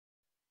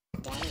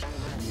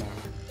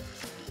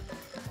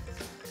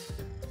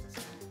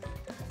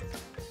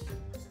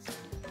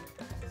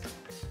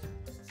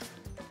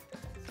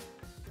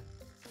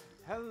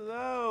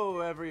Hello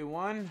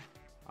everyone,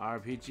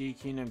 RPG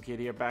Kingdom Kid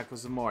here, back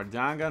with some more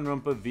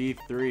Danganronpa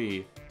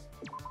V3.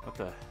 What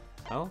the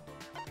hell?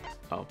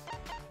 Oh.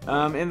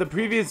 In the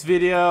previous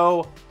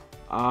video,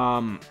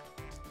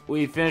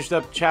 we finished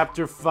up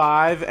chapter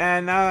 5,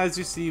 and now as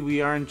you see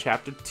we are in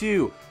chapter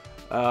 2.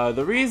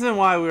 The reason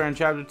why we're in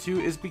chapter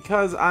 2 is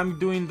because I'm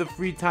doing the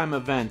free time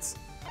events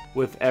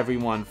with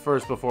everyone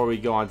first before we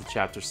go on to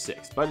chapter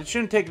 6. But it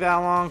shouldn't take that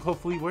long,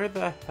 hopefully. Where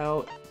the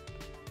hell?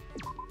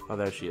 Oh,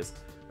 there she is.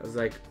 I was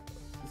like,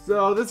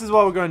 so this is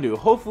what we're going to do.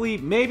 Hopefully,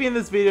 maybe in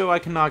this video I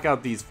can knock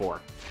out these 4.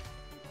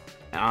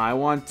 I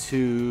want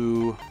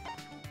to...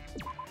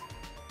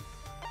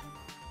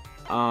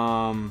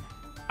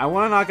 I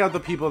want to knock out the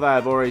people that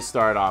I've already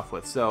started off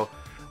with. So,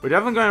 we're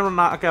definitely going to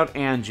knock out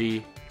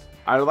Angie.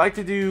 I would like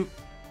to do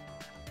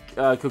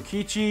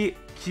Kokichi,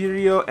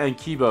 Kiryu, and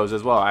Kibo's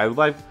as well. I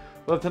would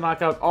love to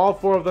knock out all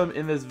 4 of them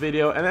in this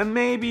video. And then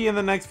maybe in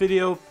the next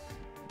video,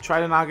 try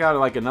to knock out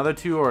like another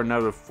 2 or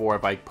another 4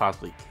 if I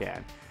possibly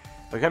can.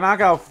 If I can knock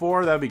out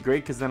 4, that'd be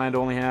great, because then I'd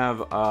only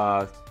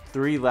have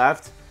 3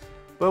 left.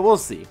 But we'll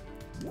see.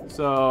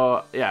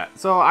 So, yeah.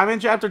 So, I'm in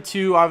chapter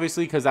 2,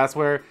 obviously, because that's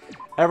where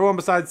everyone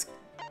besides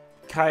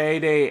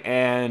Kaede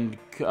and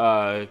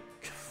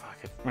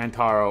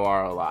Rantaro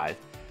are alive.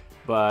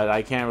 But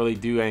I can't really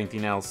do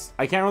anything else.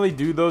 I can't really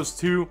do those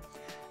 2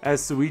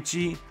 as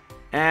Suichi.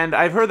 And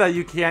I've heard that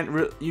you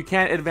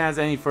can't advance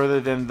any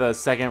further than the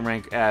 2nd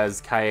rank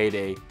as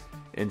Kaede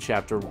in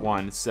chapter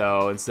 1.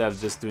 So instead of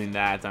just doing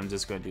that, I'm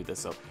just going to do this.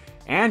 So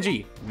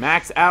Angie,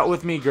 max out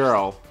with me,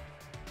 girl.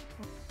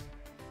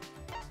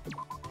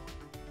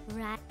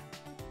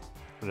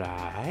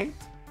 Right?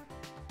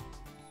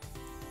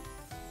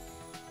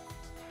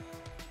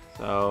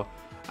 So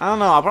I don't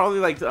know, I'll probably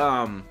like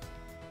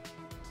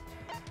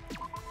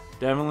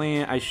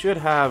definitely I should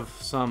have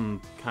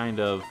some kind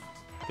of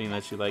thing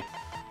that she like.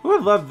 Who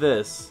would love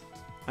this?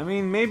 I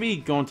mean, maybe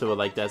Gonta would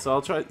like that, so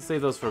I'll try to save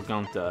those for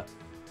Gonta.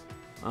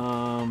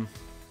 I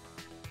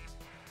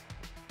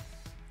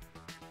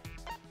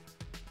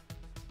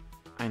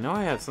know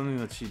I have something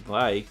that she'd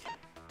like.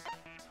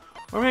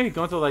 Or maybe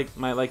Gonta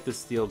might like this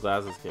steel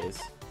glasses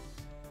case.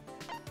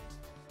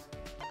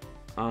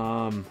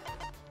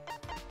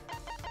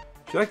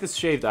 She like this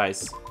shaved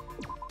ice.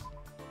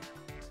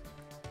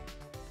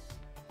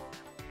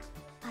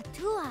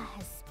 Atua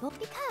has spoke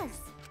because.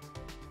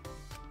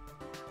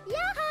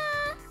 Yeah.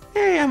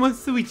 Hey, I'm on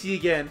Suichi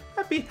again.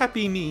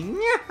 Happy me.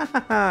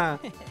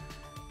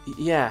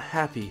 Yeah,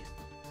 happy.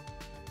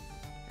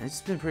 I've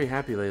just been pretty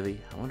happy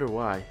lately. I wonder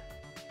why.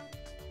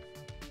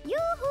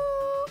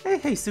 Yoo-hoo!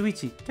 Hey,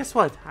 Suichi. Guess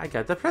what? I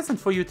got the present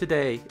for you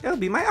today. It'll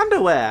be my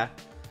underwear.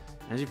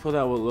 And she pulled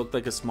out what looked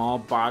like a small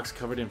box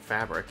covered in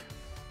fabric.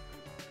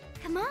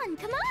 Come on,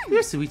 come on!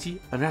 Here, Suichi.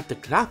 Unwrap the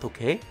cloth,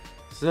 okay?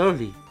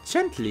 Slowly,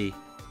 gently.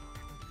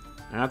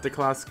 Unwrap the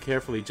cloth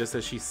carefully, just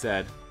as she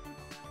said.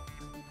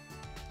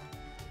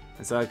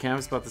 I saw a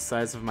canvas about the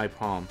size of my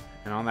palm,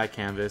 and on that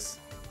canvas...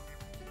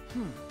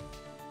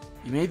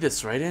 You made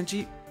this, right,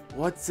 Angie?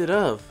 What's it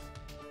of?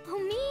 Oh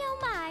me, oh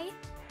my!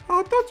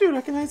 Oh, don't you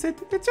recognize it?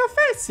 It's your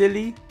face,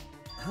 silly!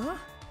 Huh?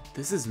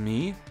 This is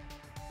me?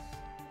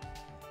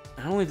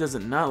 Not only does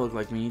it not look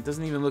like me, it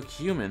doesn't even look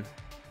human.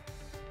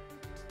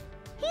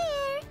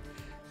 Here!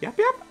 Yep,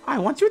 I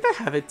want you to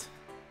have it.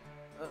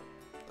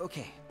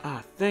 Okay.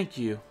 Ah, thank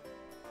you.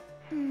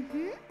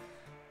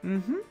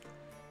 Mm-hmm.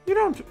 You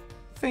don't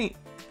faint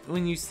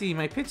when you see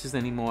my pictures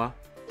anymore.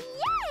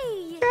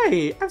 Yay!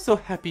 Yay! I'm so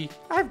happy.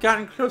 I've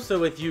gotten closer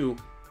with you.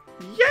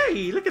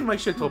 Yay! Look at my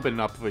shit open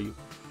up for you.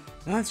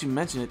 Now that you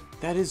mention it,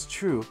 that is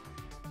true.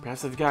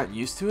 Perhaps I've gotten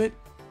used to it?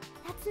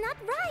 That's not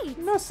right!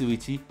 No,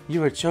 Suichi.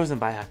 You were chosen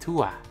by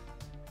Atua.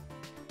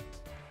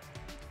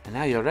 And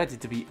now you're ready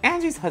to be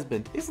Angie's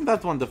husband. Isn't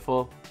that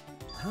wonderful?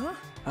 Huh?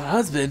 A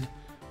husband?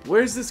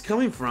 Where's this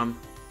coming from?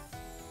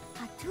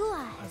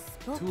 Atua has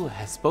spoken. Atua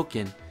has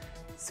spoken.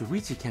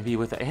 Suichi can be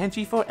with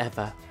Angie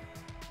forever.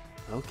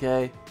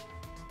 Okay.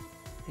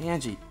 Hey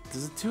Angie,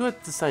 does Atua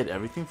decide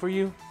everything for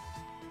you?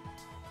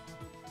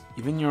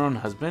 Even your own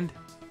husband?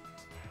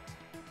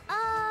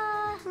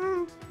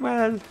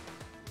 Well...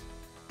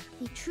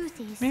 The truth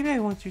is... Maybe I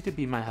want you to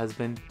be my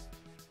husband.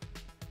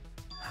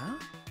 Huh?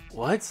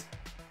 What?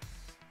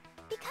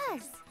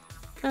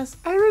 Because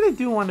I really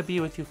do want to be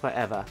with you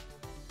forever.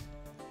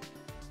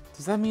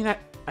 Does that mean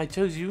I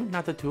chose you,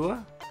 not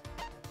Atua?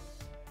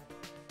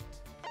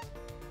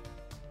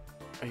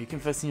 Are you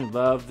confessing your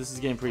love? This is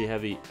getting pretty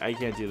heavy. I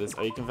can't do this.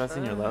 Are you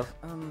confessing your love?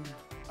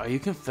 Are you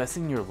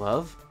confessing your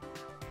love?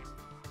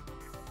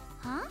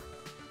 Huh?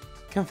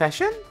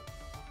 Confession?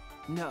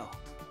 No.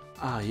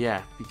 Oh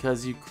yeah,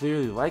 because you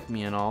clearly like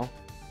me and all.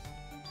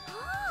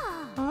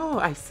 Ah. Oh,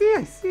 I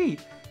see.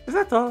 Is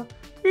that all?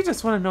 You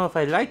just want to know if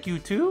I like you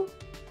too?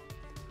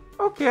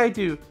 Okay, I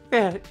do.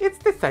 There, it's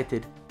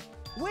decided.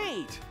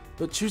 Wait!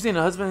 But choosing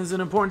a husband is an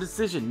important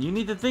decision. You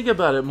need to think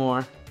about it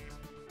more.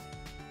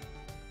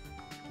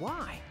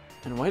 Why?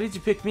 And why did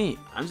you pick me?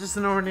 I'm just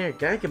an ordinary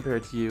guy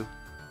compared to you.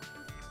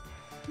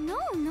 No,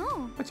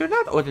 no. But you're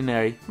not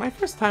ordinary. My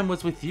first time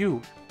was with you.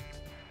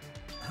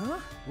 Huh?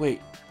 Wait,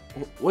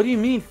 what do you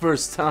mean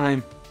first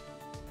time?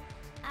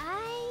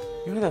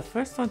 I... You were the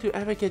first one to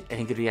ever get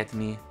angry at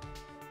me.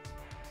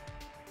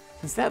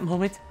 Since that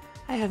moment,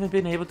 I haven't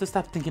been able to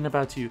stop thinking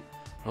about you.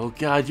 Oh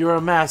god, you're a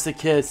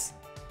masochist.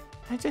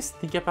 I just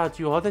think about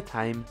you all the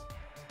time.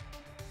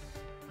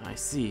 I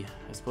see.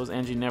 I suppose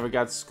Angie never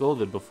got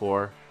scolded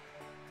before.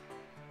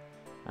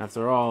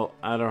 After all,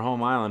 at her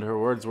home island, her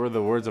words were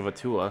the words of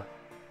Atua.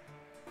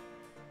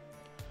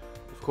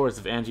 Of course,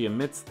 if Angie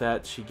admits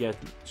that she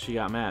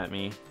got mad at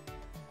me,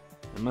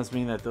 it must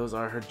mean that those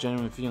are her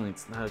genuine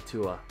feelings, not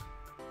Atua.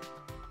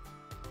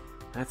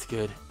 That's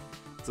good.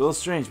 It's a little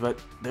strange, but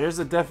there is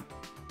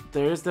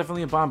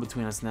definitely a bond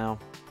between us now.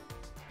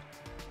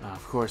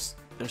 Of course,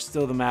 there's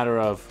still the matter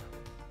of...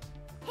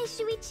 Hey,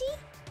 Shuichi?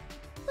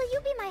 Will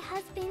you be my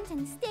husband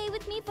and stay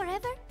with me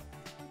forever?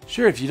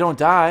 Sure, if you don't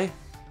die.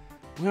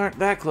 We aren't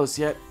that close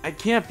yet. I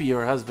can't be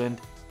your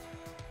husband.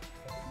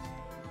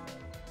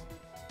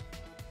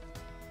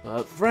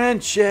 But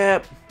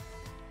friendship!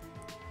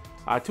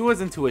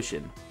 Atua's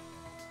intuition.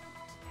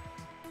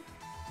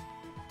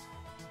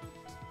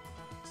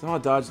 Somehow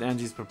dodged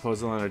Angie's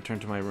proposal and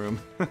returned to my room.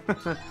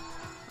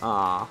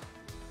 Ah.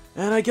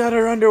 And I got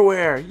her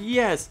underwear!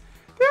 Yes!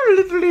 They're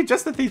literally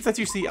just the things that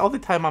you see all the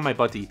time on my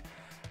body.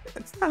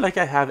 It's not like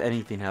I have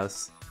anything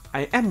else.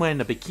 I am wearing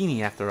a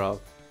bikini after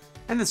all.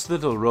 And this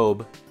little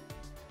robe.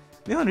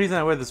 The only reason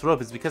I wear this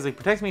robe is because it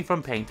protects me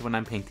from paint when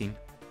I'm painting.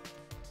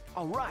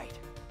 Alright.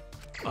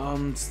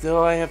 Still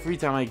I have free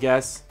time, I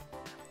guess.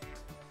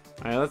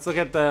 Alright, let's look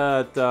at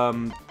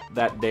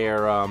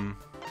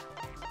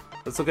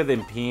let's look at the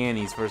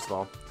panties first of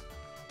all.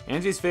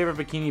 Angie's favorite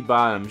bikini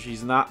bottom.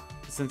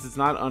 Since it's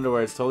not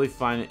underwear, it's totally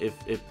fine if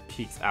it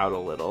peeks out a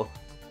little.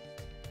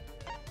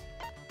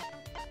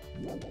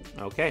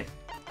 Okay.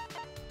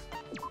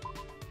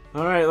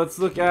 Alright, let's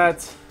look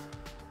at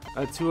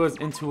Atua's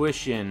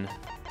intuition,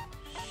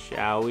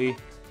 shall we?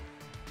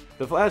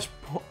 The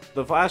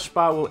flash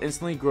spot will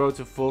instantly grow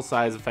to full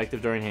size,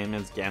 effective during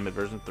Handman's Gambit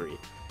version 3.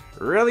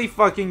 Really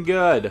fucking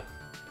good!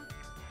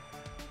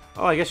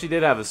 Oh, I guess she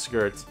did have a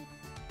skirt.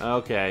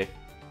 Okay.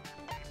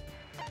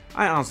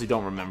 I honestly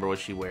don't remember what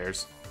she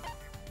wears.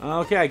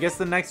 Okay, I guess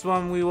the next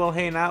one we will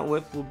hang out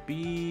with will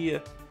be...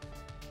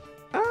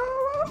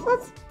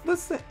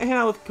 let's hang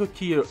out with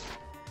Kokio.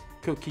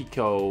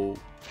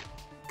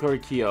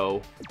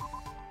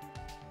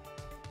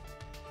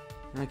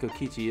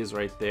 Kokichi is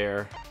right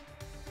there.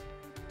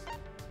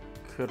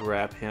 Could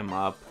wrap him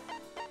up.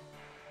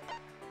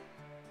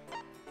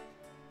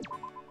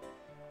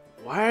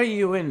 Why are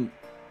you in...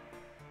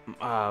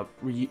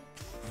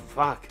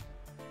 fuck.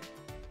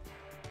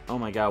 Oh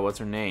my god, what's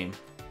her name?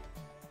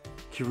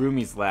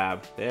 Kurumi's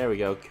lab. There we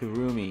go,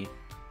 Kurumi. I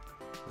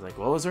was like,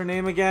 what was her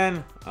name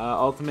again?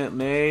 Ultimate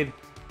Maid.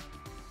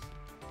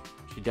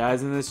 She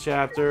dies in this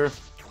chapter.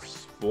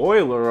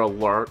 Spoiler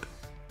alert.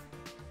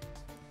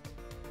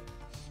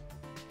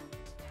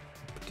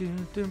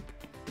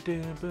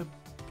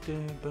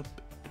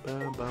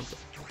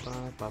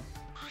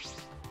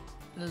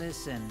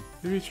 Listen.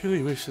 If you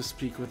truly wish to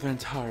speak with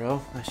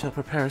Rentaro, I shall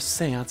prepare a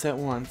seance at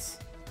once.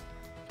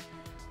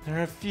 There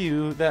are a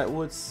few that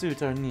would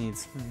suit our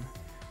needs.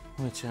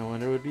 Which I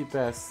wonder would be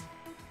best.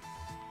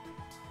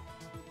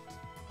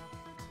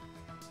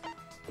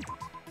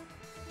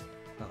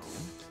 Oh.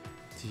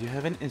 Do you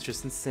have an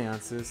interest in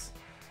seances?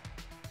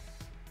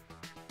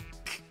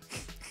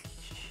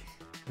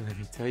 Let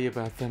me tell you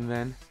about them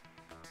then.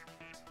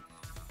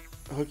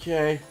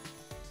 Okay.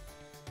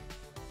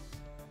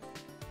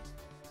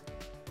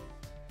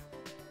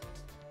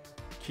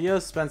 Kyo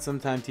spent some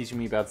time teaching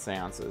me about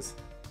seances.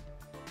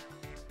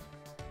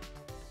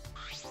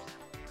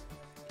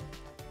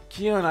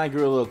 Kyo and I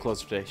grew a little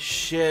closer today.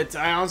 Shit,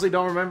 I honestly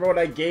don't remember what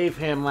I gave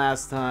him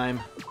last time.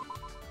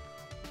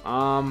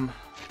 Oh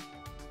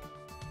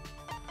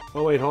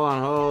wait, hold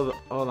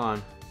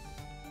on.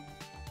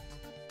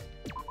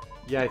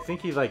 Yeah, I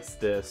think he likes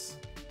this.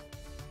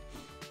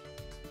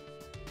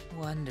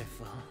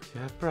 Wonderful.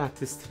 You have brought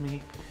this to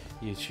me.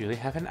 You truly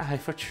have an eye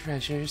for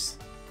treasures.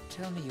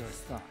 Tell me your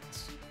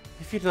thoughts.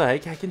 If you'd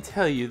like, I can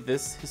tell you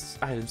this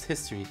item's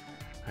history.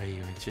 Are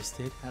you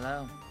interested?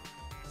 Hello?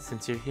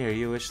 Since you're here,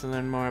 you wish to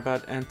learn more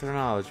about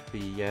anthropology,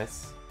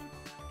 yes?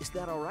 Is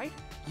that alright?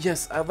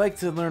 Yes, I'd like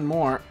to learn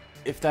more,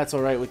 if that's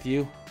alright with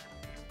you.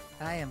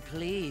 I am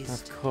pleased.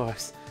 Of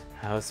course.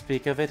 I'll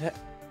speak of it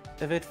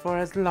for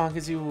as long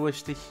as you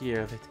wish to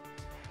hear of it.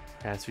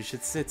 Perhaps we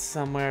should sit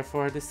somewhere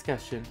for a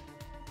discussion.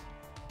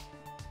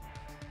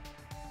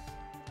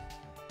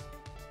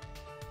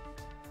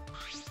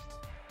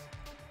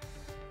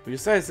 We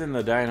decided to sit in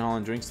the dining hall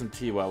and drink some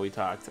tea while we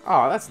talked.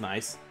 Oh, that's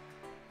nice.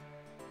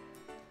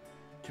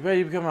 Too bad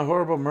you become a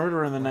horrible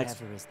murderer in the next...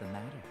 Whatever is the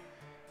matter?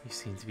 You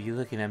seem to be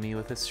looking at me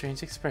with a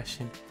strange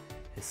expression.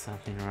 Is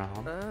something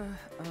wrong?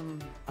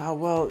 Oh,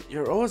 well,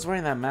 you're always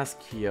wearing that mask,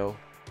 Kyo.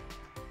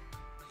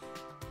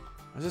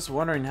 I was just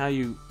wondering how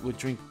you would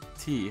drink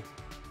tea.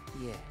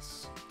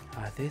 Yes.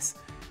 This?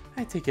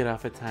 I take it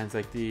off at times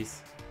like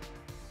these.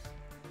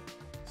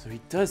 So he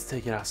does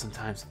take it off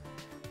sometimes.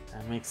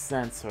 That makes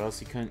sense, or else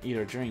he couldn't eat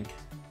or drink.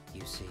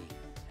 You see.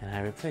 And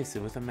I replace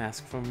it with a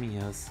mask for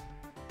meals.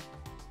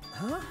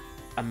 Huh?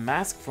 A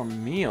mask for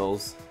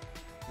meals?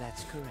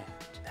 That's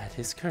correct. That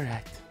is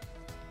correct.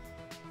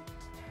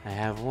 I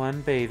have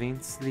one bathing,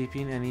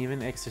 sleeping, and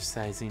even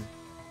exercising.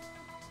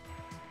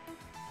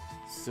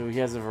 So he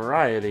has a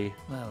variety.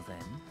 Well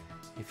then.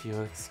 If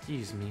you'll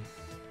excuse me.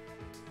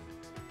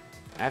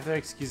 After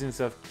excusing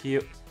himself,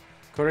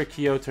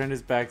 Korakio turned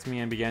his back to me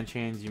and began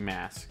changing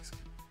masks.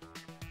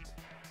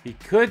 He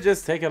could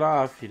just take it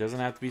off. He doesn't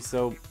have to be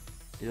so...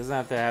 He doesn't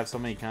have to have so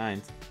many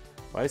kinds.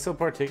 Why are you so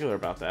particular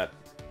about that?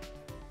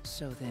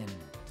 So then...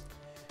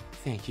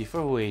 Thank you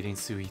for waiting,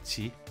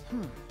 Suichi.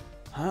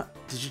 Huh?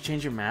 Did you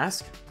change your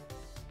mask?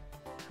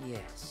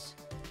 Yes.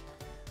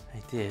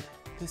 I did.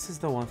 This is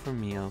the one for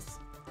meals.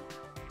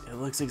 It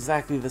looks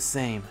exactly the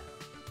same.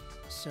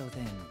 So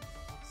then...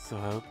 So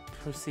I'll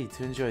proceed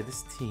to enjoy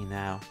this tea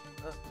now.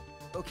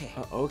 Okay.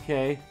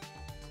 Okay.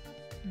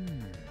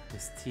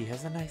 This tea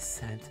has a nice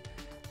scent.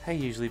 I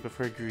usually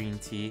prefer green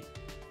tea.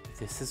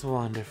 This is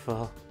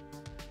wonderful.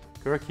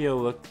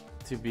 Korakio looked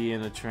to be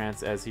in a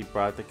trance as he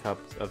brought the cup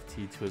of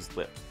tea to his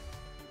lips.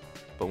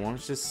 But won't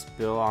it just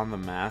spill on the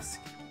mask?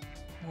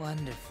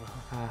 Wonderful.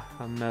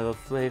 A mellow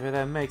flavor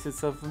that makes it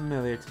so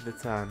familiar to the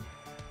tongue.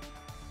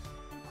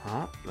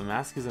 Huh? The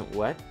mask isn't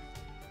wet?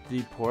 Did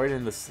he pour it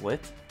in the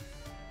slit?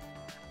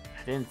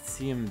 I didn't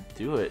see him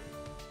do it.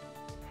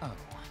 Oh.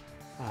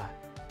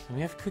 And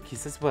we have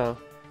cookies as well.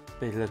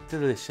 They look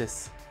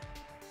delicious.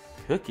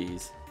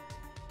 Cookies?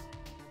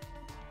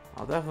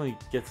 I'll definitely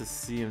get to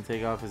see him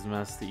take off his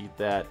mask to eat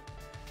that.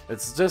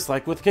 It's just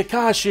like with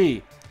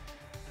Kakashi!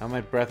 Held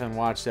my breath and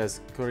watched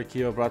as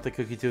Korakio brought the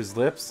cookie to his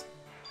lips.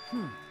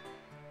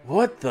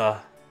 What the?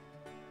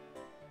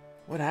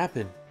 What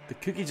happened? The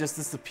cookie just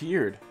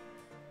disappeared.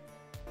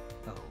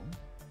 Oh?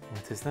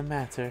 What is the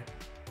matter?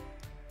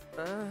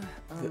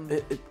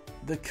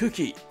 The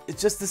cookie, it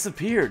just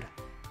disappeared.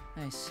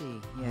 I see,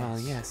 yes. Well,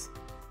 yes,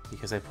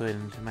 because I put it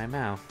into my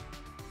mouth.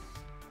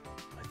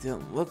 It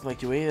didn't look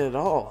like you ate it at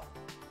all.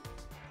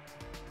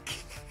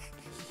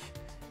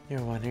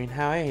 You're wondering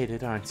how I ate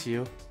it, aren't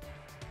you?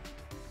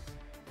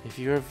 If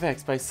you are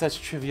vexed by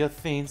such trivial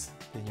things,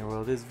 then your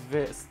world is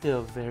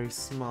still very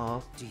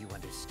small. Do you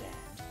understand?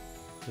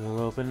 You'll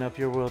open up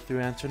your world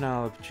through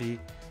anthropology,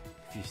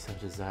 if you so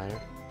desire.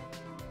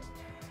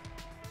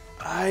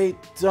 I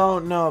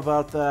don't know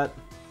about that.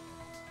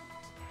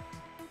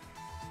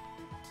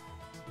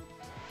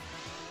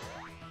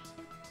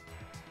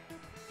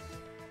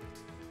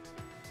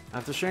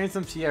 After sharing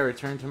some tea, I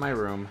returned to my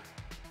room.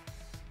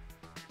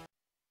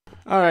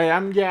 Alright,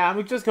 I'm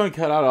just going to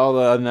cut out all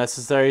the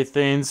unnecessary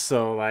things,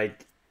 so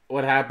like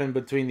what happened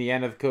between the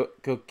end of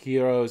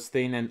Kokiro's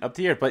thing and up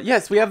to here. But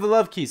yes, we have the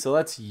love key, so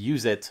let's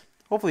use it.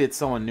 Hopefully it's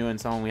someone new and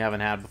someone we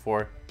haven't had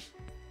before.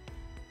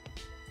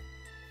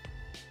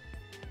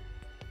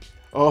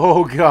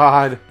 Oh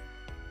god.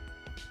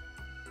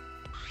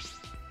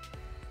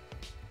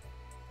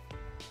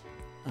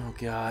 Oh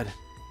god.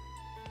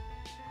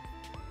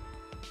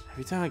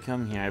 Every time I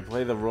come here, I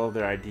play the role of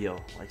their ideal,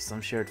 like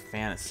some shared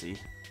fantasy.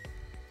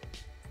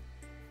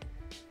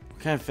 What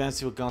kind of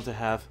fantasy will Gonta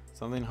have?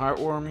 Something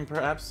heartwarming,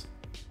 perhaps?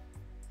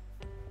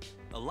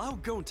 Allow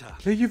Gonta.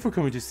 Thank you for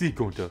coming to see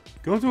Gonta.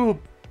 Gonta will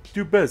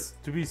do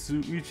best to be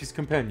Suichi's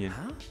companion.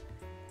 Huh?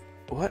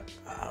 What?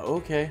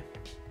 Okay.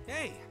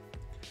 Hey!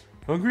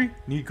 Hungry?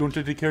 Need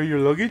Gonta to carry your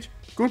luggage?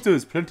 Gonta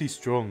is plenty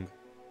strong.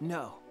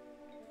 No.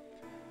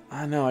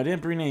 No, I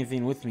didn't bring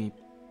anything with me.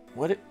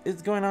 What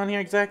is going on here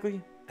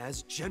exactly?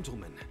 As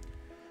gentlemen.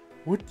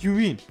 What do you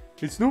mean?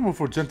 It's normal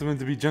for gentlemen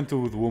to be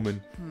gentle with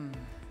women.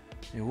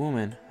 A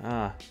woman?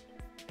 I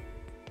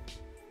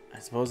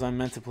suppose I'm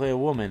meant to play a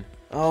woman.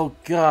 Oh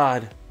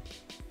god.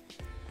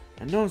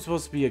 I know I'm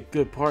supposed to be a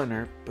good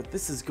partner, but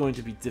this is going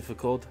to be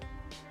difficult.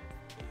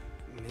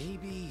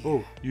 Maybe...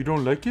 Oh, you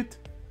don't like it?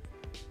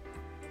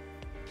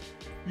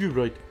 You're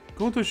right.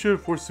 Gonta should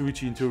force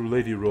Suichi into a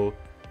lady role.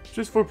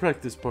 Just for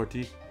practice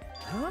party.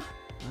 Huh?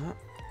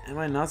 Am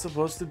I not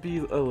supposed to be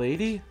a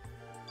lady?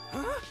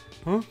 Huh?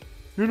 Huh?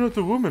 You're not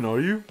a woman, are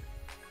you?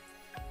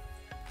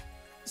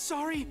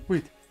 Sorry!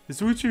 Wait,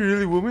 is Suichi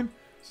really a woman?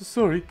 So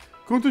sorry.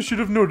 Gonta should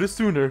have noticed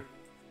sooner.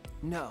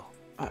 No.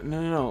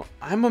 No.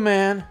 I'm a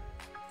man.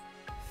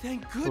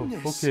 Thank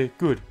goodness! Oh, okay,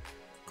 good.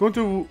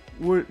 Gonta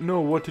will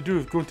know what to do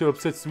if Gonta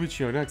upsets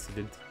Suichi on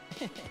accident.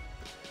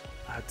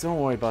 Don't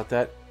worry about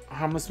that.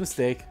 Harmless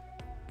mistake.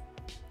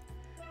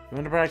 You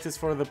want to practice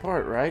for the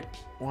part, right?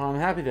 Well, I'm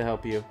happy to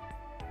help you.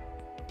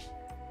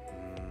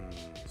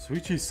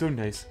 Suichi is so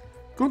nice.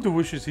 Gonta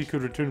wishes he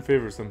could return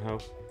favor somehow.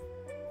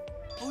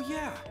 Oh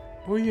yeah!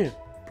 Oh yeah,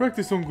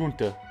 practice on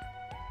Gonta.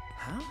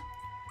 Huh?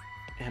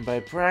 And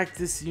by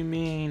practice you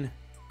mean...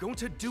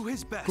 Gonta do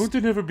his best!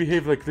 Gonta never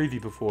behaved like lady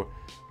before,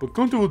 but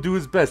Gonta will do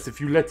his best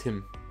if you let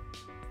him.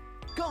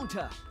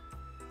 Gonta!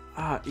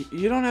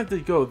 You don't have to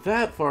go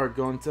that far,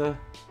 Gonta.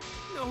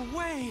 No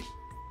way!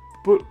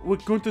 But what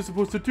Gonta's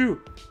supposed to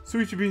do?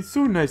 Suichi being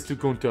so nice to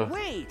Gonta.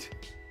 Wait!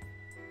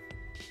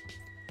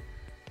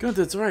 Gonta,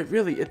 it's alright,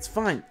 really, it's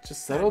fine.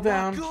 Just settle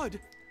down. Not good.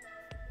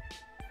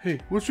 Hey,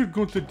 what should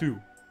Gonta do?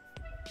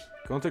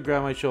 Gonta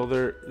grabbed my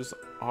shoulder just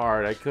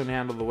hard. I couldn't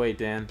handle the weight,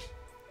 Dan.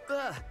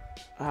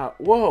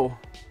 Whoa!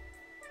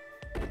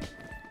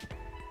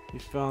 We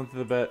fell into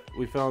the bed.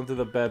 We fell into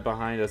the bed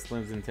behind us,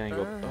 limbs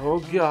entangled. Oh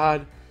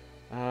God!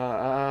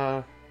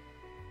 I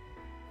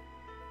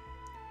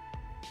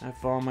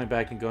fall on my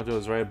back and Gonta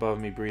was right above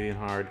me, breathing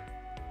hard.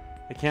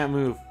 I can't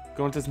move.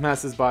 Gonta's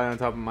massive body on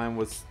top of mine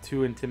was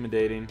too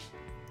intimidating.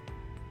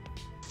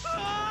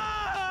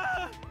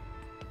 Huh?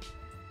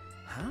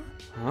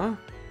 Huh?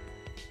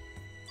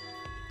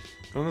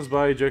 Gonta's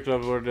body jerked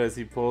upward as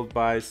he pulled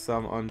by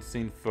some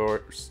unseen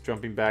force,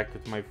 jumping back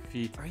with my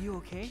feet. Are you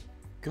okay?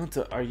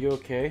 Gonta, are you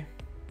okay?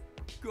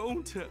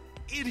 Gonta,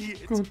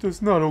 idiot.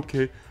 Gonta's not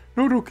okay.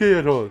 Not okay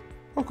at all.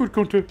 How could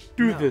Gonta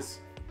do No. this?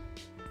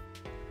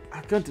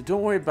 Gonta,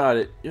 don't worry about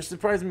it. You're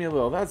surprising me a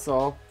little, that's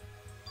all.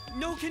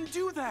 No can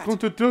do that.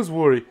 Gonta does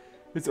worry.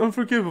 It's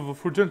unforgivable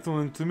for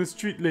gentlemen to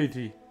mistreat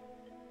lady.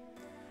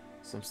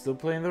 So I'm still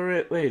playing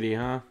the lady,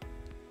 huh?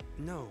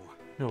 No.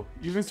 No,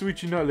 even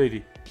Suichi not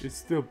lady. It's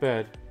still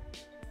bad.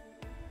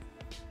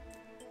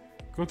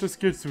 Gonta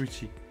scared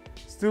Suichi.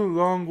 Still a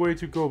long way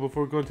to go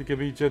before Gonta can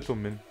be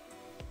gentleman.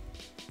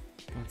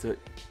 Gonta,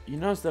 you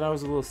noticed that I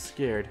was a little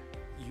scared.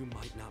 You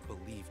might not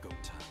believe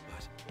Gonta,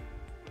 but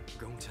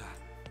Gonta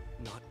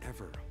not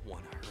ever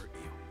want to hurt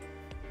you.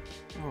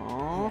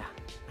 Aww.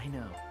 Yeah, I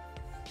know.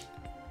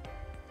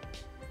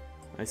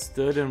 I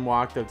stood and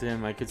walked up to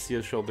him. I could see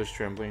his shoulders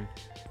trembling.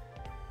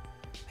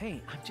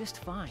 Hey, I'm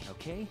just fine,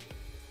 okay?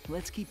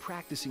 Let's keep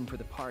practicing for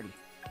the party.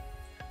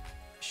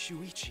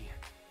 Shuichi,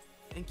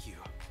 thank you.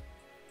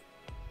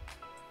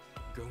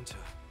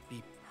 Gonta,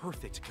 be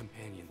perfect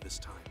companion this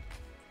time.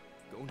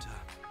 Gonta,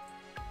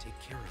 take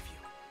care of you.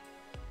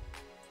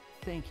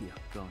 Thank you,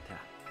 Gonta.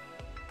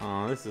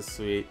 Aw, this is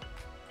sweet.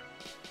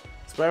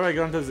 Inspired by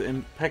Gonta's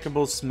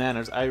impeccable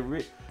manners, I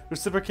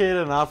reciprocated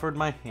and offered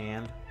my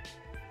hand.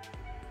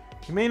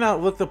 He may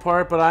not look the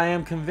part, but I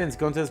am convinced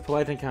Gonta is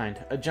polite and kind.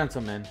 A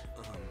gentleman.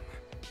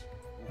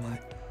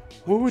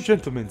 What would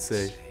gentlemen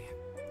say?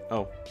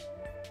 Oh.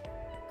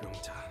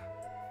 Gonta,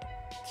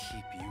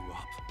 keep you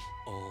up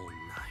all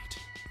night.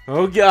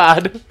 Oh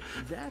God!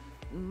 That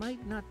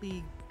might not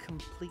be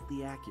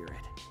completely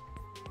accurate.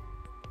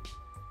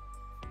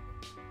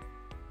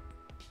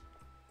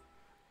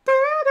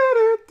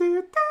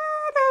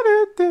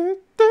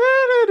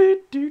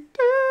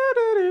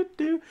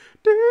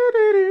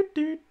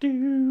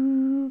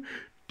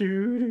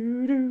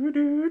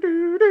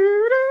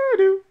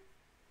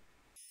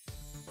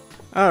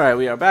 Alright,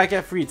 we are back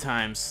at free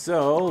time,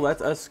 so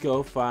let us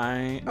go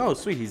find... Oh,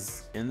 sweet,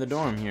 he's in the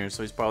dorm here,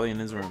 so he's probably in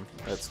his room.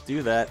 Let's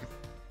do that.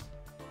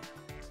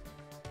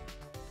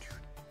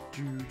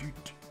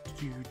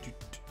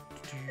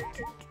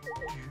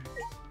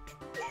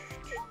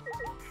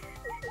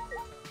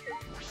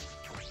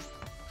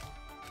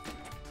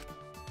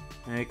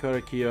 Hey,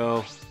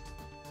 Korakito. Oh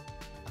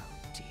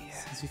dear.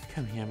 Since we've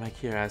come here, my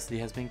curiosity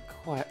has been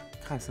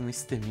constantly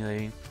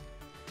stimulating.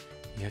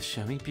 You have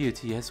shown me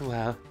beauty as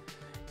well.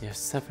 Your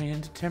suffering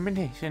and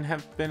determination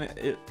have been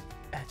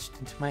etched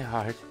into my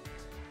heart.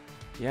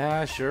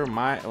 Yeah, sure,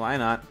 why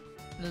not?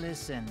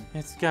 Listen,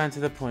 It's gotten to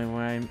the point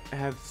where I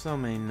have so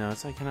many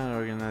notes I cannot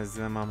organize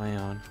them on my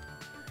own.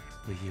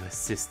 Will you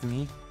assist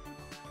me?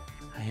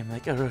 I am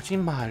like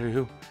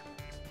Orochimaru.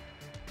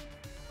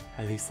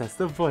 At least that's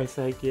the voice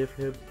I give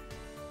him.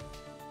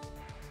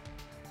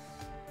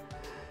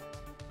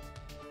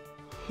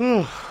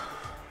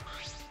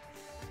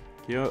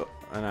 Kyo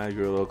and I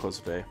grew a little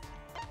closer today.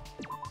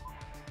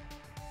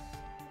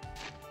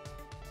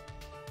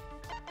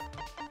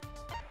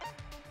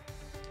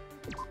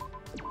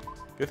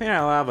 Good thing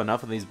I'll have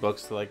enough of these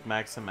books to like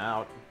max them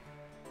out.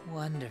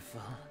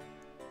 wonderful.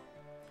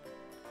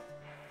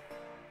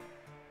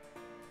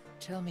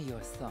 Tell me your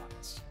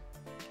thoughts.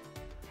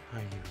 Are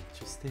you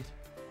interested?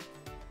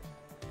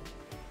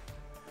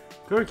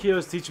 Kurokiyo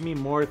is teaching me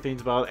more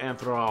things about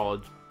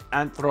anthropology.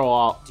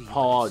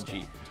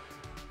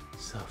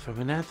 So, from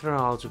an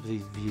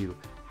anthropology view,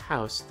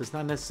 house does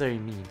not necessarily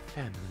mean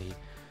family.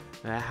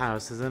 That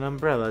house is an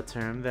umbrella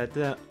term that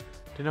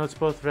denotes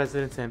both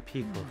residents and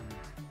people.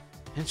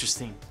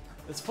 Interesting.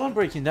 It's fun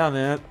breaking down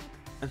the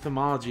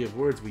etymology of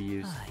words we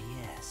use. Ah,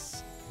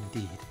 yes.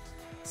 Indeed.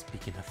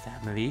 Speaking of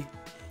family,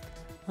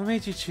 what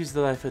made you choose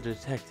the life of a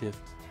detective?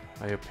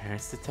 Are your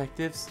parents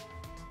detectives?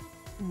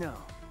 No.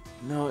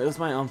 No, it was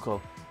my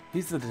uncle.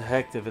 He's the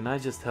detective and I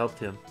just helped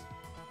him.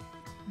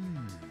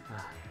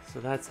 So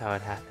that's how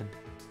it happened.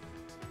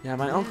 Yeah,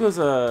 my uncle's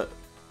a...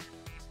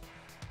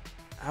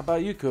 How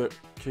about you,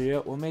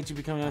 Kiryu? What made you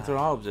become an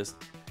anthropologist?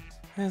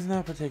 There's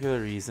no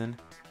particular reason.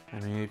 I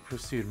merely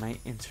pursued my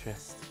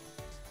interest.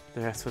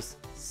 The rest was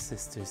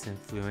sister's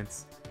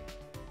influence.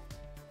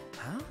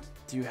 Huh?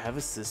 Do you have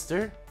a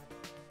sister?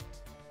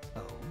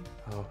 Oh.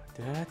 Oh,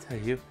 did I not tell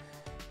you?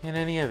 In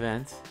any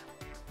event,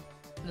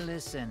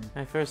 Listen.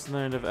 I first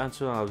learned of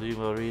anthropology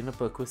while reading a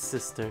book with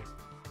Sister.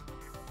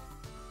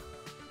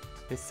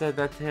 They said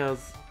that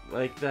tales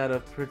like that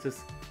of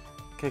Princess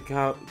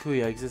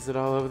Kaguya existed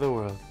all over the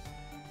world.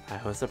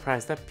 I was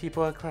surprised that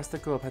people across the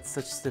globe had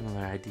such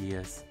similar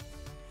ideas.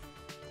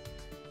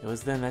 It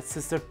was then that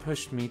Sister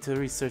pushed me to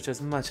research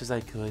as much as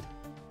I could.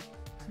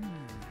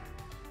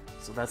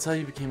 So that's how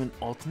you became an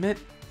ultimate?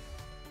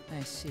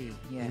 I see,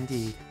 yes.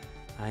 Indeed.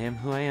 I am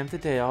who I am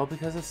today all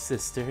because of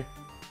Sister.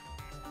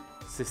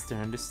 Sister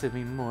understood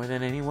me more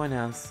than anyone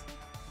else.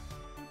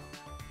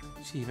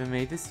 She even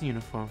made this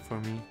uniform for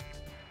me.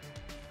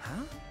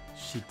 Huh?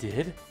 She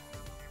did?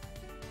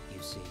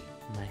 You see.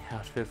 My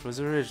outfit was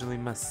originally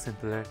much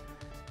simpler,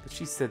 but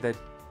she said that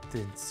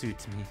didn't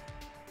suit me.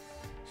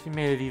 She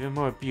made it even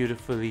more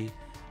beautifully.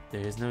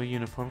 There is no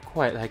uniform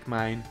quite like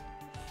mine.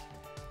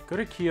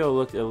 Kotokiyo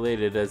looked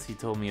elated as he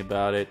told me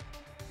about it.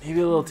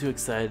 Maybe a little too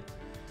excited.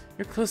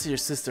 You're close to your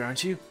sister,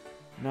 aren't you?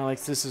 Not like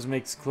sisters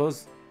makes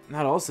clothes.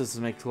 Not all sisters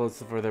make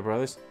clothes for their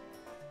brothers.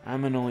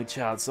 I'm an only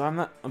child, so I'm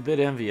not a bit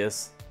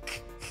envious.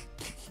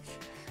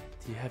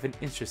 Do you have an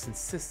interest in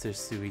sisters,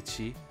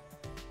 Suichi?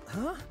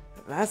 Huh?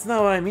 That's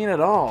not what I mean at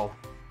all.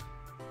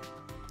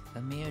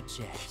 A mere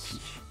jest.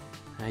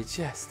 I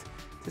jest.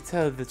 To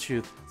tell you the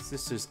truth,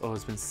 sister's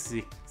always been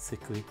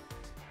sickly.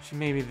 She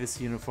made me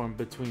this uniform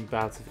between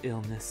bouts of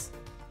illness.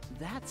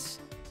 That's...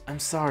 I'm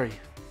sorry.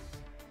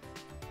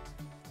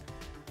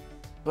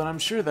 But I'm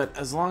sure that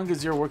as long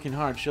as you're working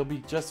hard, she'll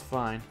be just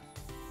fine.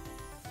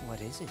 What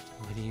is it?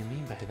 What do you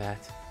mean by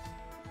that?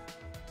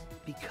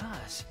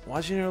 Because...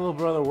 Watching your little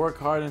brother work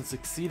hard and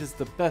succeed is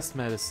the best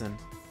medicine.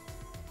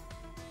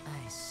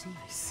 I see.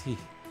 I see.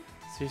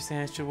 So you're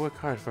saying I should work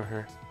hard for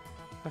her?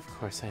 Of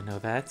course I know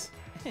that.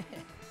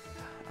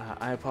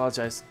 I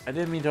apologize. I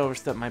didn't mean to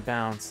overstep my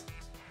bounds.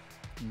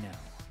 No.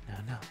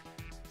 No.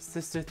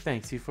 Sister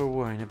thanks you for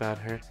worrying about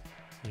her.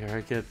 You're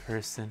a good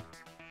person.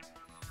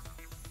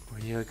 Were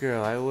you a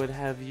girl, I would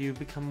have you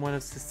become one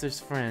of Sister's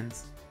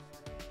friends.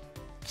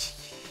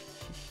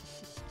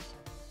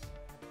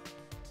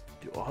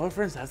 Do all her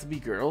friends have to be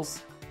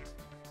girls?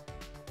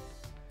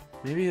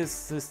 Maybe his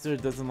sister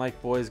doesn't like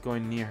boys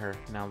going near her.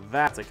 Now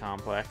that's a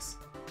complex.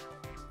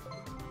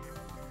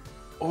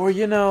 Or,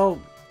 you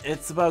know,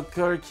 it's about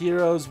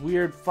Kotokiro's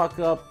weird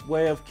fuck-up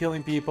way of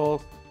killing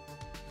people.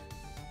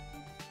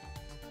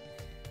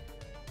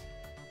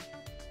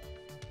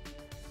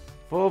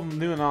 Full of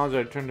new knowledge, I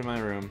returned to my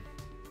room.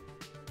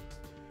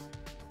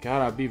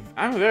 God,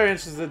 I'm very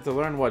interested to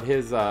learn what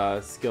his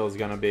skill is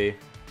gonna be.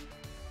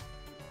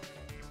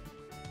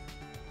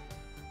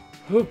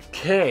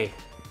 Okay.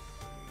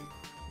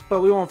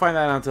 But we won't find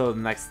that out until the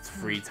next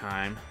free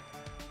time.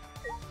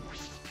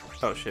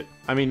 Oh shit.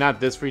 I mean,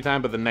 not this free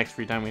time, but the next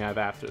free time we have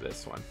after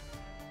this one.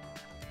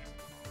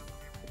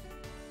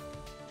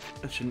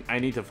 I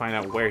need to find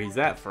out where he's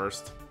at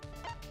first.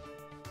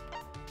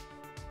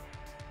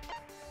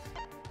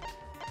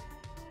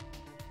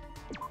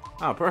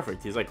 Oh,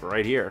 perfect. He's like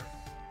right here.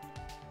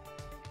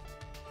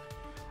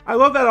 I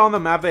love that on the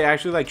map they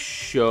actually like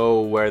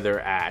show where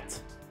they're at.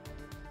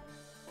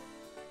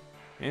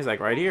 And he's like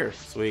right here.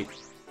 Sweet.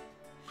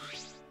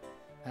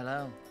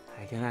 Hello.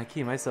 I cannot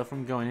keep myself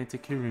from going into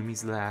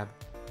Kirumi's lab.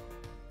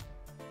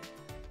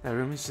 That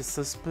room is just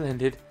so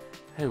splendid.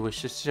 I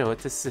wish to show it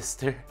to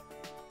Sister.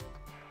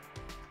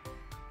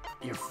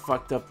 Your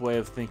fucked up way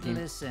of thinking.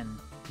 Listen.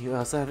 You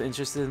also have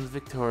interest in the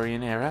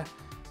Victorian era,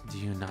 do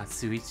you not,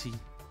 Suichi?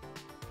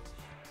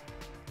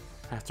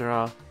 After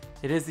all,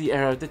 it is the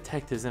era of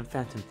detectives and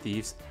phantom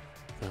thieves,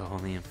 though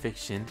only in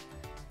fiction.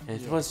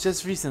 It was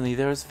just recently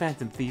there was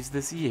phantom thieves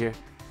this year.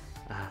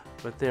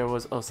 But there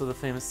was also the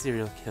famous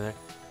serial killer.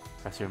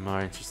 Perhaps you're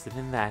more interested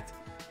in that.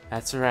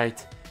 That's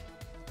right.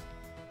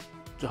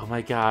 Oh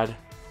my god.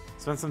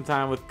 Spend some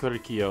time with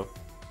Kotokiyo.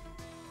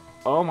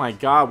 Oh my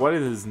god, what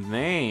is his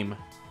name?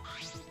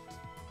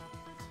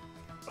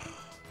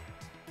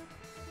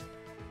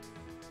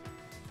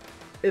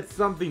 It's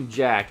something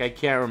Jack. I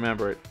can't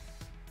remember it.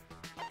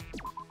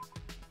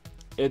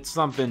 It's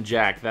something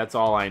Jack. That's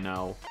all I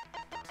know.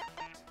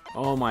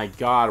 Oh my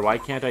god, why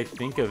can't I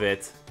think of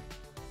it?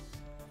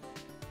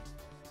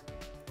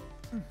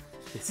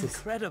 This is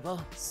incredible.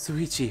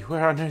 Suichi,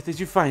 where on earth did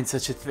you find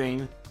such a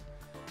thing?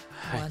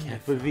 Wonderful. I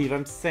can't believe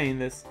I'm saying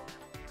this.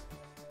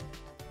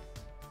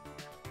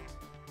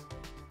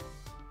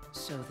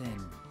 So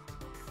then...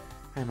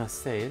 I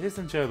must say, it is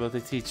enjoyable to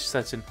teach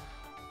such an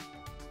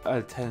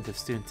attentive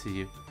student to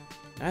you.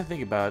 Now I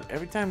think about it,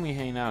 every time we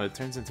hang out, it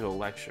turns into a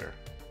lecture.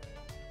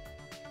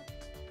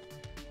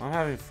 I'm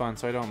having fun,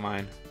 so I don't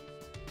mind.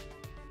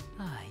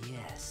 Ah,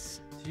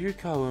 yes. Do you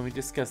recall when we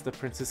discussed the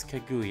Princess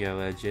Kaguya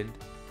legend?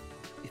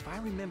 If I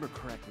remember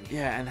correctly...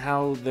 Yeah, and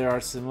how there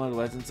are similar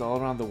legends all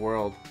around the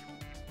world.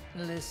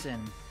 Listen.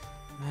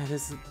 That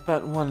is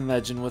but one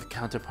legend with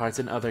counterparts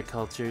in other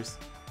cultures.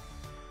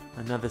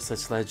 Another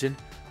such legend,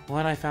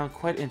 one I found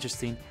quite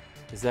interesting,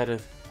 is that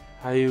of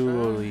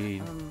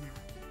Hayuolin.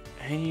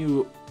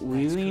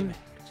 Hayuolin?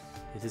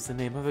 It is the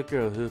name of a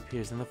girl who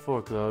appears in the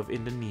folklore of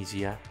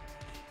Indonesia.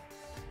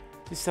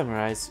 To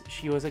summarize,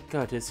 she was a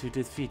goddess who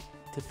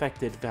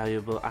defected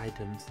valuable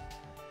items.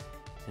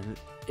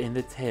 In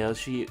the tale,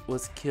 she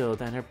was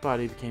killed and her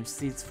body became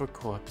seeds for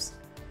corpse.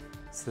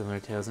 Similar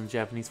tales in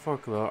Japanese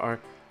folklore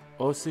are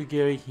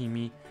Osugiri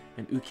Himi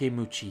and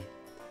Ukemuchi.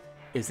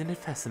 Isn't it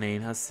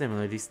fascinating how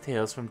similar these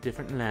tales from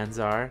different lands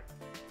are?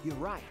 You're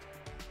right.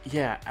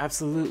 Yeah,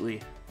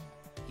 absolutely.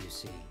 You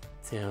see.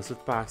 Tales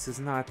with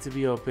boxes not to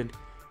be opened,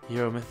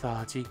 hero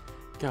mythology,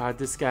 god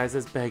disguised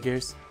as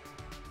beggars.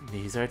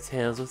 These are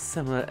tales with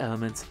similar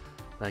elements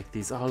like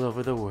these all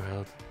over the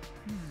world.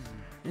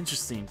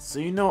 Interesting. So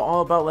you know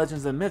all about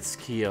legends and myths,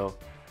 Kyo.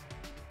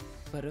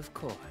 But of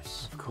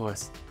course. Of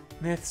course.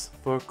 Myths,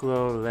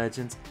 folklore,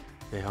 legends,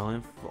 they all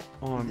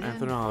inform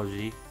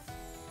anthropology.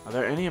 Are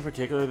there any in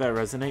particular that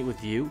resonate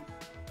with you?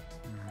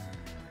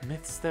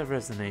 Myths that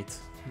resonate.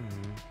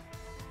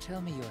 Tell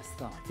me your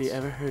thoughts. Have you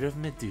ever heard of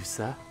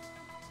Medusa?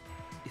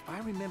 If I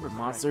remember The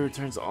monster who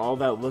turns all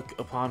that look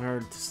upon her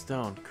to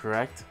stone,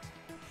 correct?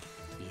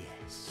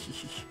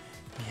 Yes.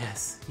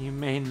 Yes, you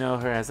may know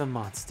her as a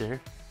monster.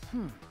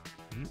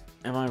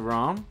 Am I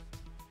wrong?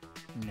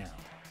 No.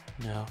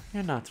 No,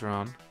 you're not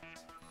wrong.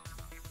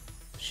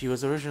 She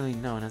was originally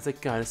known as a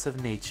goddess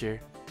of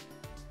nature.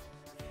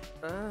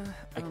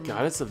 A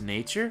goddess of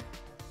nature?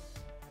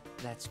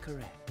 That's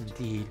correct.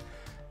 Indeed,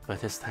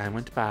 but as time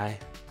went by,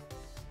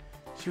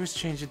 she was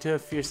changed into a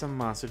fearsome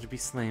monster to be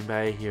slain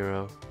by a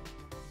hero.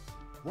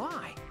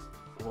 Why?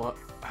 What?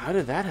 How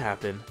did that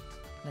happen?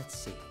 Let's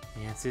see.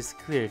 The answer is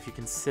clear if you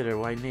consider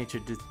why nature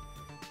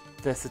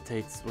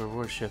desiccates were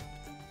worshipped.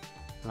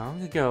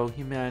 Long ago,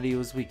 humanity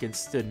was weak and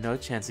stood no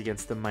chance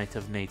against the might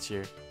of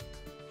nature.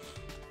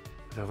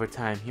 But over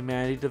time,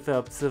 humanity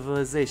developed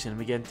civilization and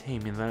began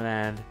taming the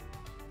land.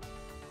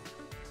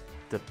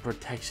 The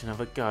protection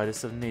of a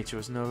goddess of nature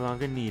was no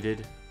longer needed.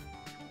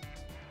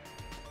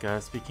 The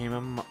goddess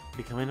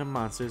becoming a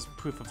monster is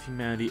proof of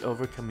humanity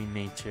overcoming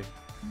nature.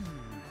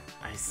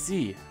 I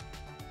see.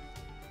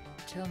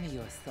 Tell me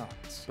your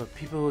thoughts. But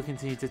people will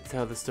continue to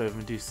tell the story of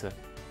Medusa.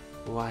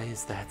 Why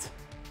is that?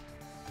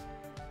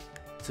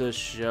 To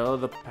show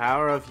the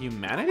power of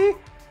humanity?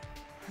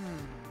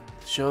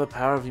 Show the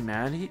power of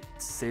humanity?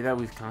 To say that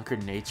we've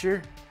conquered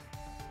nature?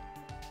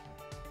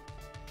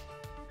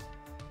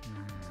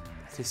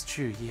 It is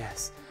true,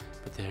 yes,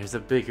 but there is a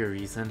bigger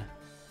reason.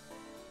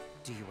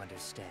 Do you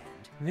understand?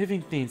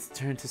 Living things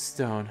turn to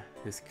stone.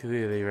 This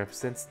clearly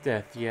represents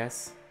death,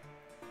 yes?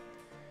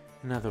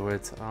 In other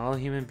words, all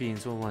human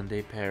beings will one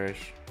day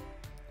perish.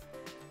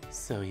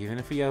 So even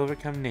if we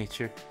overcome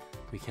nature,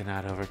 we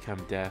cannot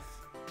overcome death.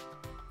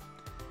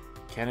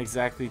 Can't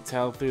exactly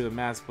tell through the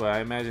mask, but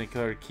I imagine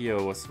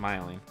Kyo was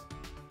smiling.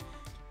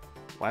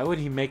 Why would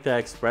he make that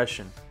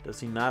expression? Does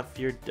he not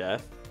fear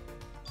death?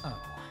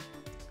 Oh.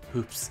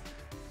 Oops.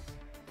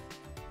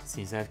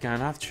 Seems I've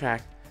gone off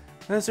track.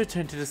 Let's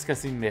return to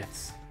discussing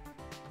myths.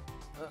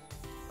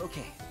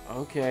 Okay.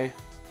 Okay.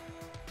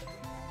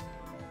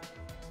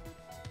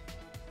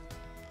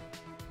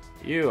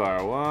 You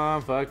are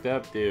one fucked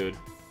up dude.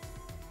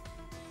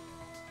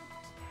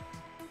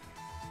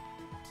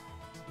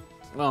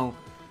 Well,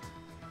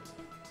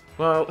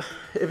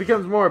 it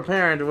becomes more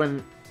apparent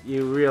when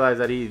you realize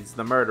that he's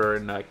the murderer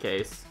in that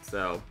case,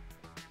 so.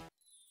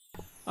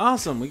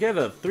 Awesome, we get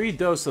a 3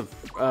 dose of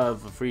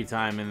free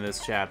time in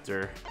this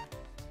chapter.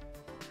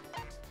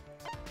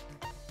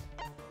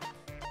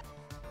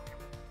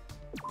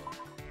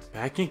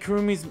 Back in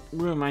Kurumi's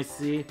room, I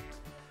see.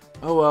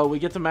 Oh well, we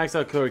get to max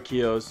out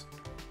Kyo's.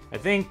 I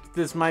think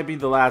this might be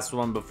the last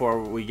one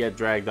before we get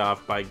dragged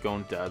off by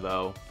Gonta,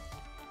 though.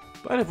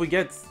 But if we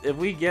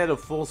get a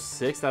full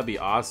 6, that'd be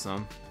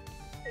awesome.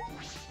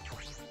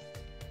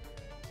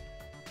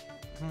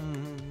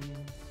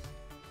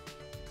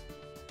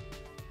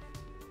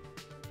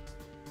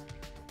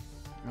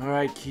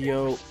 Alright,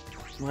 Kyo,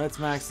 let's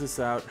max this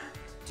out.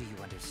 Do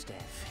you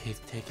understand?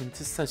 Faith taken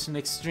to such an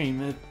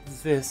extreme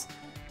as this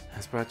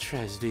has brought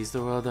tragedies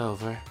the world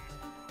over.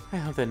 I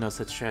hope that no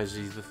such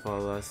tragedies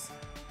befall us.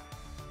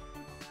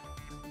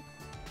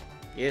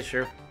 Yeah,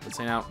 sure. Let's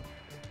hang out.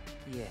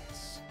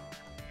 Yes.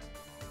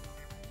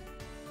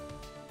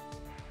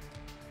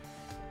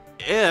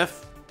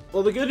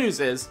 Well, the good news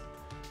is,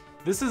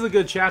 this is a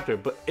good chapter,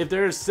 but if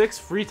there are 6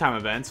 free time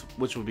events,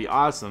 which would be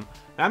awesome,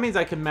 that means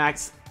I can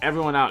max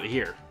everyone out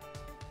here.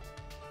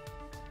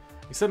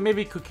 Except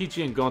maybe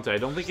Kokichi and Gonta. I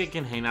don't think I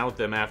can hang out with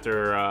them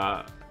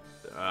after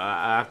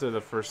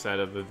the first set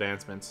of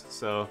advancements,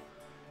 so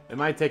it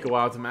might take a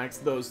while to max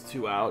those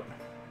 2 out.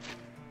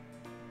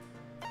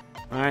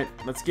 Alright,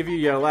 let's give you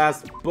your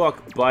last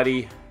book,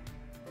 buddy.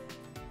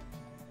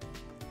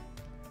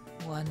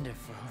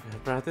 Wonderful. I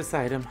brought this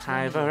item.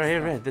 I've already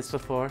read this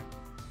before.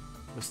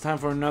 It's time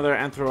for another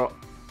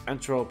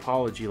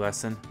anthropology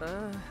lesson.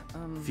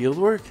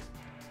 Fieldwork?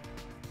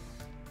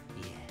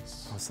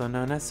 Yes. Also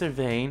known as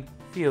surveying,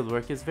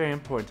 fieldwork is very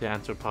important to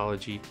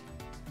anthropology.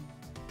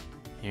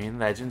 Hearing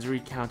legends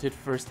recounted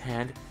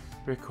firsthand,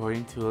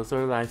 recording tools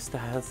or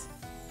lifestyles.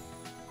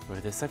 For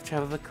this I've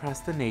traveled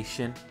across the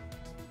nation.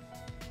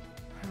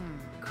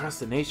 Across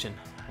the nation?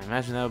 I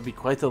imagine that would be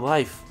quite the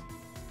life.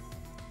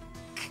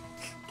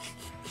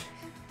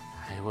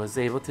 was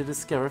able to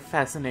discover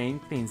fascinating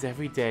things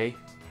every day.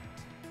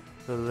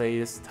 The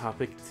latest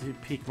topic to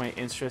pique my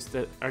interest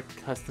are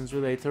customs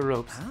related to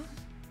ropes. Huh?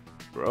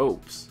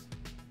 Ropes?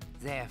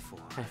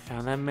 Therefore, I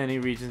found that many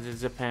regions in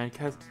Japan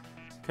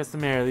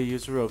customarily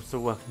use ropes to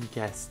welcome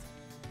guests.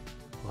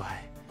 Why?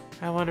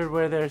 I wondered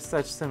where there are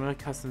such similar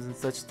customs in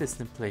such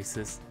distant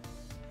places.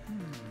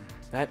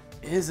 That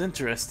is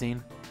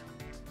interesting.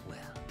 well,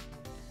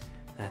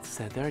 That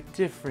said, there are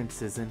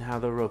differences in how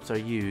the ropes are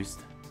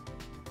used.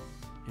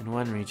 In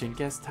one region,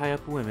 guests tie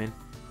up women.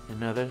 In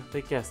another,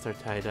 the guests are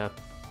tied up.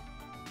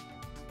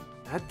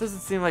 That doesn't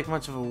seem like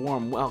much of a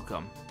warm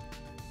welcome.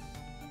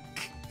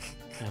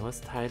 I was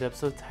tied up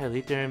so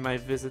tightly during my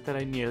visit that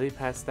I nearly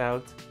passed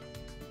out.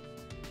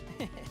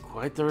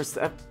 Quite the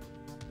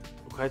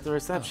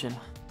reception.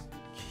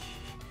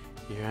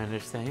 Your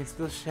understanding is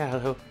still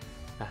shallow.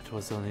 That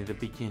was only the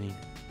beginning.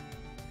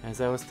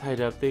 As I was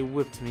tied up, they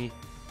whipped me.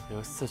 It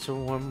was such a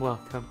warm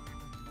welcome.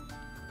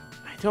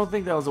 I don't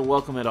think that was a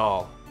welcome at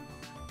all.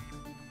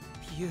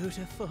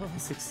 beautiful.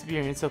 This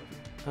experience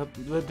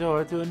opened the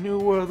door to a new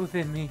world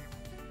within me.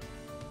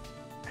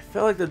 I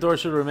felt like the door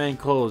should remain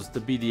closed, the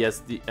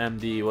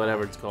BDSMD,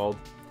 whatever it's called.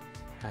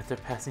 After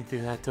passing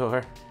through that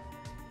door,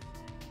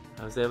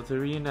 I was able to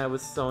reunite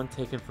with someone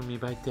taken from me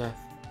by death.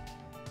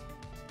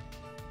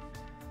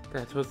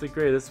 That was the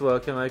greatest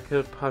welcome I could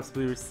have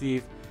possibly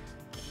received.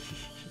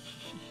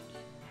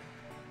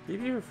 Could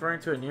you be referring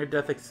to a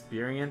near-death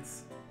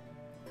experience?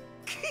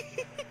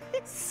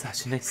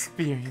 Such an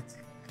experience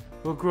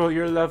will grow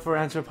your love for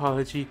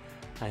anthropology.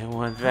 I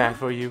want that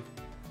for you.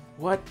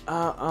 What?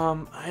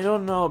 I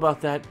don't know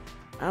about that.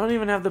 I don't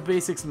even have the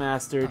basics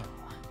mastered.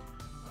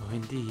 Oh,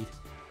 indeed.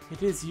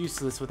 It is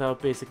useless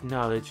without basic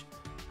knowledge.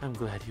 I'm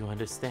glad you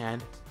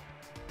understand.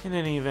 In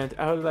any event,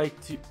 I would like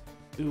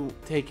to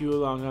take you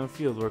along on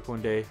fieldwork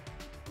one day.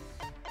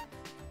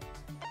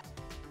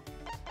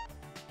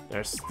 There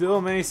are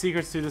still many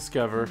secrets to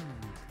discover.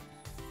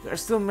 There are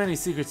still many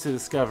secrets to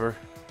discover.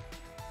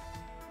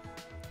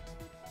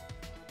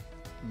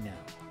 No.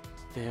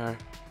 They are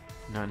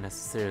not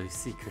necessarily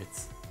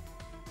secrets.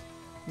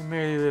 We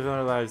merely live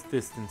our lives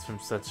distant from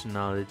such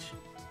knowledge.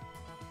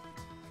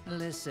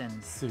 Listen,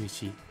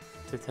 Suichi,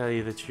 to tell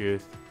you the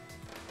truth,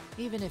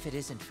 even if it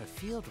isn't for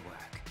field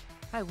work,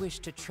 I wish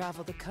to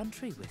travel the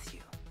country with you.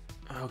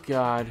 oh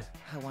god.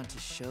 I want to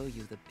show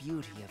you the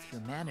beauty of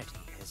humanity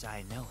as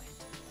I know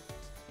it.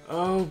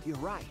 Oh, You're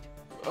right.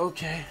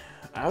 okay.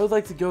 I would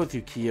like to go with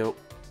you, Kyo.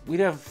 We'd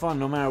have fun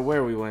no matter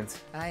where we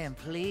went. I am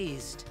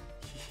pleased.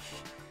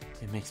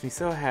 It makes me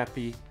so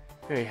happy.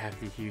 Very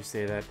happy to hear you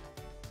say that.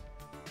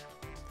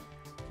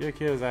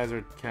 Kyo's eyes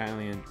were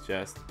kindly in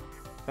jest.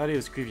 Thought he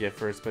was creepy at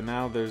first, but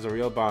now there's a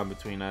real bond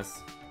between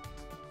us.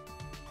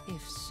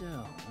 If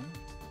so...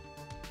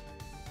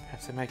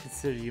 Perhaps I might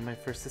consider you my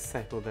first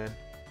disciple then.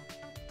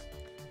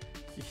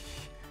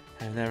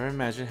 I've never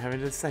imagined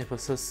having a disciple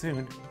so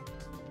soon.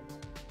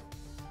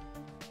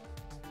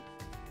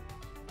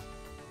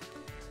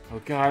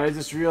 Oh god, I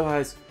just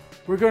realized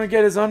we're gonna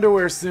get his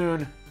underwear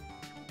soon.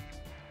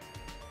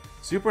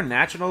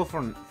 Supernatural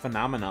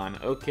phenomenon,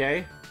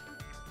 okay.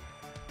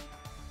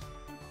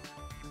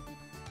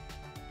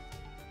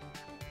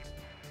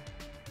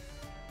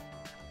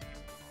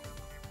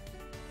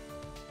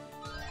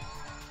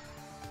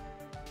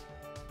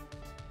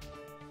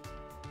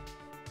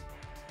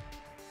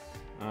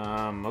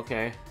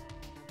 Okay.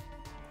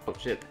 Oh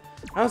shit.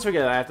 I always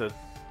forget I have to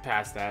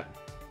pass that.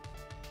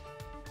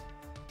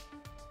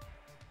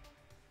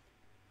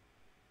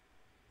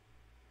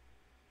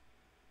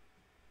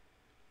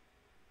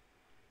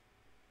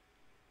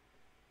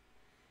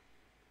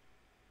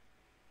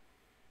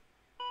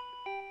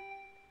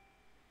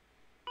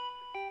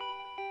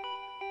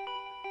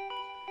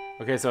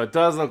 Okay, so it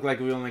does look like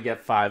we only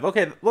get 5.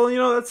 Okay, well, you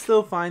know, that's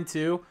still fine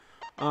too.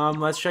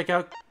 Let's check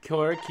out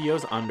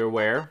Kyo's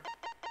underwear.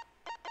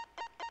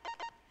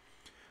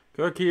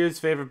 Kyo's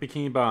favorite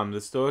bikini bottom.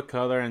 The stoic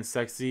color and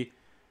sexy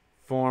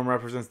form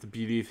represents the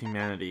beauty of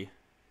humanity.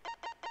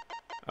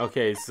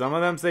 Okay, some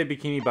of them say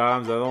bikini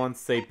bottoms, the other ones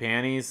say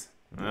panties.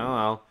 Oh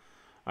well.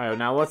 Alright,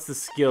 now what's the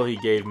skill he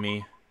gave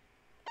me?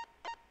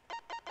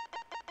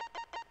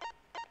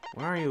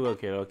 Where are you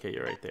located? Okay,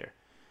 you're right there.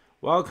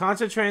 While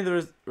concentrating,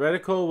 the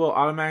reticle will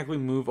automatically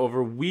move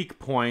over weak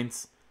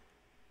points.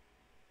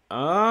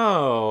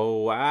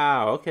 Oh,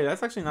 wow. Okay,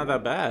 that's actually not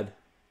that bad.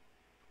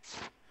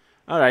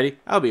 Alrighty,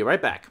 I'll be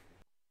right back.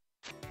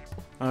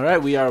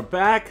 Alright, we are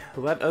back.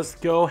 Let us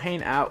go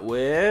hang out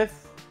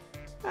with...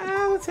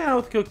 let's hang out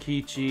with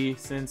Kokichi,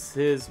 since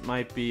his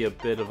might be a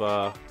bit of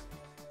a...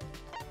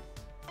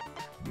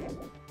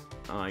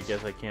 Oh, I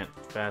guess I can't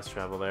fast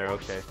travel there.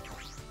 Okay.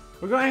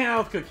 We're going to hang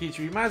out with Kokichi.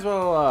 We might as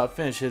well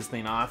finish his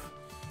thing off.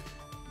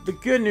 The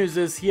good news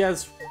is he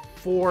has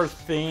 4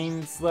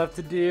 things left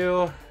to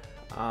do.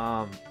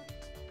 I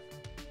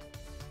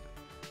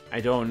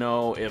don't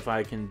know if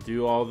I can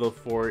do all the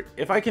 4.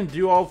 If I can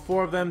do all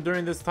 4 of them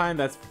during this time,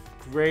 that's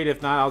great.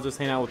 If not, I'll just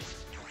hang out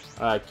with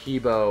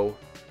Kibo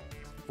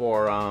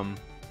for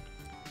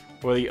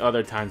the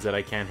other times that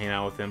I can't hang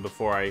out with him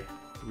before I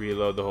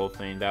reload the whole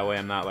thing. That way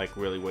I'm not like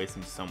really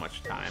wasting so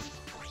much time.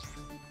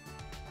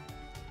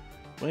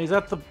 When he's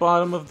at the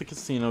bottom of the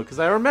casino, because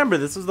I remember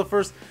this was the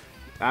first.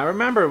 I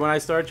remember when I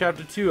started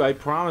chapter 2, I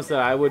promised that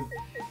I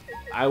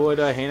would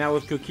hang out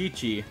with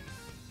Kokichi.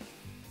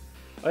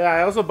 Oh yeah,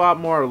 I also bought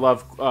more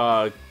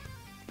love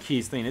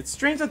keys thing. It's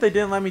strange that they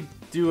didn't let me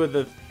do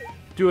it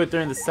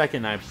during the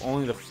second night,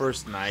 only the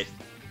first night.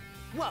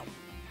 Whoa.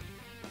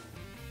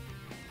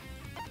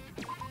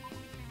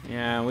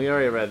 Yeah, we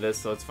already read this,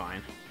 so it's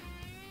fine.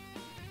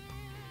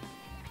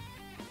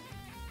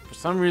 For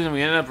some reason,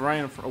 we ended up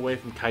running away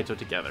from Kaito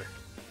together.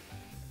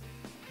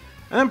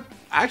 And then,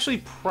 actually,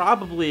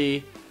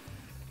 probably,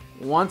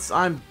 once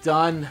I'm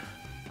done,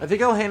 I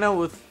think I'll hang out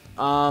with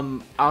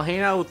Ryoma,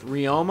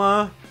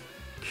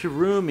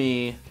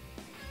 Kirumi,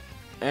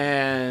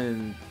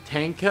 and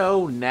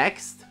Tenko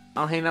next.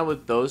 I'll hang out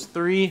with those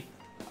three.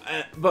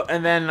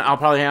 And then I'll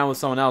probably hang out with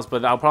someone else,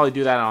 but I'll probably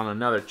do that on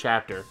another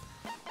chapter.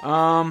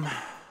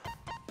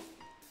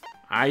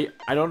 I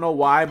don't know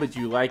why, but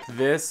you like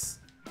this,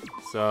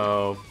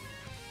 so...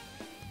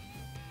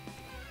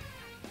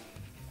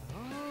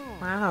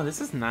 Wow, this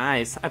is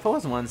nice. I've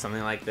always wanted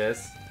something like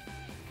this.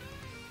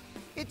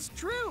 It's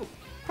true.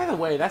 By the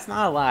way, that's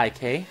not a lie,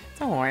 Kay.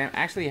 Don't worry, I'm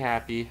actually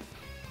happy.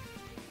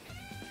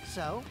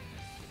 So?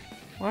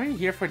 What are you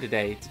here for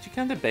today? Did you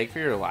come to beg for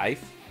your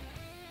life?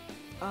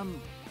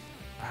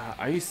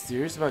 Are you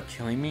serious about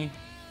killing me?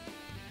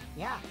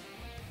 Yeah.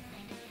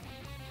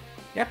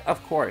 Yep,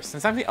 of course.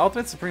 Since I'm the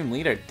ultimate supreme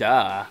leader,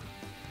 duh.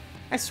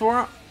 I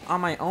swore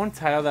on my own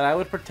title that I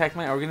would protect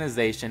my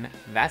organization.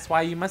 That's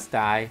why you must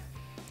die.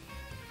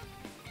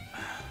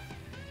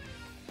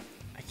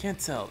 I can't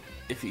tell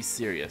if he's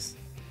serious.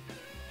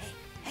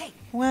 Hey.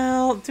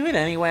 Well, do it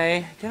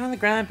anyway. Get on the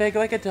ground and beg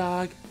like a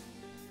dog.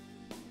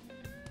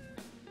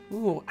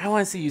 Ooh, I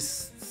want to see you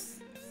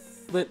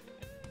slit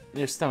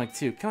your stomach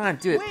too. Come on,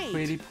 do it, Wait.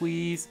 pretty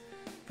please.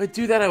 If I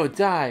do that, I would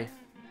die.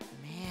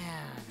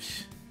 Man.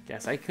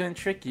 Guess I couldn't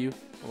trick you.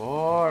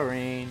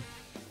 Boring.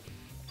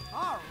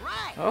 All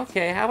right.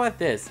 Okay, how about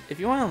this? If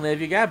you want to live,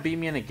 you gotta beat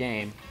me in a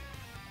game.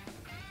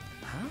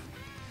 Huh?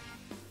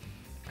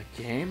 A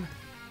game?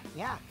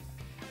 Yeah.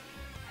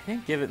 I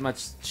didn't give it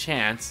much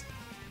chance,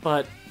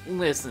 but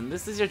listen,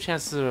 this is your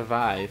chance to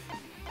survive.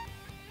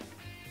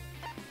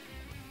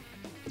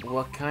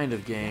 What kind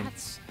of game?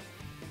 That's...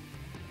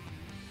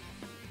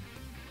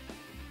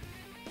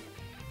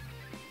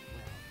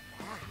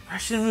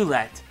 Russian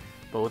roulette,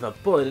 but with a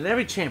bullet in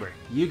every chamber.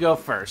 You go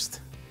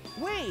first.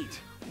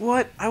 Wait.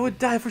 What? I would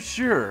die for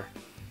sure.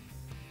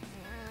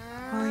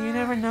 Well, you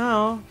never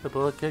know. The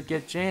bullet could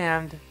get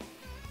jammed.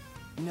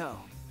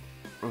 No.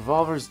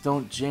 Revolvers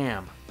don't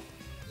jam.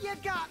 You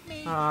got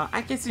me.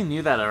 I guess you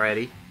knew that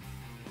already.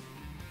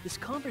 This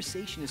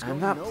conversation is going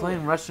I'm not nowhere.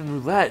 playing Russian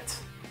roulette.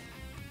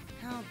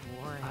 How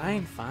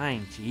boring.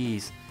 Fine,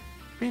 jeez.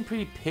 Being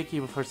pretty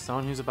picky for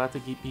someone who's about to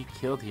be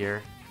killed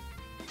here.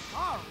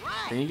 All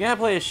right. Then you gotta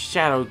play a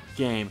shadow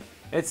game.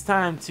 It's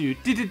time to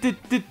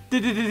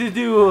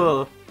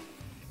duel.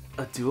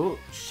 A duel?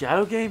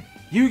 Shadow game?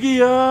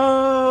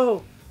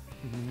 Yu-Gi-Oh!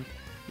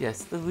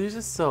 Yes, the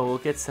loser's soul will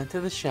get sent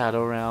to the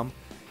Shadow Realm.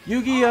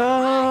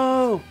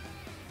 Yu-Gi-Oh!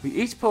 We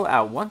each pull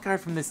out one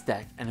card from this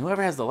deck, and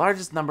whoever has the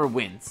largest number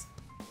wins.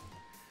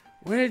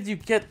 Where did you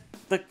get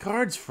the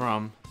cards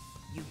from?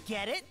 You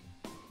get it?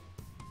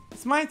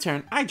 It's my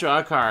turn. I draw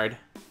a card.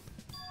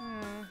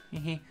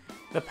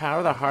 The power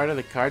of the heart of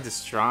the cards is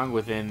strong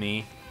within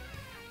me.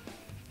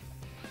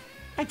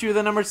 I drew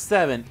the number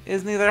 7. It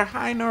is neither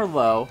high nor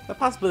low. The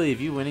possibility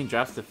of you winning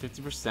drops to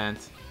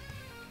 50%.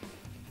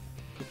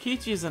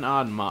 Kokichi is an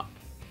odd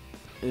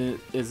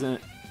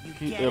isn't...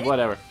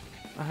 whatever.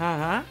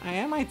 I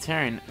am my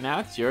turn. Now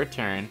it's your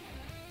turn.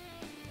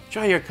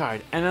 Draw your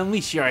card and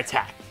unleash your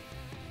attack.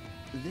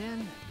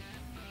 Then...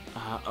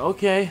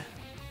 Okay.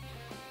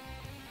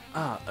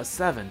 A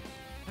 7.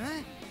 Huh?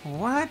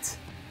 What?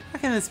 How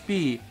can this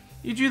be?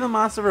 You drew the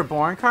Monster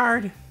Reborn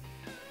card?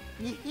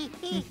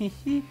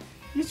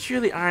 You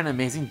truly are an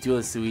amazing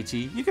duelist,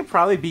 Suichi. You could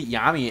probably beat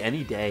Yami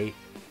any day.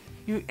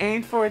 You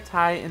aimed for a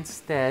tie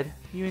instead.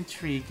 You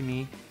intrigued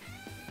me.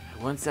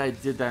 I wouldn't say I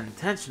did that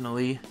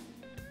intentionally.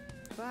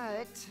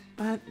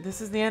 But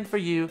this is the end for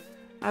you.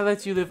 I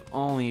let you live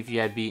only if you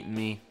had beaten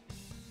me.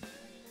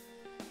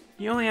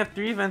 You only have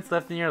 3 events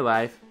left in your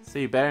life, so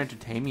you better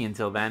entertain me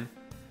until then.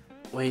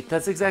 Wait,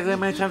 that's exactly how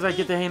many times I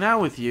get to hang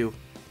out with you.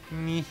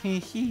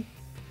 3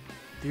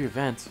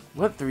 events?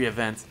 What 3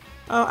 events?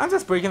 Oh, I'm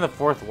just breaking the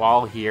 4th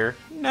wall here.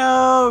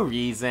 No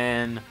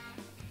reason.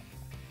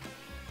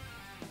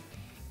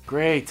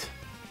 Great.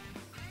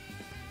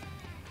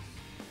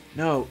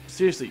 No,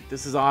 seriously,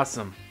 this is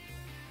awesome.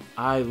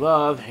 I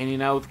love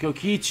hanging out with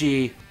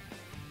Kokichi.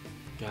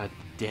 God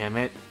damn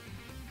it.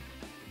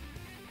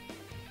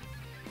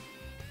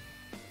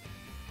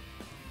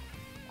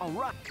 All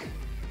right.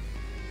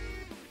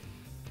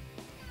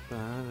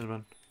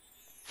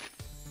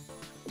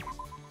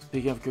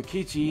 Speaking of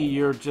Kokichi,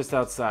 you're just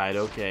outside.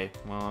 Okay,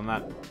 well, I'm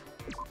not...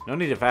 No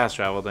need to fast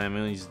travel to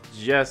him. He's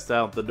just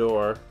out the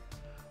door.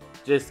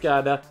 Just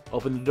gotta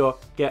open the door,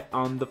 get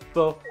on the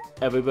floor.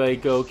 Everybody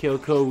go kill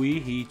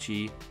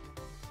Koichi.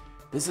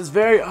 This is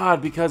very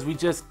odd because we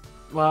just...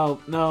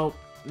 Well, no,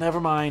 never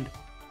mind.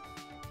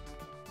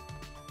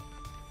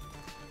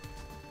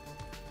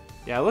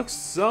 Yeah, it looks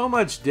so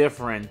much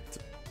different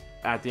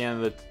at the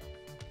end of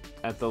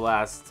at the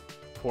last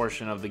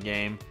portion of the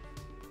game.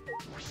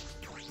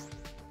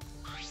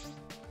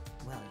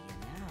 Well, you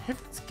know.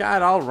 Everyone's got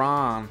it all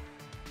wrong.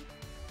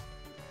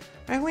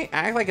 I only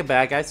act like a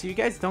bad guy so you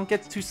guys don't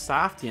get too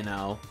soft, you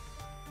know.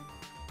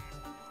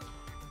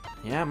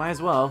 Yeah, might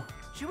as well.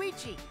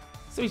 Shuichi!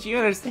 Sweet, you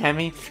understand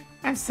me?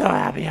 I'm so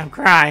happy I'm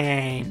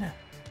crying.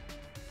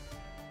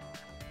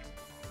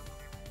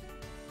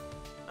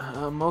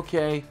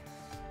 Okay.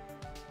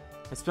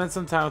 I spent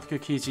some time with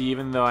Kokichi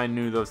even though I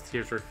knew those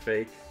tears were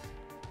fake.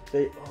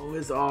 They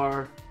always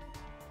are.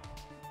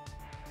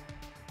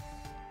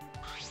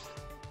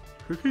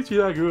 Kokichi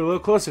and I grew a little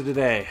closer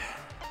today.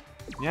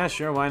 Yeah,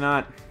 sure, why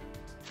not?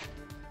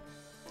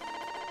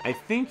 I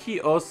think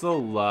he also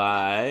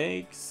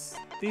likes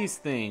these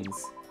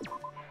things.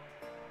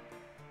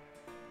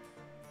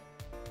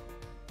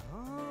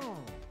 Oh.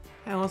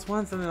 I almost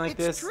want something like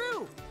this. It's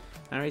true!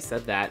 I already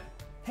said that.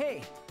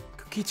 Hey,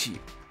 Kokichi,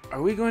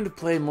 are we going to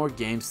play more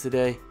games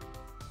today?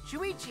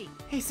 Shuichi!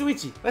 Hey,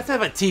 Suichi, let's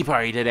have a tea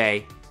party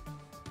today.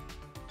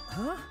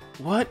 huh?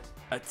 What?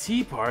 A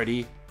tea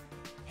party?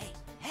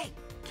 Hey!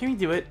 Can we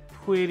do it?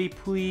 Pretty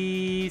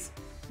please?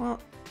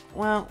 Well,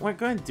 we're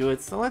going to do it,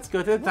 so let's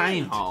go to the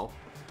dining hall.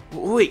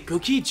 Wait,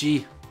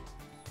 Kokichi.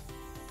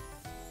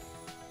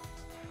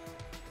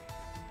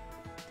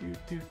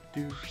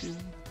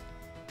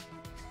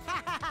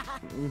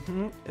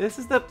 This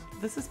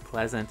is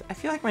pleasant. I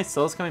feel like my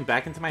soul's coming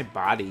back into my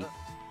body.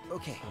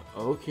 Okay.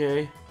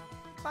 Okay.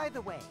 By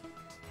the way,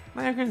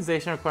 My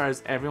organization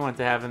requires everyone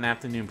to have an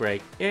afternoon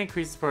break. It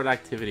increases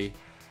productivity.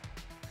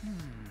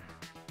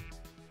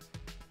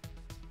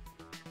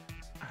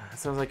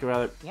 Sounds like a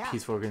rather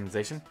peaceful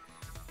organization.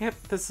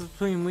 Yep, the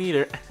supreme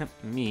leader,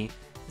 me,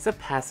 is a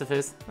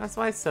pacifist. That's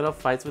why I settle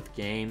fights with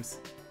games.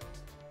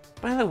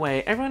 By the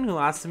way, everyone who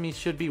lost to me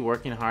should be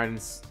working hard in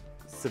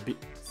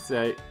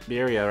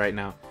Siberia right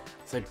now.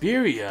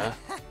 Siberia?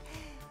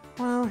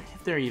 Well,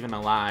 if they're even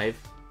alive.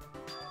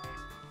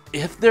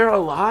 If they're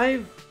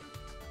alive?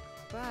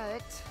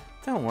 but...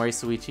 Don't worry,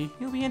 Suichi.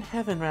 You'll be in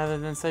heaven rather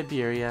than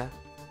Siberia.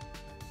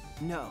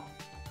 No.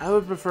 I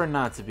would prefer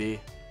not to be.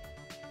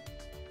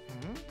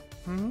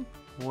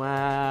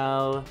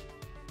 Well...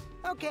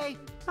 Okay.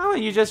 How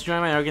about you just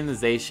join my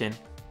organization?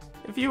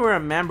 If you were a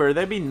member,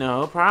 there'd be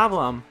no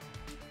problem.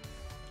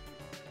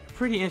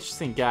 Pretty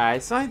interesting guy,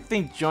 so I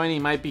think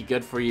joining might be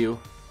good for you.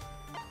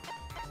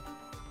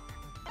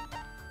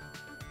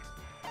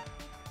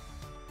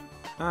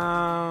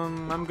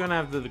 I'm gonna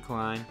have to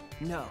decline.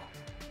 No.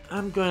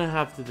 I'm gonna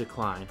have to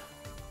decline.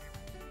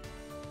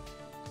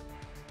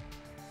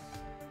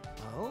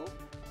 Oh?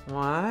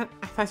 What?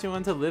 I thought you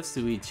wanted to live,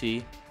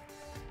 Suichi.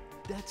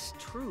 That's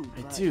true,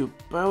 I but... do,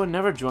 but I would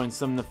never join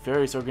some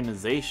nefarious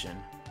organization.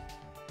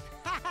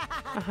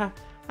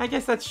 I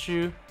guess that's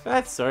true, but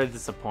that's sort of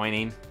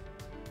disappointing.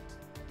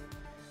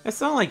 If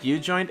someone like you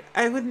joined,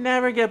 I would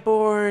never get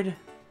bored.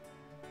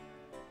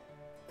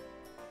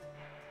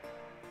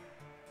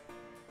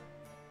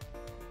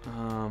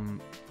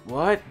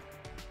 What?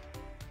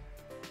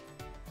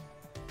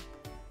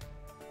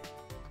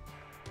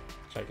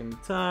 Checking the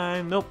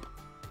time. Nope.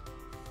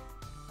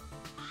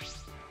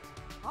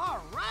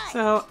 Alright!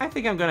 So, I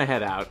think I'm gonna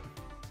head out.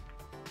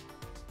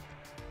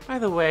 By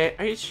the way,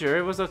 are you sure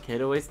it was okay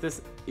to waste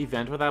this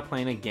event without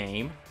playing a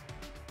game?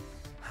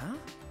 Huh?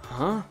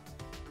 Huh?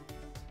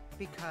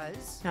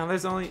 Because... Now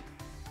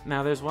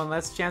there's one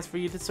less chance for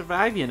you to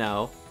survive, you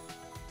know.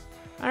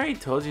 I already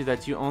told you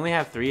that you only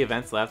have 3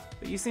 events left,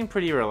 but you seem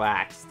pretty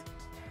relaxed.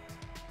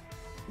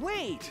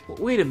 Wait!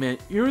 Wait a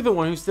minute, you're the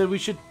one who said we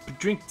should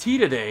drink tea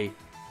today.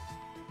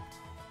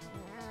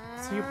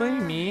 So you're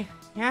blaming me?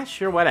 Yeah,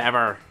 sure,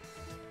 whatever.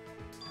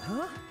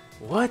 Huh?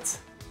 What?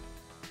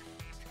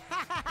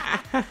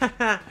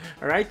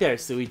 Right there,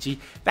 Suichi.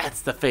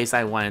 That's the face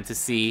I wanted to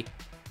see.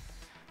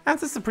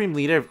 As the supreme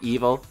leader of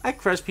evil, I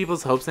crush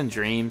people's hopes and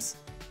dreams.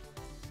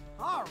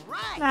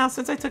 Alright! Now,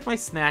 since I took my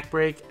snack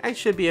break, I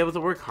should be able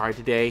to work hard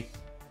today.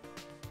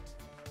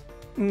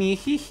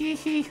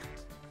 Hee.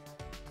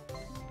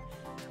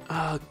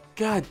 Oh,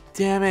 god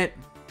damn it.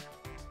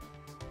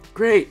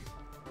 Great.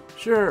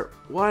 Sure,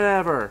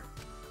 whatever.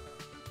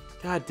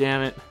 God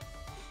damn it.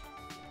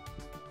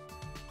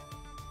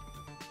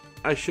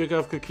 I shook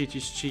off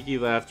Kokichi's cheeky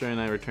laughter and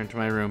I returned to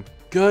my room.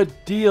 Good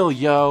deal,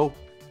 yo!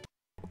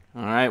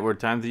 Alright, we're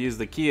time to use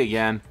the key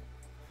again.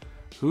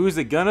 Who's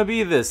it gonna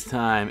be this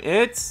time?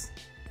 It's...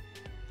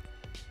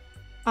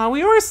 Oh,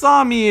 we already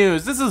saw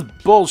Muse! This is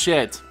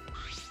bullshit!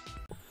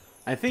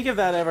 I think if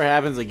that ever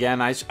happens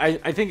again, I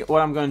think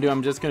what I'm gonna do,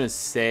 I'm just gonna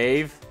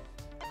save.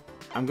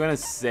 I'm gonna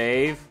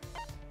save.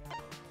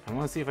 I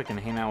wanna see if I can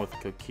hang out with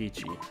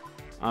Kokichi.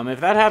 If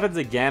that happens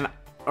again,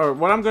 or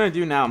what I'm gonna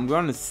do now, I'm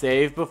gonna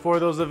save before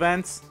those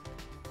events,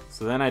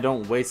 so then I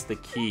don't waste the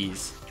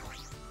keys.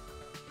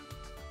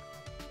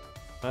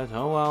 But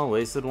oh well,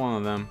 wasted one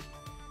of them.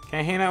 Can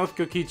I hang out with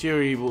Kokichi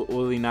or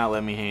will he not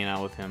let me hang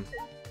out with him?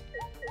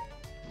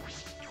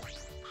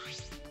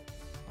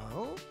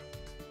 Oh?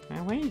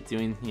 Man, what are you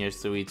doing here,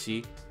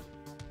 Suichi?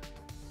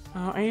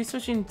 Oh, are you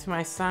switching to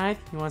my side?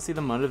 You want to see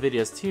the Moto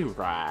videos too,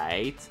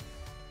 right?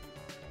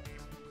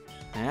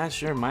 Yeah,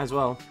 sure, might as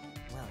well.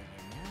 Well,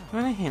 You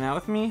want to hang out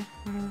with me?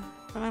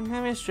 But I'm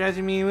having a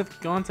strategy meeting with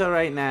Gonta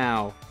right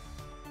now.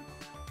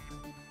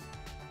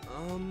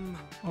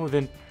 Oh,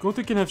 then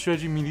Gonta can have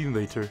strategy meeting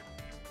later.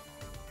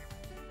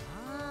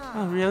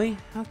 Oh, really?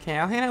 Okay,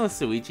 I'll hang out with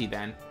Suichi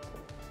then.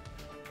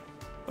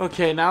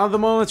 Okay, now the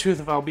moment of truth,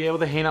 if I'll be able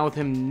to hang out with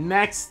him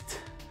next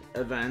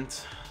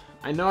event.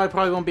 I know I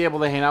probably won't be able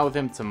to hang out with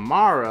him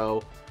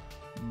tomorrow,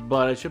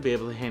 but I should be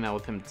able to hang out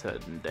with him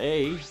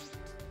today.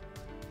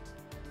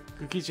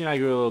 Kokichi and I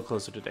grew a little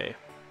closer today.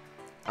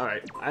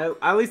 Alright,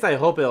 at least I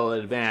hope it'll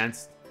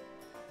advance.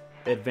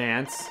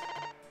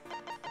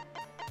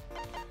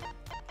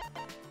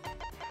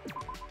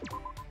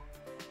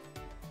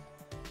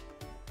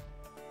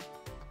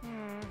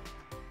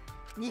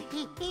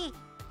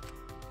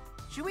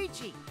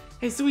 Shuichi!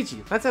 Hey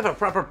Suichi, let's have a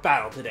proper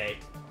battle today.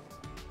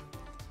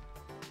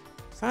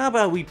 So how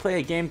about we play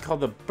a game called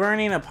the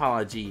Burning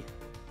Apology?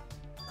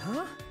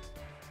 Huh?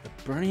 The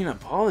Burning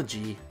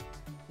Apology?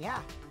 Yeah.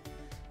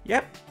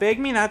 Yep, beg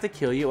me not to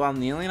kill you while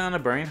kneeling on a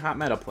burning hot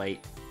metal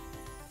plate.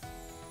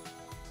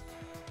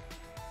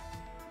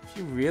 If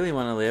you really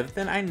want to live,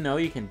 then I know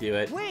you can do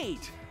it.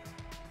 Wait!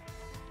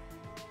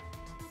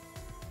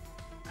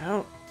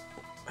 I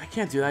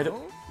can't do that. I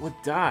would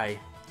die.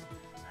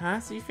 Huh?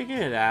 So you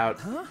figured it out.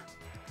 Huh?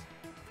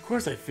 Of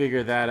course I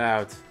figured that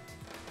out.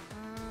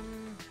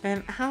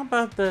 And how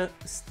about the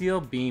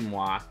steel beam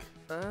walk?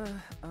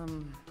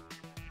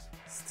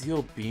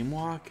 Steel beam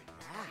walk?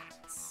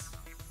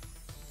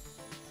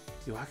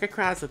 You walk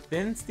across a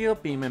thin steel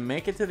beam and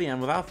make it to the end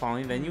without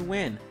falling, then you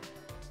win.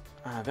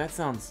 That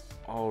sounds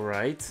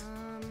alright.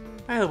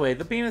 By the way,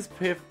 the beam is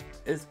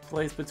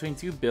placed between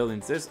two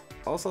buildings. There's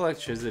also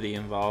electricity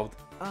involved.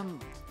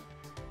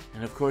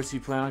 And of course you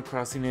plan on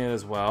crossing it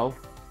as well?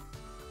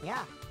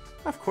 Yeah.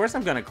 Of course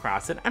I'm gonna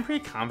cross it. I'm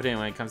pretty confident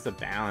when it comes to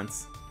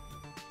balance.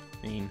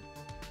 I mean...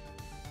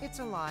 It's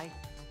a lie.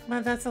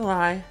 But that's a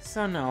lie,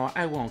 so no,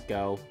 I won't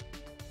go.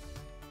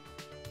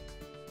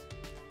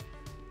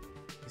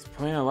 He's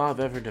putting a lot of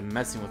effort into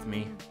messing with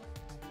me.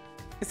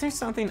 Is there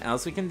something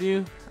else we can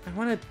do? I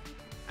want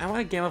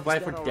a game of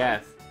life or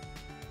death.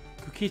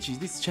 Kokichi,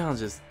 these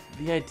challenges.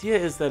 The idea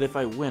is that if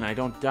I win, I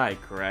don't die,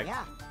 correct?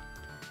 Yeah.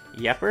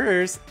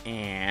 Yepers,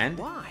 and...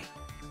 Why?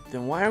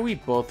 Then why are we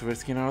both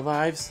risking our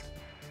lives?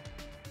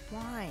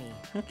 Why?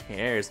 Who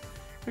cares?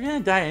 We're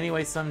gonna die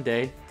anyway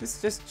someday. This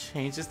just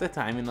changes the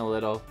timing a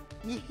little.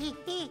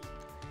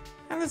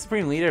 I'm the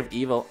supreme leader of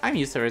evil. I'm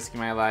used to risking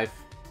my life.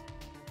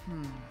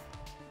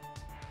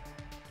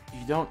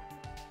 You don't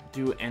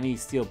do any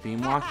steel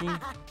beam walking?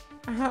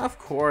 Of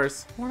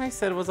course. What I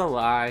said was a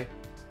lie.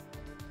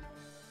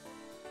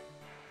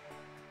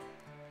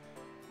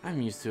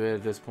 I'm used to it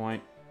at this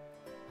point.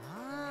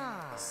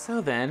 So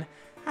then,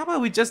 how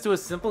about we just do a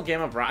simple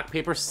game of rock,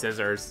 paper,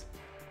 scissors?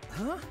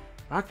 Huh?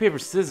 Rock, paper,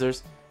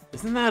 scissors?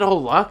 Isn't that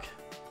all luck?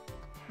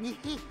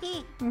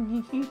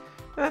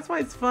 That's why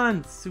it's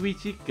fun.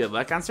 Suichi, good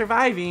luck on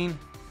surviving.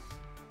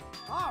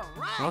 All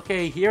right.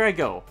 Okay, here I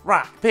go.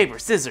 Rock, paper,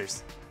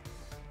 scissors.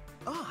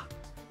 Ah!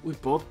 We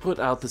both put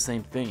out the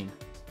same thing.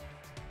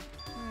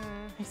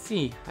 I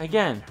see.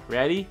 Again.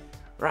 Ready?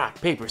 Rock,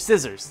 paper,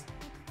 scissors.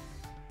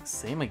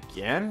 Same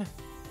again?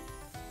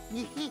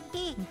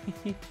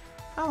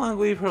 How long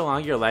will you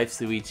prolong your life,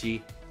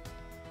 Suichi?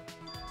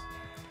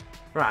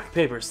 Rock,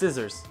 paper,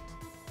 scissors.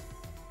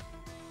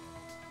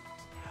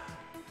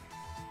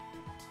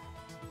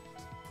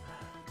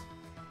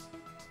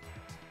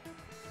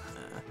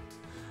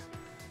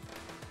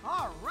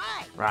 All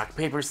right. Rock,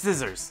 paper,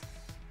 scissors.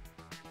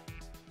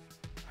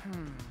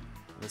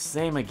 The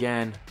same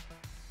again.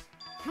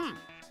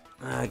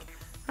 Ugh,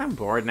 I'm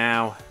bored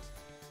now.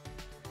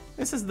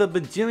 This is the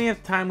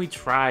bajillionth time we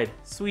tried.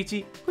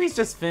 Suichi, please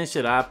just finish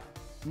it up.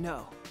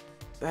 No.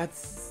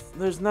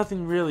 There's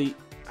nothing really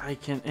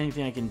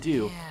anything I can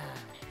do.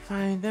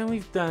 Fine, then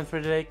we've done it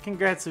for today.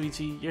 Congrats,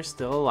 Suichi, you're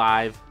still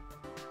alive.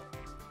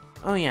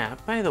 Oh yeah,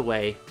 by the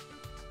way,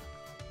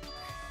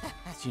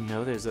 did you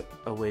know there's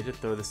a way to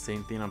throw the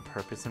same thing on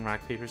purpose in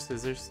rock, paper,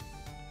 scissors?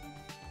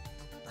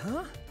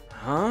 Huh?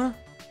 Huh?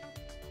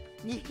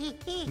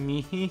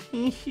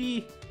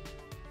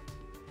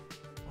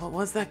 What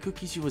was that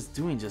Kokichi was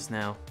doing just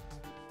now?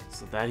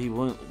 So that he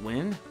wouldn't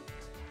win?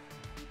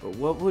 But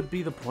what would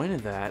be the point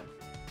of that?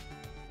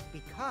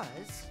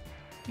 Because...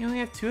 You only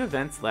have 2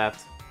 events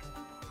left.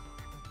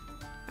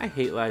 I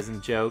hate lies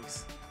and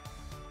jokes.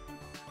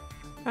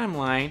 I'm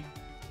lying.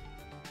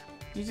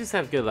 You just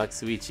have good luck,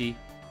 Suichi. You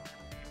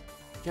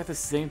got the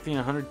same thing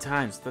 100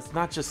 times. That's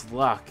not just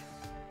luck.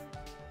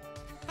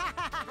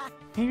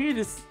 Maybe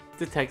your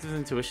detective's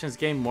intuition is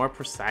getting more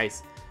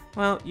precise.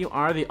 Well, you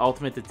are the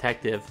ultimate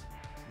detective.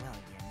 Well,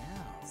 you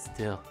know.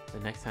 Still, the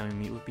next time we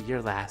meet will be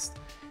your last.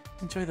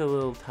 Enjoy the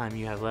little time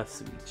you have left,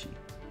 Suichi.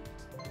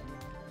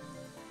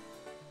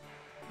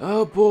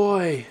 Oh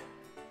boy.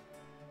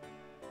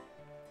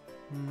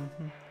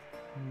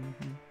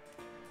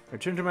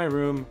 Return to my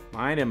room,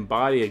 mind and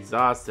body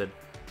exhausted.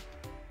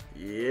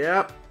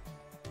 Yep.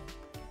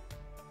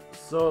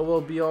 So it will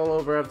be all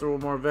over after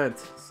one more event.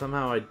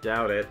 Somehow I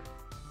doubt it.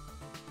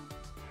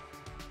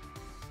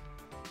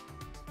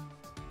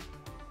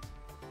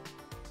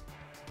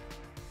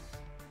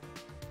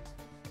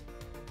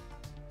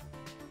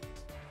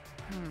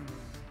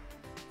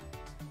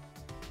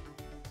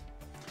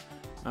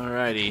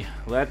 Alrighty,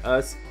 let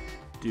us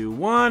do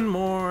one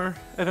more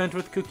event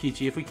with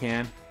Kokichi if we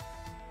can.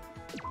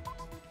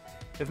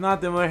 If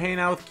not, then we're hanging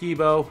out with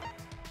Kibo.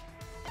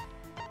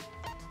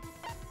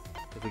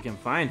 If we can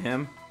find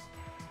him.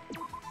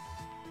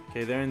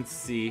 Okay, they're in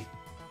C.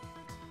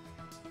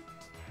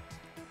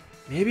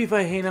 Maybe if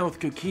I hang out with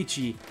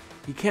Kokichi,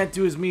 he can't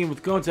do his meeting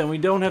with Gonta and we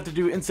don't have to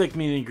do insect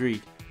meet and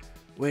greet.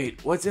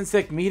 Wait, what's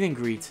insect meet and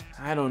greet?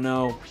 I don't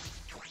know.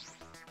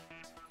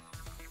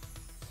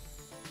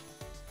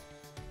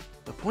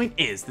 The point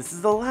is, this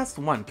is the last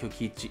one,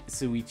 Suichi.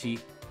 Well,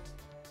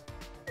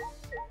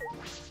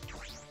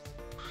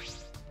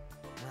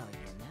 you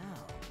know.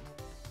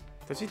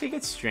 Don't you think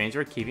it's strange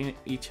we're keeping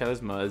each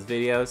other's motives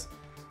videos?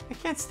 I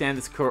can't stand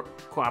this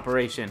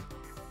cooperation.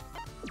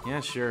 Yeah,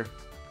 sure.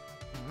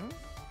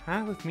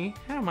 Huh? With me?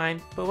 I don't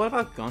mind. But what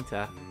about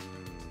Gonta?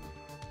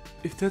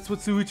 If that's what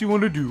Suichi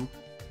want to do,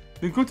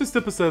 then Gonta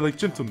step aside like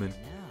gentlemen.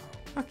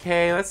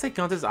 Okay, let's take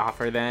Gonta's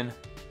offer then.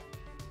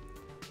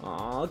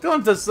 Aw,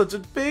 Gonta's such a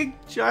big,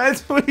 giant,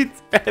 sweet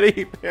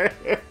teddy bear.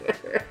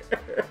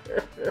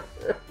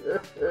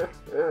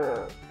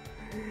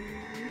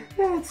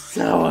 That's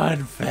so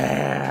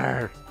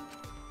unfair.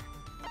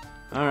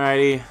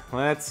 Alrighty,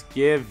 let's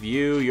give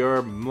you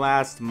your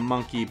last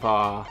monkey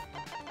paw.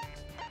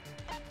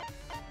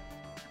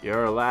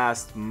 Your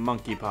last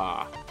monkey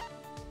paw.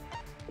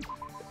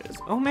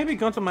 Oh, maybe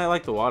Gonta might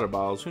like the water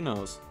bottles. Who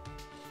knows?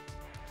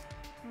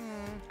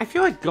 I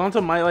feel like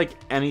Gonta might like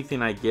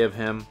anything I give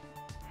him.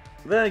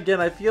 Then again,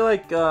 I feel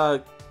like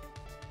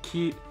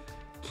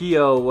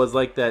Kyo was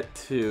like that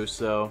too,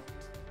 so...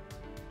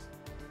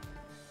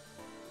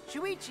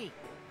 Shuichi!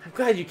 I'm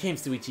glad you came,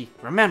 Suichi.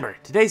 Remember,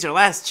 today's your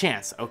last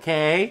chance,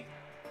 okay?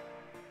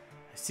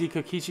 I see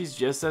Kokichi's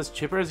just as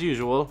chipper as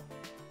usual.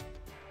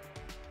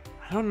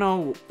 I don't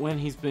know when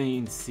he's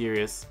being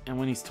serious and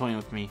when he's toying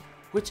with me.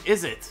 Which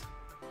is it?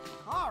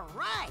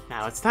 Alright!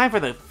 Now it's time for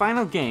the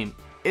final game.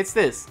 It's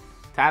this.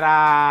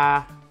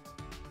 Ta-da!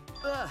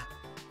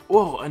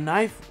 Whoa, a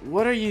knife?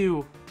 What are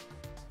you?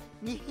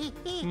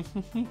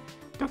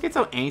 Don't get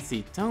so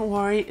angsty. Don't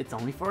worry, it's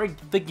only for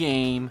the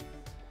game.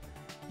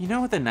 You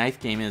know what the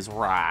knife game is,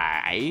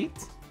 right?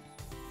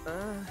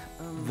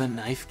 The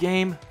knife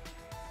game?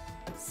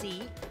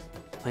 See?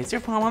 Place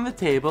your palm on the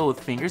table with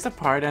fingers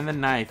apart and the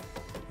knife.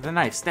 With the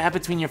knife, stab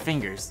between your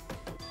fingers.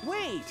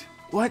 Wait!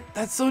 What?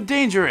 That's so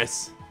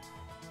dangerous.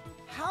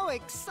 How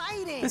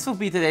exciting! This will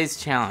be today's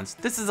challenge.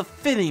 This is a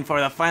fitting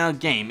for the final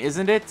game,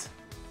 isn't it?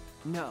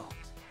 No.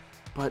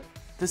 But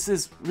this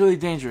is really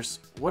dangerous.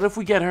 What if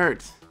we get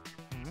hurt?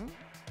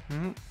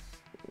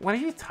 What are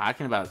you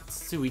talking about,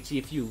 Suichi,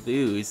 if you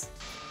lose?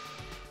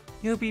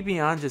 You'll be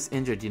beyond just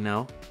injured, you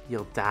know?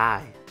 You'll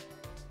die.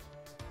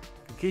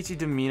 Kokichi's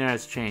demeanor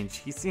has changed.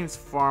 He seems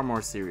far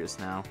more serious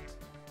now.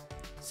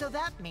 So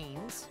that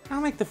means...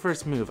 I'll make the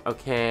first move,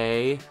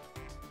 okay?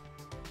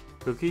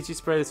 Kokichi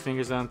spread his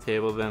fingers on the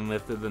table, then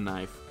lifted the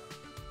knife.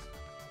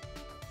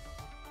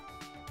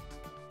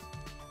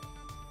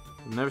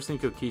 I've never seen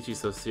Kokichi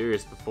so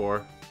serious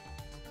before.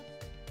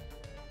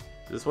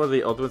 Is this what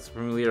the Ultimate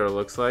Supreme Leader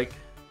looks like?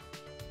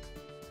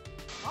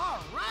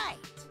 Alright!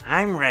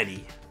 I'm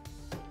ready.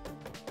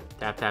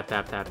 Tap, tap,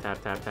 tap, tap,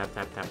 tap, tap, tap,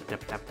 tap, tap,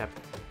 tap, tap, tap.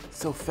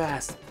 So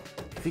fast.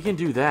 If he can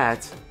do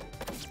that.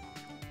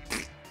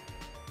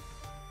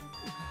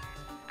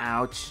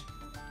 Ouch.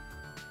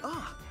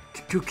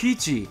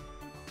 Kokichi!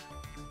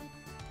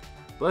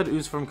 Blood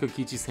oozed from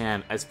Kokichi's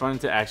hand. I spun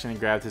into action and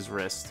grabbed his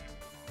wrist.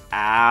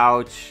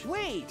 Ouch.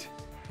 Wait!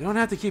 You don't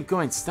have to keep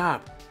going.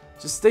 Stop.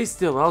 Just stay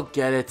still. I'll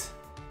get it.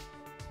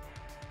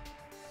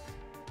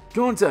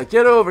 Gonta,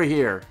 get over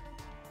here!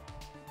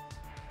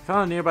 I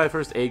found a nearby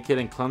first aid kit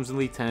and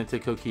clumsily tended to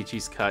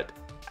Kokichi's cut.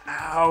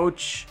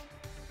 Ouch!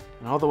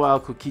 And all the while,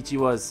 Kokichi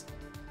was...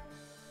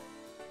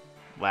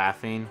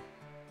 laughing.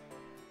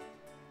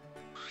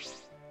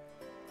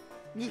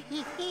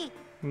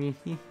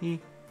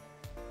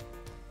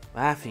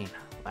 Laughing.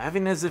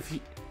 Laughing as if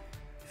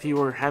he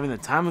were having the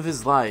time of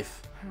his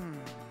life.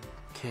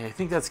 Okay, I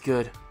think that's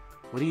good.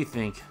 What do you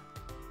think?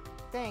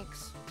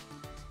 Thanks.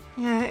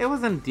 Yeah, it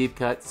wasn't a deep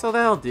cut, so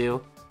that'll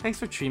do. Thanks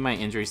for treating my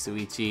injury,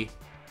 Suichi.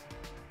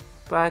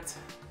 But...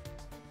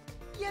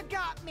 You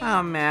got me!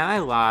 oh man, I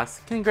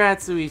lost.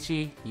 Congrats,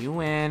 Suichi. You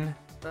win.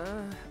 But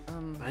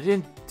I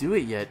didn't do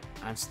it yet.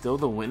 I'm still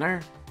the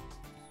winner?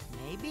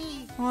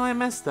 Maybe. Well, I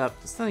messed up.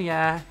 So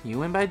yeah, you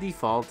win by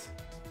default.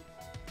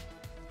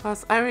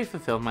 Plus, I already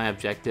fulfilled my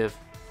objective.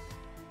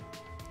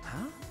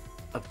 Huh?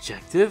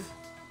 Objective?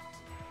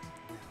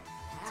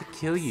 To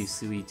kill you,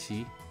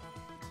 Suichi.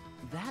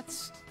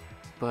 That's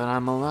But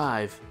I'm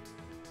alive.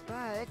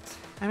 But...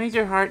 I made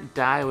your heart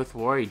die with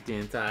worry,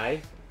 didn't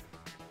I?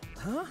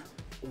 Huh?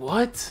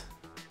 What?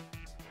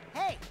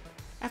 Hey!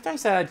 After I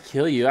said I'd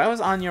kill you, I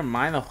was on your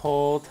mind the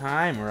whole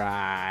time,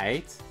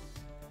 right?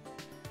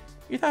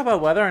 You thought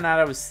about whether or not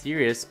I was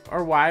serious,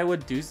 or why I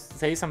would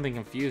say something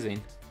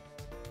confusing.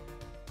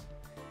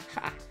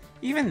 Ha!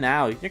 Even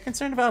now, you're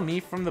concerned about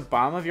me from the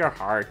bottom of your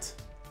heart.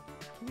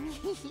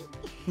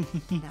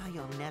 Now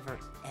you'll never,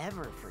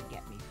 ever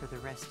forget me for the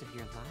rest of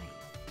your life.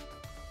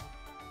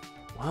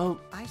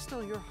 Well, I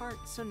stole your heart,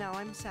 so now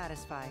I'm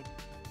satisfied.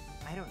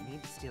 I don't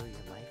need to steal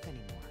your life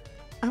anymore.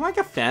 I'm like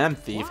a phantom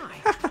thief.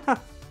 Why?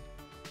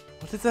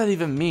 What does that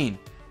even mean?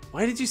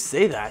 Why did you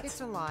say that?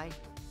 It's a lie.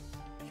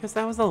 Because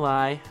that was a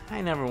lie.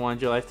 I never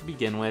wanted your life to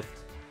begin with.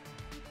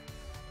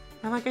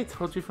 And like I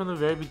told you from the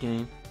very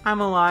beginning,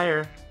 I'm a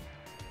liar.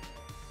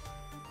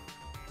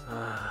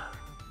 I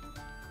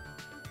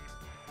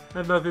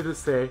have nothing to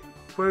say.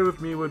 Playing with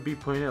me would be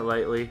putting it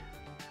lightly.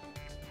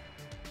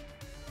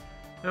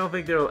 I don't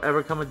think there will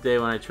ever come a day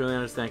when I truly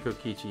understand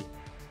Kokichi.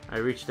 I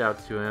reached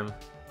out to him,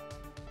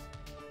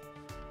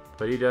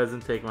 but he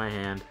doesn't take my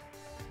hand.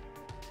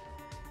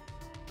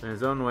 In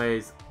his own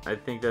ways, I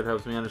think that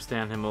helps me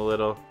understand him a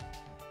little.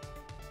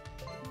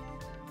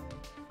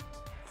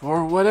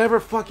 For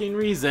whatever fucking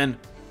reason.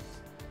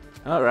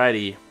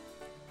 Alrighty.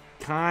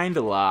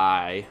 Kinda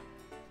lie.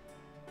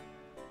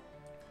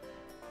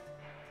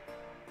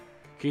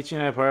 Kokichi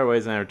and I parted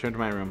ways and I returned to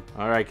my room.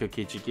 Alright,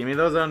 Kokichi, give me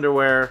those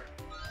underwear.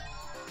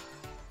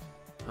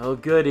 Oh,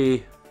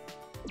 goody.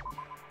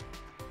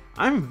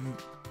 I'm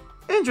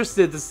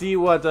interested to see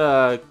what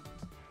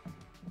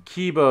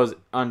Kibo's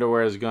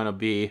underwear is gonna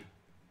be.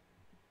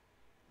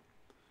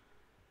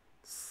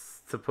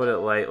 To put it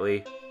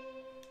lightly.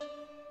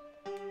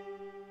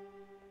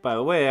 By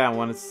the way, I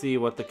want to see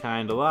what the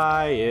kind of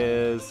lie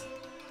is.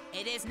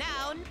 It is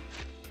known.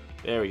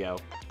 There we go.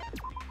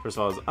 First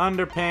of all, his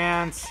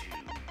underpants.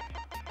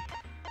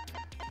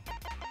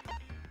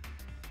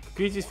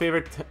 Kokichi's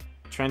favorite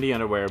trendy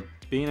underwear,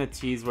 being a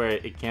tease where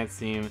it can't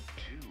seem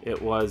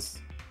it was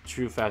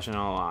true fashion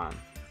all on.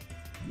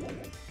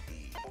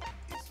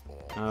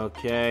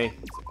 Okay.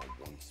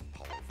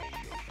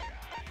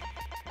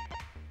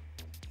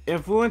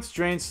 Influence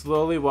drains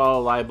slowly while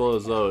a libel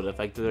is loaded,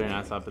 effectively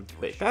not stopping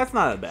debate. That's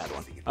not a bad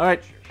one.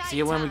 Alright, see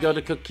you when we go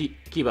to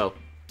Kibo.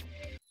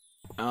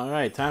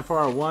 Alright, time for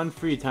our one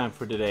free time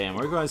for today, and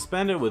we're going to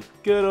spend it with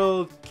good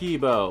old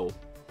Kibo.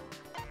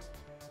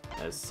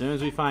 As soon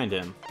as we find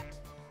him.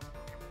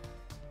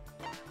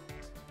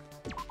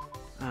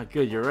 Ah,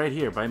 good, you're right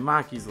here by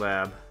Maki's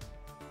lab.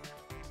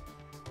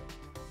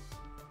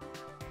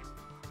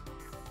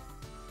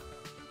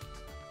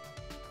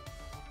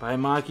 By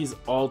Maki's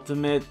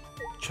ultimate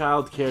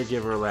child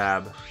caregiver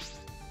lab.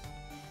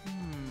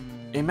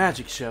 A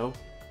magic show.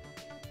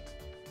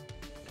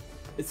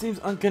 It seems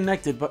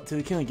unconnected but to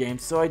the killing game,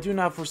 so I do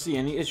not foresee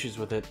any issues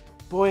with it.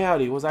 Boy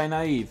howdy, was I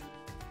naive.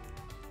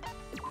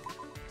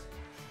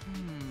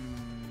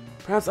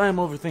 Perhaps I am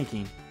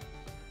overthinking.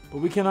 But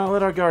we cannot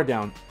let our guard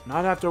down.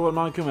 Not after what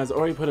Monokuma has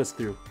already put us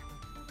through.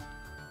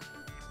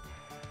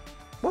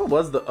 What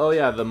was the... Oh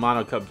yeah, the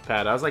Monokuma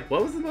pad. I was like,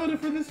 what was the motive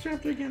for this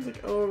chapter again? It's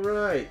like, oh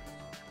right.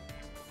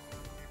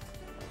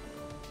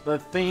 The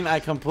thing I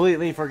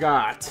completely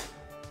forgot.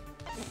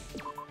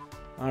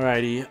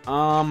 Alrighty,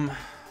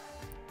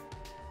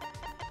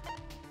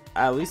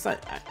 at least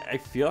I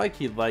feel like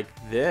he'd like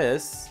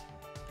this.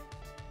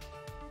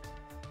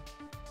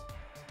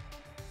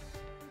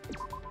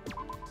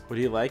 Would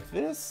he like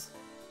this?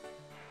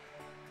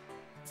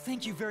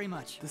 Thank you very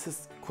much. This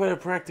is quite a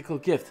practical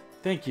gift.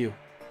 Thank you.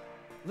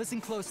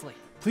 Listen closely.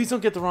 Please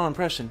don't get the wrong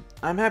impression.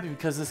 I'm happy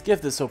because this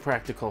gift is so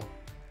practical.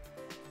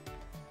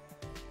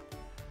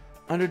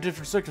 Under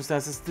different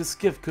circumstances, this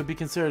gift could be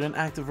considered an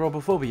act of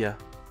robophobia.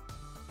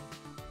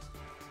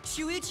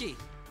 Shuichi!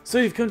 So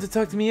you've come to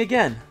talk to me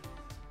again?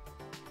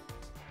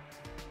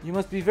 You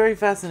must be very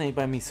fascinated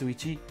by me,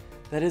 Shuichi.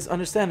 That is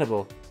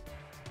understandable.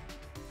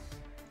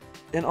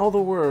 In all the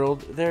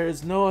world, there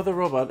is no other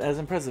robot as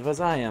impressive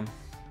as I am.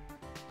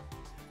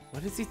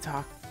 What does he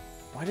talk?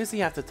 Why does he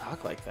have to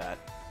talk like that?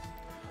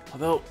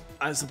 Although,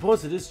 I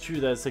suppose it is true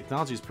that his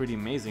technology is pretty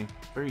amazing.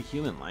 Very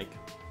human-like.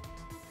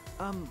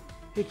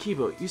 Hey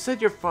Kibo, you said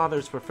your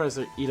father's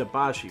Professor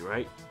Itabashi,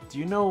 right? Do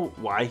you know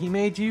why he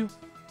made you?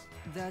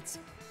 That's...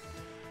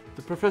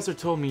 The professor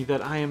told me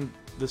that I am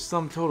the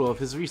sum total of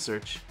his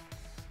research.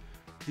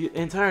 The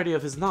entirety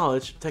of his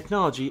knowledge,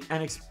 technology,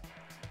 and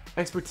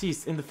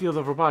expertise in the field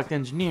of robotic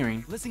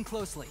engineering. Listen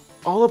closely.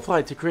 All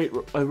applied to create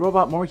a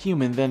robot more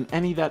human than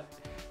any that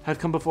have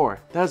come before.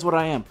 That is what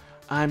I am.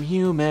 I'm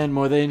human,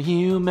 more than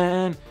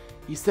human.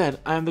 He said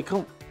I am the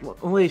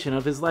culmination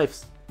of his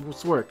life's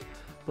work,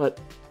 but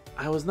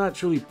I was not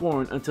truly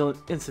born until an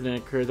incident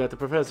occurred that the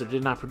professor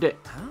did not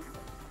predict. Huh?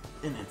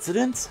 An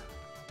incident?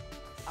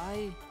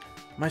 I...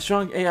 My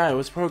strong AI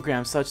was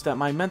programmed such that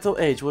my mental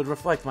age would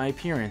reflect my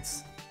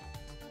appearance.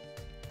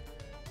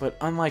 But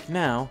unlike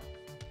now,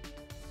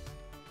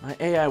 my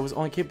AI was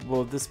only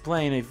capable of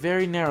displaying a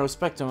very narrow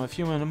spectrum of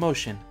human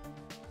emotion.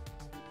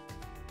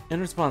 In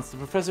response, the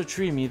professor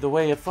treated me the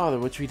way a father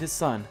would treat his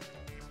son.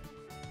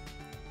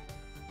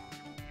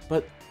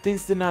 But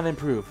things did not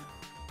improve.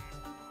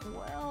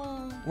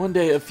 Well... One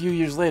day, a few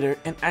years later,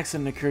 an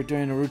accident occurred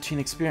during a routine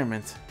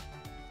experiment.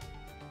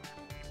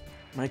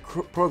 My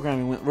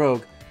programming went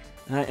rogue,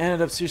 and I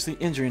ended up seriously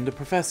injuring the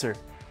professor.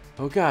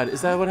 Oh god,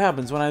 is that what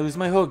happens when I lose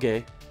my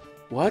Hoge?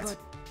 What? But...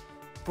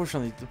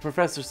 Fortunately, the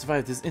professor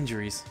survived his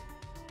injuries.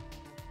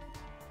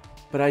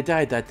 But I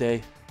died that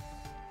day.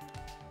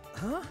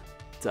 Huh?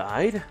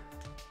 Died?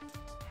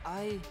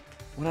 I...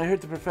 When I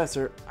heard the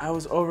professor, I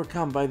was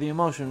overcome by the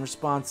emotion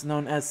response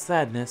known as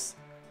sadness.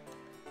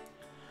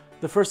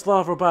 The first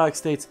law of robotics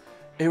states,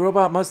 a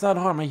robot must not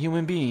harm a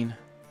human being.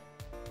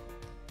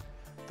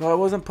 Though I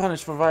wasn't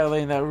punished for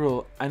violating that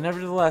rule, I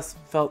nevertheless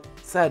felt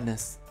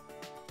sadness.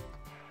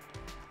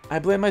 I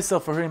blamed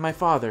myself for hurting my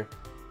father.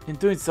 In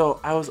doing so,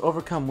 I was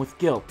overcome with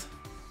guilt.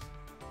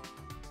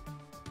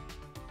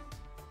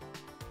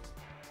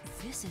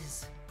 This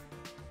is...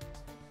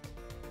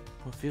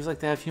 Well, it feels like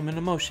they have human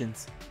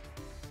emotions.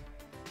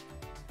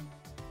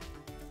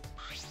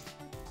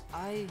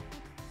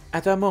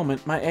 At that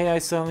moment, my AI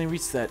suddenly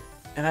reset,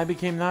 and I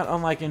became not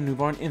unlike a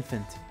newborn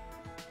infant.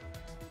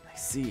 I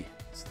see.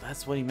 So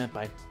that's what he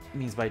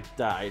means by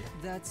died.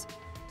 That's...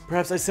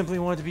 Perhaps I simply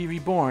wanted to be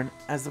reborn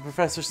as the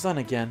professor's son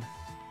again.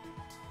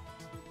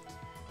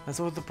 That's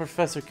what the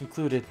professor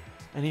concluded,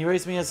 and he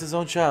raised me as his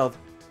own child.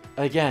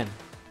 Again.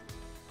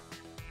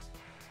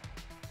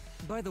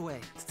 By the way...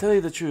 To tell you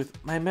the truth,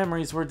 my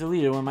memories were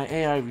deleted when my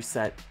AI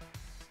reset.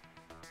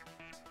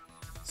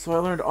 So I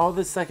learned all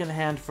this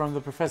secondhand from the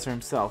professor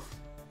himself.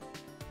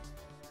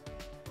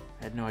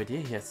 I had no idea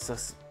he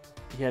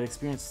had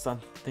experienced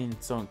something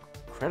so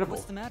incredible.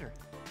 What's the matter?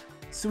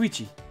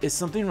 Suichi, is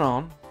something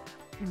wrong?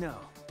 No.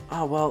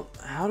 Oh, well,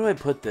 how do I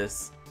put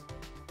this?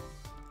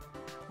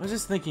 I was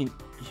just thinking,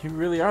 you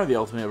really are the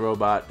ultimate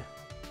robot.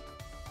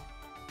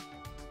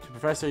 To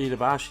Professor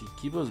Itabashi,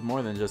 Kibo's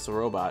more than just a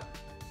robot.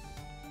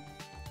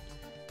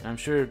 And I'm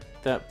sure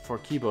that for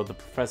Kibo, the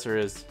professor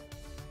is...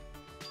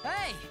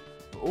 Hey!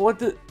 What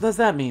does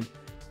that mean?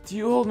 Do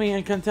you hold me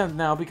in contempt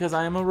now because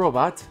I am a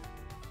robot?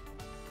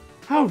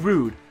 How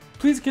rude!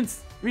 Please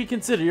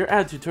reconsider your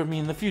attitude toward me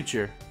in the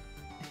future.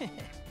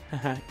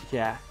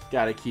 Yeah,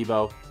 got it,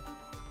 Kibo.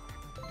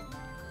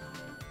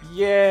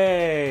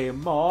 Yay!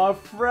 More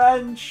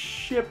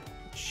friendship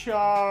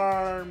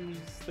charms,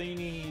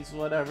 thingies,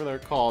 whatever they're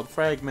called,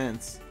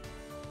 fragments.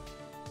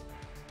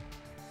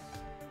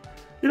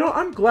 You know,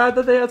 I'm glad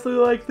that they actually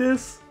like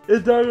this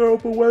in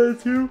Danganronpa 1 and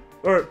 2,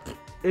 or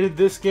in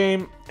this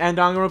game and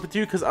Danganronpa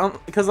 2,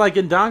 because like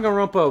in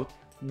Danganronpa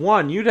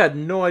 1, you'd had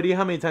no idea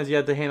how many times you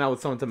had to hang out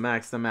with someone to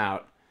max them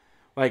out.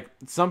 Like,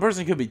 some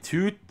person could be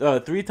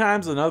 3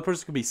 times, another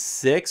person could be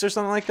 6 or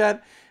something like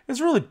that.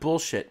 It's really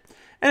bullshit.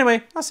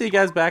 Anyway, I'll see you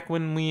guys back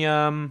when we,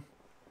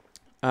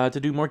 to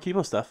do more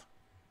Kibo stuff.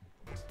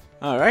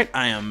 Alright,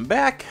 I am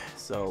back.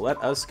 So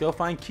let us go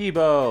find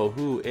Kibo,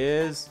 who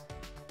is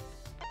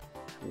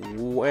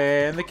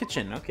in the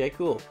kitchen. Okay,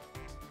 cool.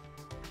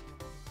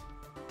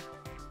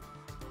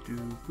 Do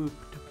boop,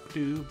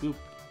 do boop,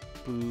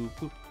 boop,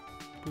 boop,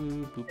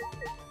 boop, boop.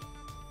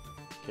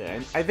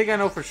 Okay, I think I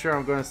know for sure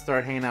I'm going to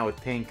start hanging out with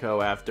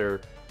Tenko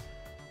after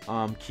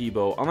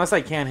Kibo. Unless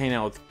I can't hang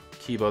out with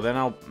Kibo, then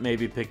I'll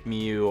maybe pick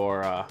Miyu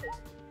or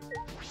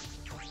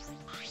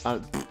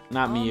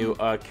not Miyu,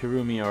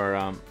 Kirumi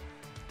or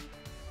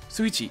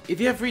Suichi. If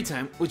you have free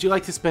time, would you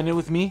like to spend it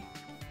with me?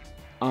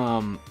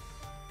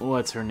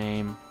 What's her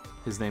name?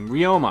 His name,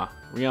 Ryoma.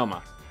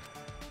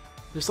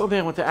 There's something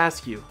I want to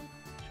ask you.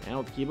 Should I hang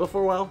out with Kibo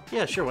for a while?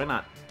 Yeah, sure, why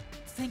not?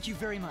 Thank you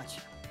very much.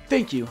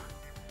 Thank you.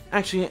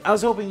 Actually, I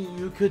was hoping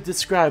you could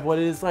describe what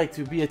it is like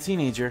to be a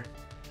teenager.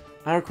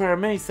 I require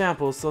many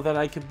samples so that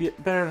I could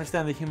better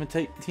understand the human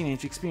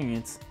teenage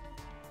experience.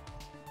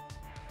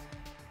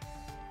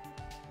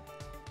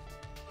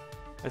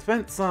 I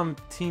spent some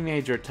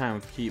teenager time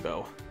with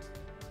Kibo.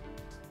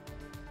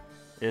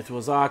 It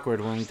was awkward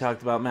when we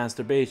talked about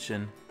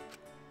masturbation.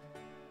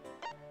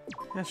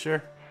 Yeah,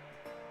 sure.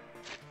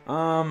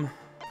 I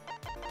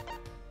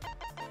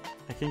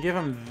can give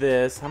him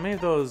this. How many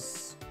of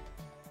those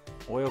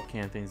oil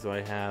can things do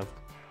I have?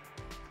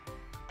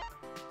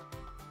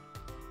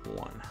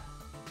 1.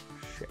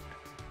 Shit.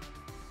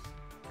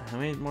 How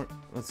many more?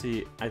 Let's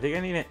see. I think I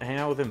need to hang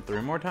out with him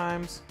 3 more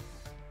times.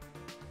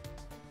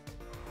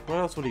 What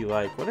else would he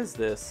like? What is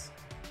this?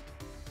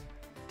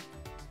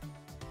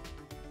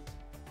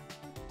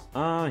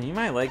 He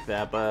might like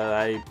that, but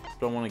I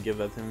don't want to give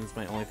that to him. It's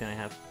my only thing I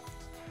have.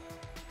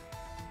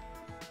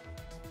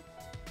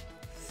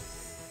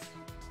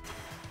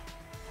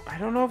 I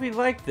don't know if he'd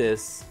like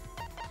this.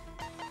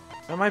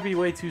 That might be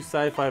way too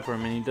sci-fi for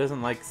him, and he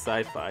doesn't like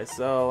sci-fi.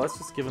 So let's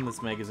just give him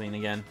this magazine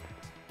again.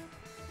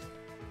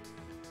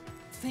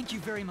 Thank you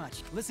very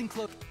much. Listen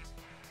close.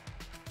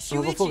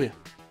 Homophobia.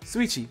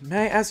 Suichi,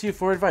 may I ask you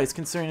for advice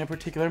concerning a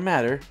particular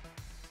matter?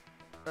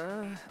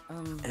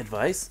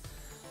 Advice?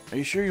 Are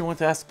you sure you want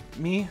to ask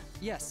me?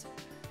 Yes.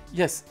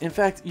 Yes, in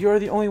fact, you are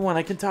the only one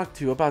I can talk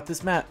to about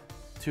this matter.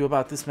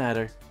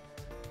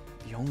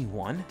 The only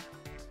one?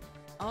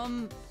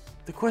 Um,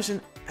 The question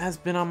has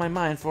been on my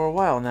mind for a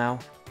while now.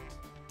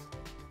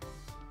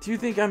 Do you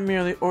think I'm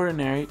merely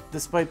ordinary,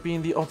 despite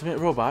being the ultimate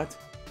robot?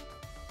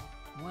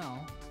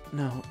 well,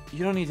 No,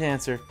 you don't need to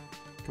answer.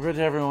 Compared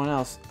to everyone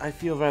else, I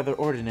feel rather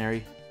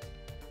ordinary.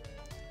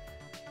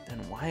 Then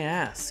why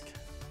ask?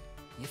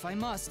 if I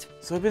must.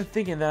 So I've been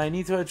thinking that I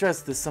need to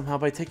address this somehow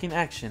by taking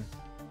action.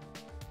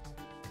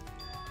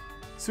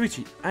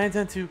 Suichi, I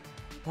intend to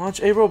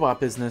launch a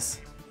robot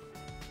business.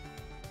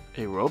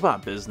 A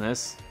robot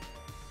business?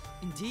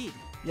 Indeed.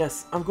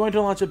 Yes, I'm going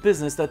to launch a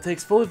business that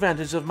takes full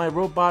advantage of my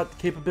robot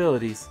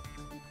capabilities.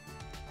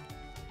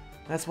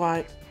 That's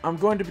why I'm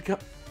going to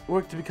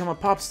work to become a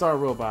pop star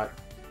robot.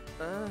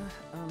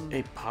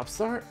 A pop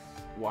star?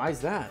 Why is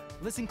that?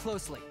 Listen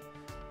closely.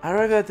 I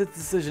arrived at this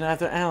decision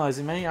after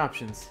analyzing many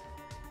options.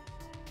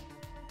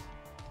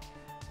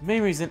 The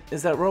main reason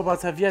is that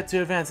robots have yet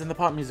to advance in the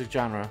pop music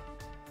genre.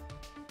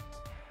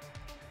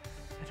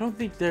 I don't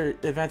think they're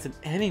advancing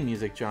any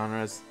music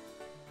genres.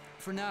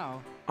 For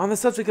now, On the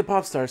subject of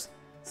pop stars,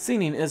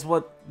 singing is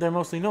what they're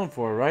mostly known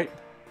for, right?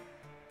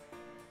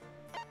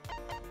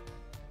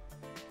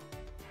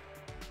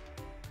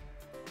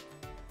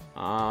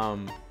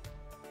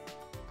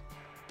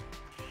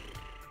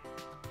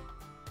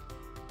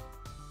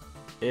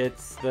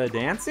 It's the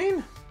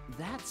dancing?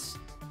 That's...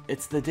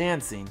 It's the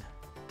dancing.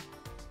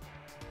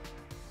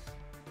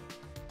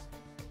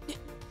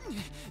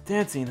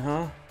 Dancing,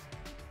 huh?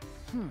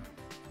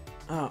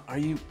 Oh, are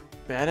you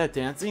bad at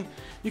dancing?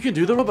 You can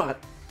do the robot.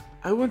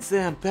 I wouldn't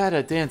say I'm bad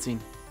at dancing.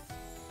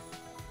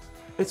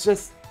 It's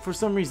just, for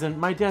some reason,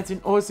 my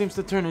dancing always seems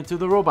to turn into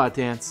the robot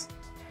dance.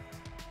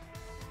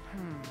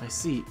 I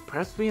see.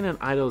 Perhaps being an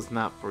idol is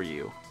not for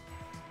you.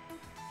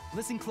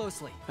 listen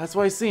closely. That's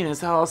why singing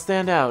is how I'll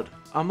stand out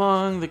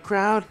among the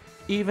crowd,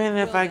 even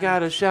if I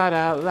gotta shout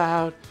out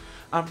loud.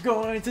 I'm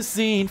going to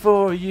sing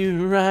for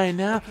you right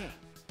now. Okay.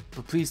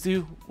 But please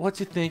do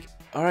what you think.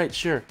 Alright,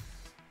 sure.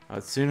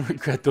 I'd soon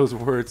regret those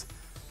words.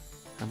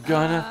 I'm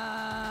gonna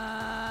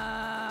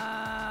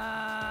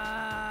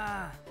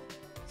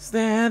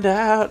stand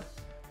out.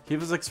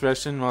 Kiva's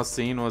expression while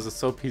singing was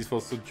so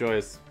peaceful, so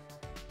joyous.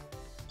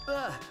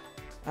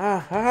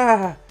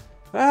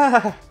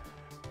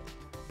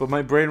 But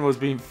my brain was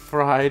being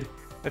fried.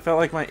 I felt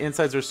like my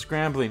insides were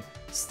scrambling.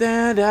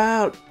 Stand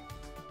out!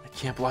 I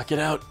can't block it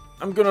out.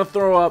 I'm gonna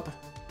throw up.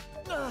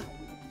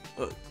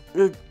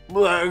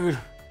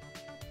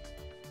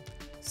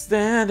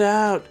 Stand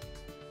out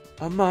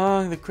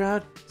among the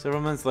crowd.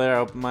 Several minutes later, I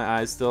opened my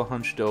eyes, still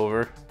hunched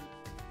over.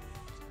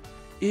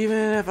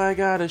 Even if I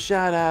gotta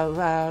shout out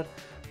loud,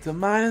 till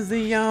mine is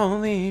the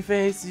only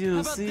face How you'll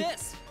about see.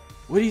 this?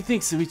 What do you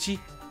think, Suichi?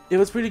 It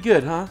was pretty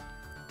good, huh?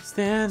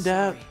 Stand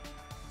out.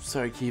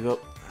 Sorry. Sorry, Kivo.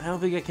 I don't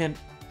think I can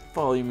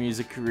follow your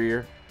music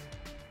career.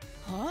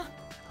 Huh?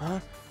 Huh?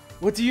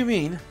 What do you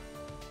mean?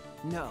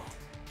 No.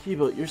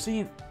 Kivo, your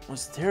singing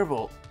was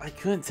terrible. I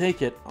couldn't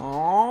take it.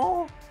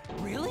 Aww.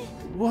 Really?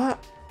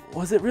 What?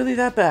 Was it really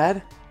that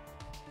bad?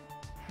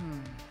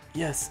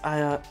 Yes,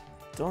 I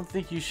don't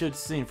think you should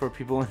sing for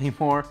people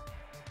anymore.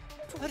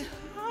 But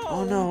how?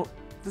 Oh no,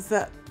 does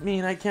that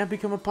mean I can't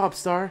become a pop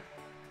star?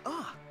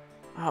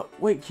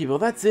 Wait, Kibo,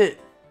 that's it.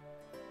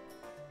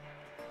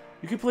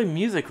 You can play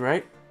music,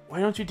 right? Why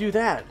don't you do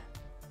that?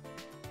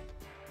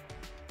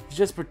 You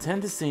just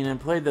pretend to sing and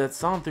play that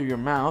song through your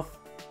mouth.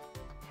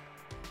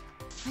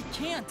 I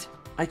can't.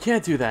 I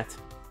can't do that.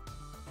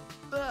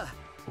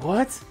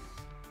 What?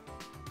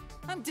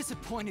 I'm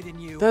disappointed in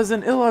you. That is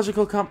an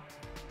illogical compromise,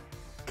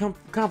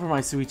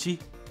 Suichi.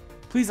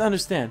 Please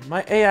understand,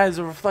 my AI is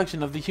a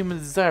reflection of the human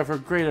desire for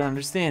greater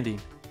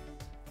understanding.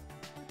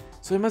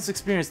 So I must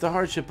experience the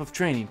hardship of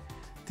training.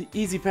 The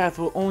easy path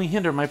will only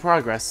hinder my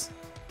progress.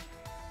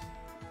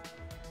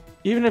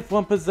 Even if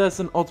one possesses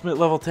an ultimate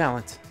level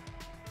talent.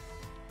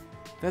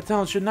 That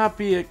talent should not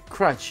be a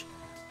crutch,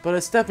 but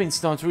a stepping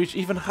stone to reach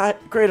even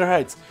greater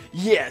heights.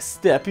 Yes,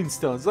 stepping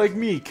stones like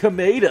me,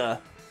 Kameda!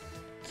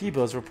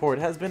 Kibo's report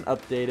has been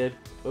updated.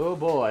 Oh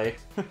boy.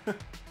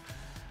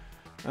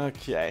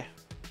 Okay.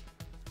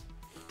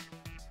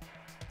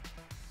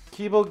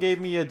 Kibo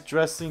gave me a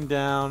dressing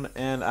down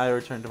and I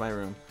returned to my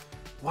room.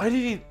 Why did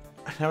he...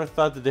 I never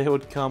thought the day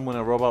would come when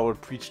a robot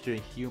would preach to a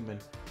human.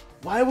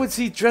 Why was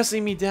he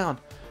dressing me down?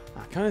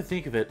 Come to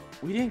think of it,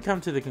 we didn't come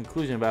to the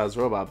conclusion about his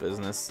robot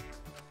business.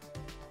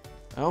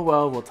 Oh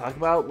well, we'll talk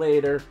about it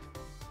later.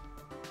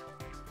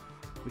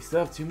 We still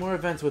have 2 more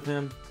events with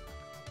him.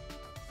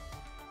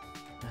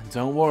 And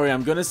don't worry,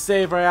 I'm gonna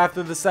save right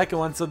after the second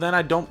one so then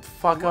I don't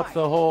fuck up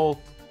the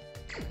whole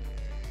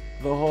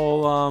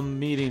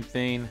meeting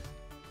thing.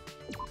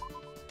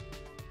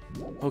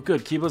 Oh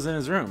good, Kibo's in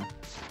his room.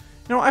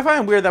 You know, I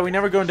find it weird that we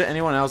never go into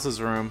anyone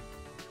else's room.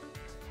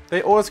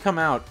 They always come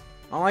out.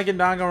 Unlike in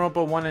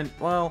Danganronpa 1 and...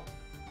 well...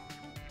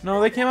 no,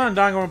 they came out in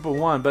Danganronpa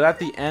 1, but at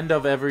the end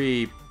of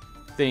every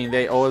thing,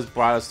 they always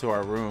brought us to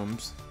our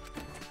rooms.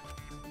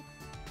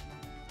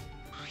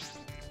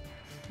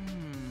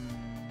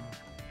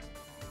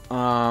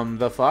 Hmm.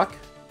 The fuck?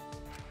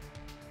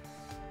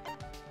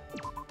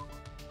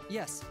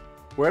 Yes.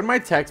 Where'd my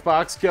text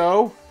box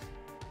go?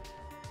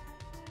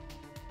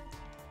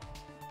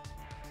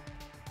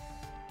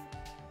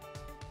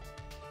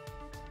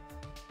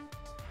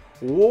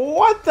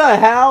 What the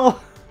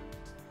hell?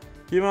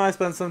 You and I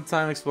spent some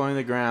time exploring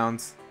the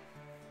grounds.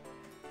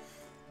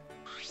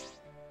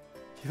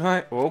 You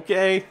might,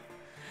 okay.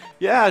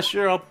 Yeah,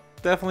 sure, I'll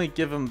definitely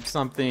give him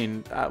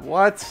something.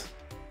 What?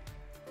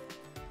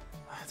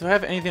 Do I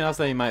have anything else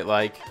that he might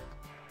like?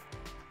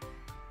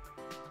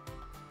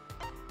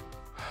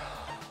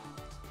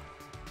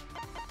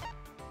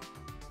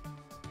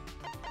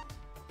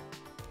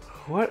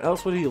 What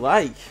else would he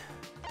like?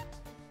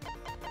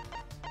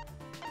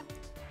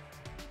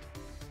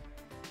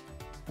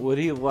 Would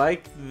he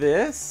like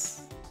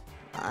this?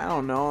 I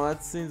don't know.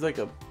 That seems like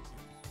a...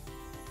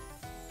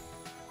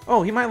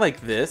 Oh, he might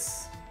like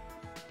this.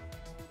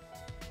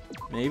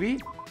 Maybe?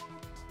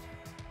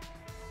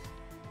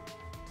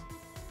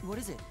 What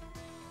is it?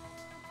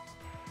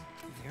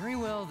 Very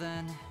well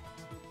then.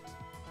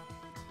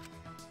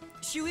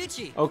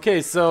 Shuichi!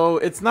 Okay, so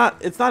it's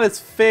not his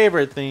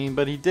favorite thing,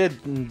 but he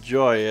did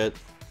enjoy it.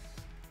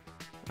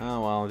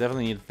 Oh well, I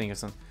definitely need to think of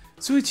some.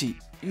 Shuichi,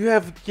 you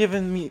have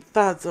given me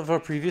thoughts of our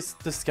previous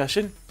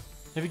discussion.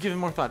 Have you given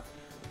more thought?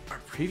 Our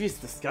previous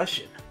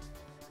discussion?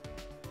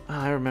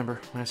 I remember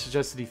when I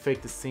suggested he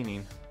fake the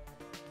singing.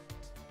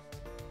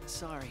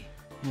 Sorry.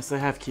 Yes, I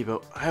have,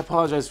 Kibo. I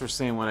apologize for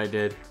saying what I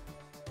did.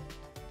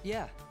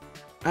 Yeah.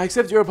 I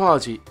accept your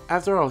apology.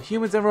 After all,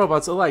 humans and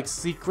robots alike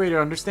seek greater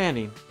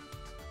understanding.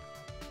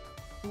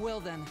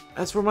 Well then.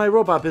 As for my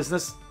robot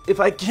business,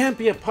 if I can't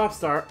be a pop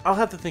star, I'll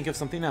have to think of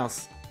something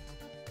else.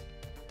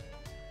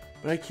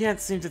 But I can't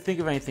seem to think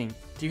of anything.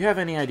 Do you have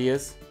any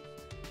ideas?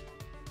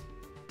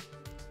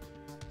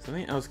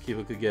 Something else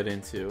Kibo could get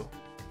into.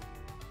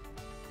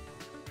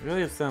 I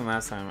really upset him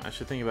last time. I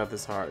should think about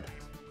this hard.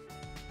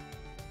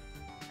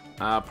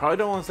 Probably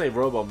don't want to say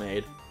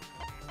robo-maid.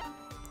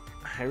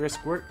 High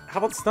risk work? How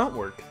about stunt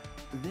work?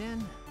 Then...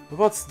 What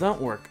about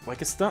stunt work?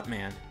 Like a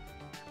stuntman?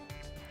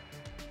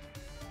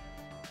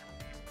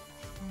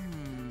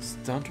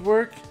 Stunt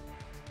work?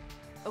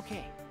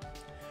 Okay.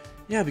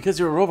 Yeah, because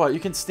you're a robot, you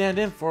can stand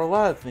in for a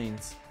lot of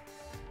things.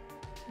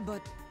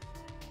 But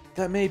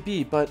That may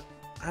be, but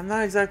I'm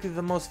not exactly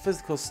the most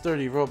physical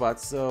sturdy robot,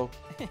 so...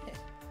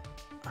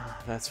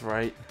 that's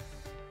right.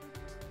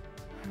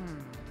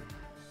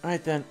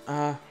 Alright then,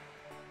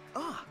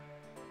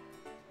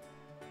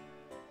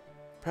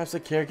 perhaps a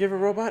caregiver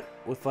robot?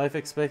 With life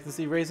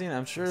expectancy raising?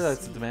 I'm sure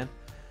that's a demand.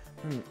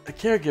 A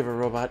caregiver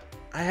robot?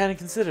 I hadn't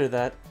considered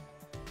that.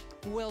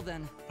 well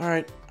then.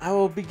 Alright, I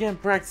will begin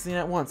practicing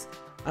at once.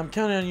 I'm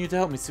counting on you to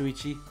help me,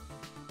 Suichi.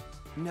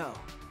 No.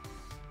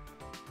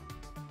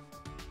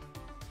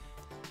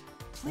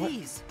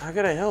 Please. How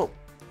could I help?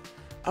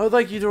 I would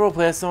like you to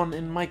roleplay as someone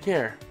in my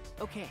care.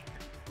 Okay.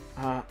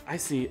 I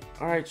see.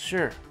 Alright,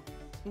 sure.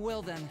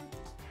 Well then.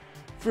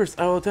 First,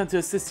 I will attempt to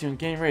assist you in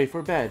getting ready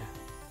for bed.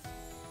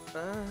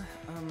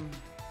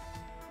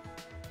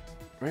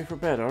 Ready for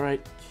bed,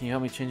 alright. Can you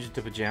help me change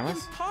into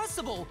pajamas?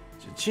 Impossible!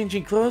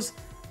 Changing clothes?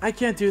 I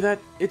can't do that.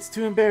 It's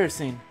too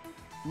embarrassing.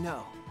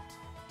 No.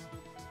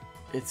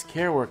 It's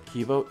care work,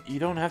 Kibo. You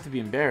don't have to be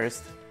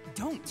embarrassed.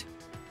 Don't.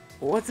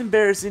 What's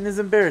embarrassing is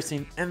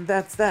embarrassing, and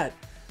that's that.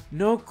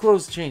 No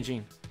clothes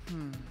changing.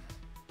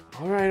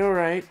 Alright,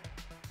 alright.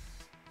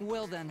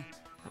 Well then.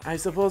 I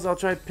suppose I'll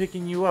try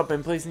picking you up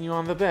and placing you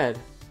on the bed.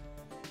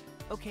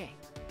 Okay.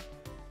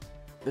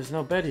 There's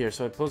no bed here,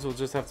 so I suppose we'll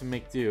just have to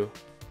make do.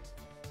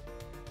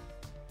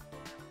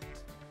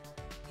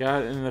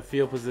 Got in the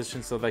field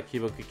position so that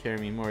Kibo could carry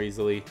me more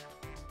easily.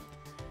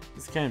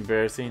 This is kind of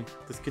embarrassing.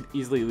 This could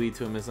easily lead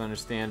to a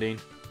misunderstanding.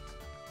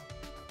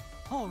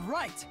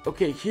 Alright.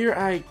 Okay, here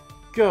I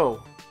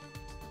go.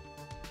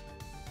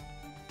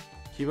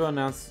 Kibo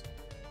announced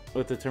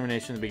with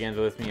determination and began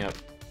to lift me up.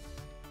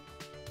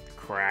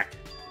 Crack.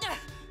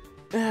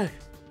 Ugh.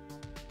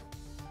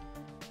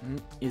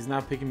 He's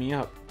not picking me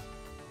up.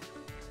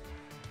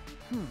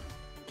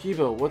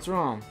 Kibo, what's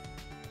wrong?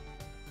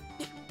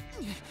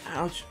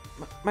 Ouch.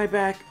 My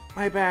back.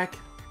 My back.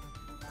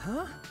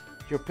 Huh?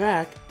 Your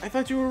back? I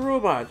thought you were a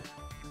robot.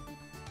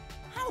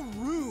 How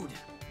rude.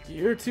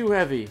 You're too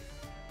heavy.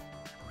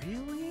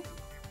 Really?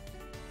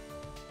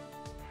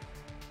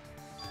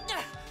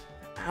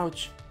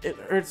 Ouch. It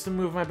hurts to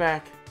move my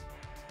back.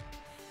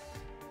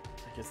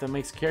 I guess that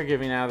makes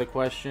caregiving out of the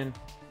question.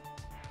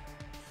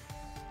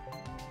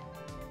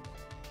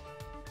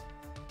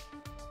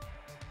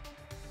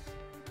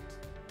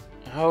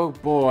 Oh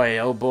boy,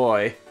 oh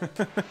boy.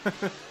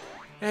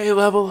 Hey,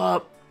 level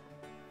up!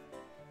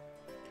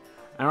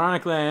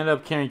 Ironically, I ended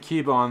up carrying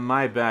Kibo on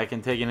my back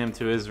and taking him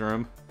to his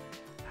room.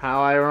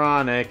 How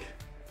ironic.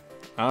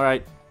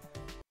 Alright.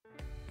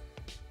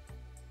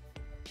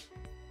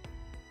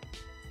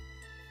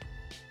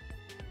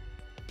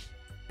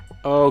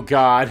 Oh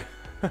god.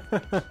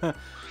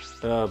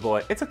 Oh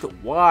boy. It took a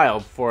while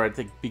for it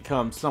to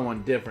become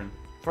someone different.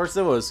 First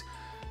it was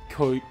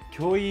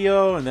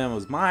Koyo, and then it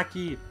was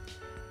Maki.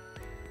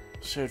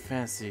 Shared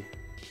fantasy.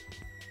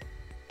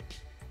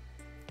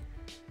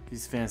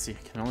 He's fancy.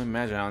 I can only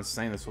imagine how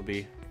insane this will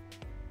be.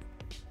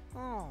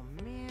 Oh,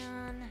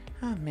 man.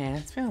 Oh man,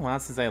 it's been a while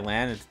since I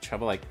landed into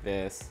trouble like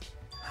this.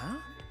 Huh?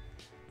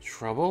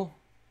 Trouble?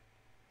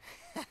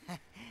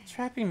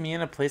 Trapping me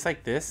in a place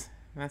like this?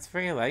 That's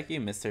very like you,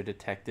 Mr.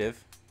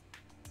 Detective.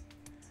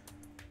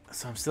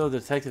 So I'm still a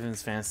detective in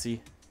this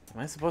fantasy. Am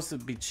I supposed to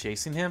be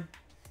chasing him?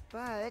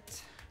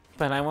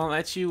 But I won't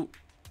let you...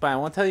 But I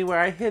won't tell you where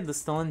I hid the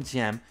stolen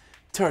gem.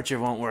 Torture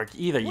won't work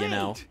either, you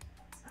know.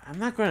 I'm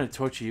not going to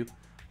torture you.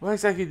 What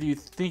exactly do you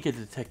think a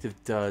detective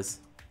does?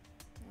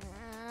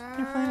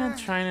 You plan on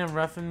trying to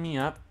roughen me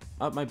up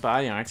my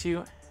body, aren't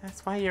you?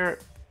 That's why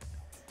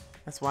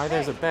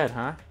there's a bed,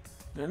 huh?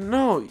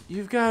 No,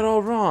 you've got it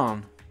all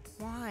wrong.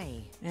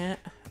 why? Yeah,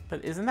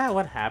 but isn't that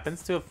what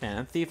happens to a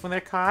phantom thief when they're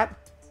caught?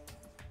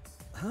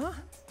 Huh?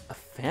 A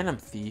phantom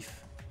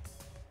thief?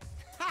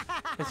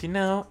 But you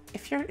know,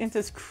 if you're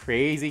into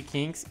crazy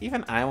kinks,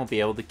 even I won't be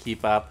able to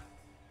keep up.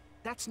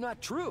 That's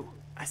not true.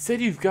 I said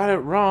you've got it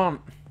wrong.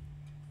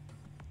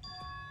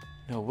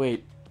 No,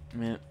 wait.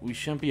 Man, we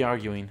shouldn't be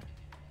arguing.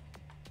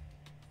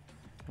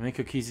 I'm in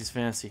Kokichi's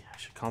fantasy. I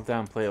should calm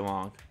down and play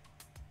along.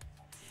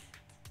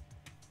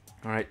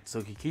 Alright,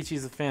 so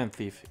Kokichi's a fan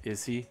thief,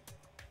 is he?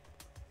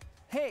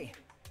 Hey,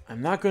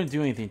 I'm not going to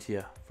do anything to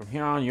you. From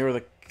here on, you're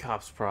the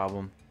cop's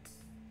problem.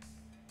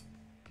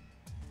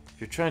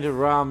 If you're trying to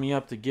rile me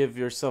up to give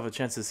yourself a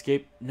chance to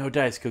escape, no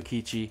dice,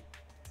 Kokichi.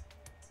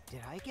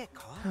 Did I get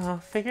caught? Oh,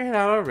 figure it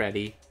out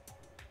already.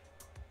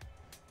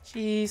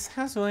 Jeez,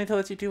 I was willing to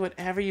let you do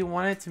whatever you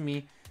wanted to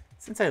me,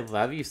 since I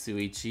love you,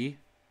 Suichi.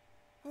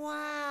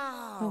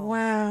 Wow.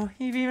 Wow,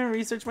 you've even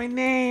researched my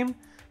name.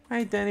 My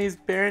identity is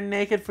bare and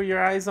naked for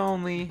your eyes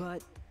only.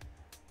 but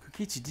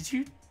Kokichi, did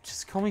you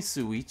just call me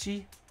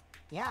Suichi?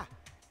 Yeah.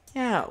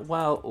 Yeah,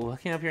 well,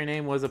 looking up your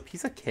name was a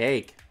piece of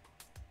cake.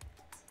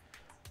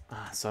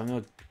 So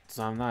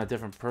I'm not a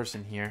different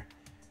person here.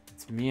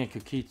 It's me and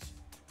Kokichi.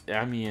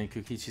 I mean,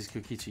 Kokichi's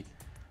Kokichi.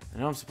 I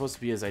know I'm supposed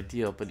to be his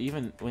ideal, but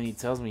even when he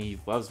tells me he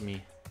loves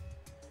me,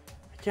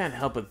 I can't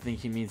help but think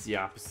he means the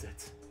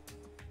opposite.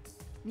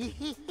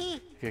 If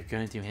you're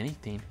gonna do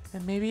anything,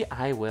 then maybe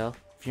I will.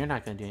 If you're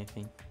not gonna do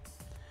anything.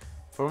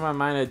 For my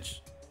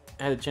mind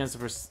had a chance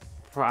to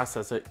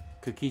process it,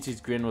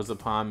 Kokichi's grin was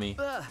upon me.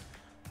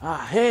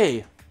 Ah,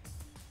 hey!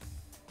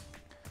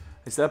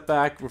 I stepped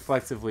back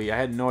reflexively. I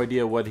had no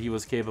idea what he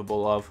was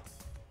capable of.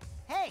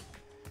 Hey.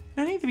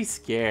 No need to be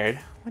scared.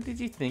 What did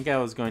you think I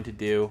was going to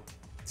do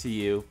to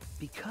you?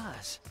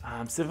 because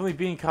I'm simply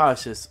being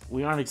cautious.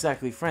 We aren't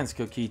exactly friends,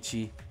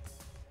 Kokichi.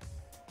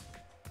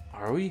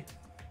 Are we?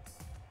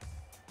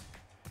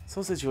 This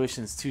whole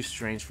situation is too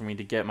strange for me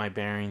to get my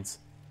bearings.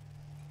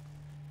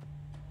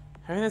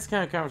 Having this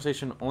kind of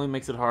conversation only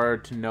makes it harder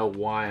to know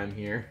why I'm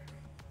here.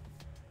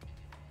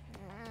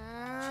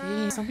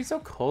 Jeez, don't be so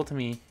cold to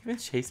me. You've been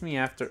chasing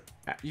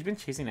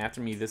after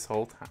me this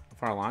whole time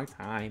for a long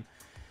time.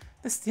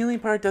 The stealing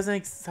part doesn't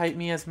excite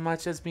me as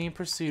much as being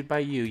pursued by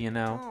you, you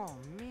know. Oh,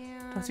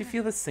 man. Don't you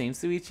feel the same,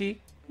 Suichi?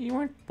 You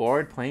weren't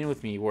bored playing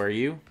with me, were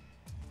you?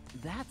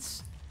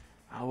 that's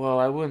Oh, well,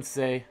 I wouldn't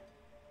say.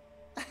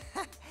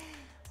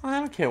 Well, I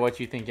don't care what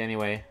you think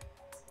anyway.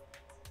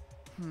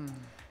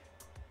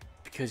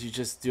 Because you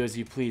just do as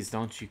you please,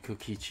 don't you,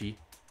 Kokichi?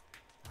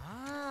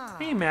 Ah.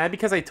 Are you mad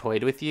because I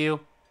toyed with you?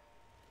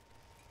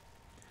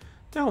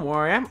 Don't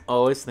worry, I'm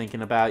always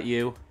thinking about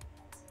you.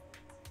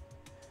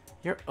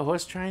 You're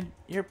always trying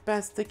your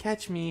best to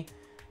catch me.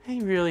 I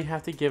really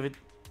have to give it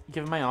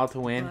my all to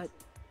win. but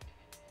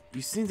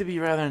You seem to be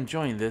rather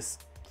enjoying this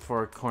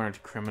for a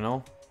cornered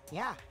criminal.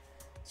 Yeah.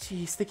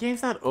 Jeez, the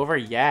game's not over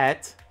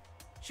yet.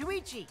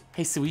 Shuichi.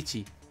 Hey,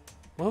 Suichi,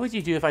 what would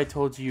you do if I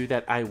told you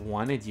that I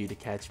wanted you to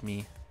catch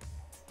me?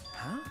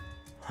 huh?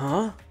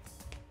 Huh?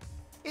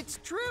 It's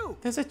true.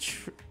 There's a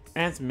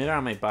transmitter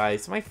on my body,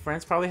 so my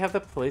friends probably have the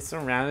place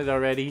surrounded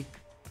already.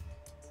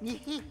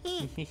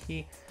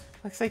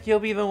 Looks like you'll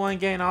be the one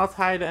getting all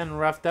tied and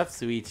roughed up,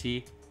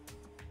 Suichi.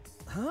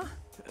 Huh?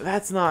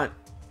 That's not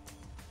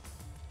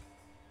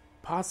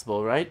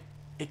possible, right?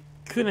 It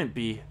couldn't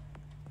be.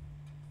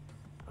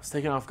 I was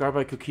taken off guard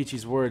by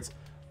Kokichi's words,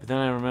 but then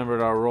I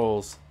remembered our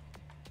roles.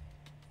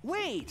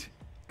 Wait.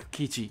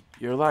 Kokichi,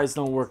 your lies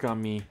don't work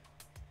on me.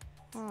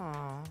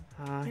 Aw.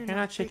 You're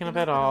not shaken up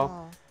at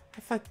all. I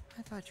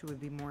thought you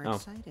would be more Oh.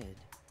 excited.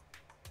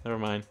 Never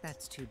mind.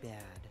 That's too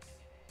bad.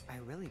 I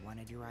really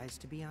wanted your eyes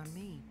to be on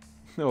me.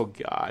 Oh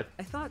god.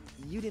 I thought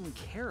you didn't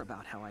care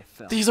about how I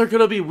felt. These are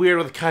gonna be weird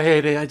with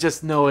Kaede, I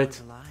just know It was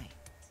it. a lie.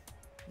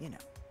 You know,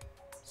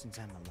 since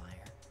I'm a liar.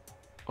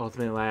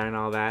 Ultimate liar and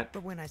all that.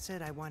 But when I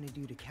said I wanted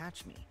you to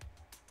catch me,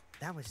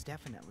 that was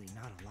definitely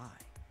not a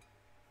lie.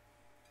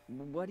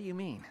 What do you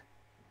mean?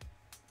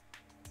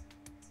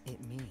 It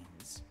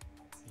means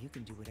you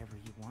can do whatever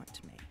you want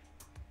to me.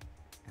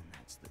 And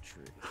that's the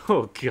truth.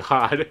 Oh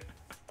god.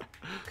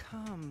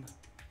 Come,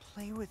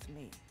 play with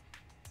me.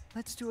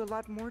 Let's do a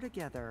lot more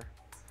together.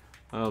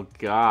 Oh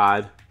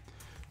god.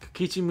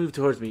 Kokichi moved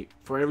towards me.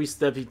 For every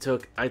step he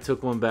took, I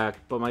took one back,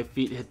 but my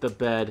feet hit the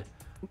bed.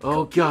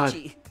 Oh god.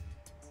 Kokichi.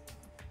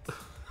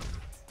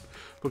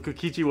 But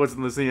Kokichi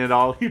wasn't listening at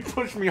all. He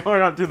pushed me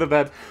hard onto the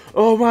bed.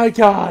 Oh my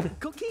god!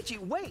 Kokichi,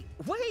 wait!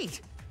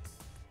 Wait!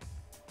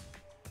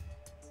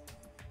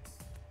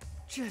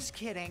 Just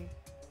kidding.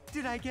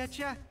 Did I get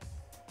ya?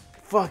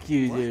 Fuck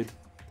you, dude.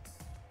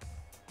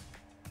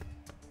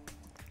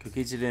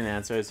 Kokichi didn't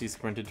answer as he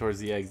sprinted towards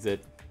the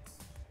exit.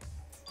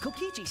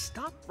 Kokichi,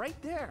 stop right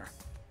there!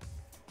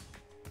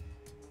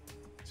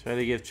 Tried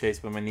to give chase,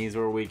 but my knees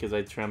were weak as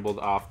I trembled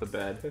off the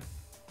bed.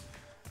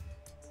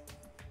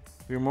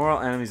 We were mortal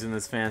enemies in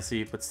this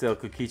fantasy, but still,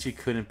 Kokichi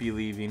couldn't be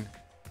leaving.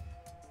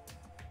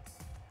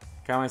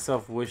 Got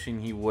myself wishing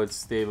he would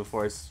stay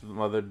before I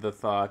smothered the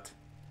thought.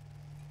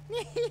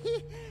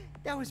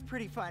 That was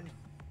pretty fun.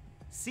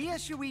 See ya,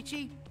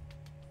 Shuichi.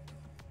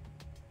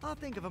 I'll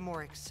think of a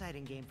more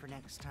exciting game for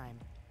next time.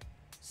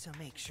 So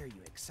make sure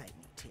you excite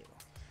me too.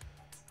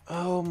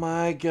 Oh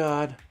my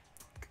god.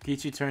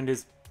 Kokichi turned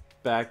his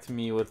back to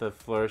me with a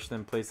flourish,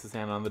 then placed his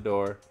hand on the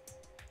door.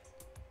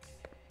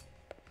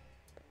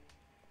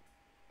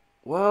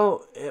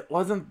 Well, it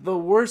wasn't the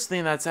worst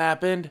thing that's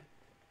happened.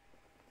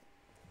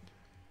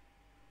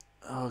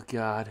 Oh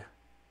god.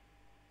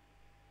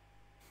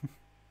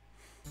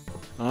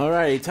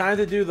 Alrighty, time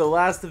to do the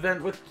last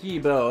event with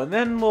Kibo, and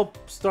then we'll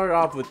start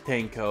off with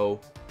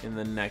Tenko in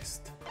the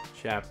next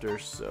chapter.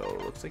 So,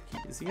 looks like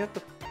is he at the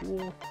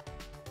pool?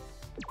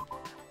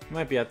 He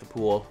might be at the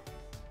pool.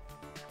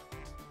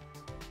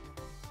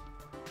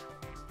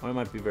 Or I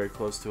might be very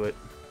close to it.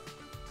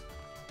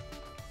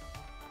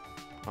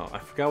 Oh, I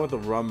forgot what the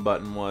rum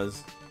button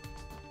was.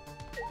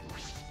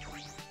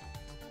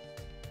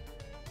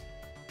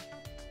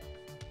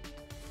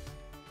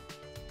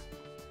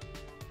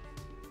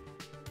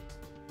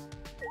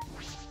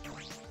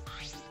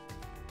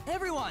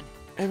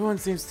 Everyone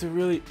seems to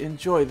really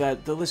enjoy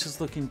that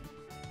delicious looking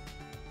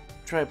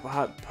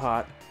tripod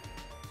pot.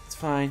 It's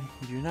fine.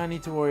 You do not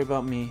need to worry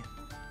about me.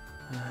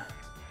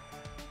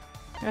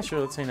 Yeah,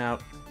 sure, let's hang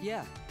out.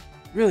 Yeah.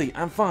 Really,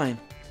 I'm fine.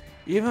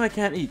 Even if I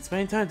can't eat,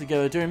 spending time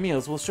together during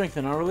meals will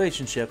strengthen our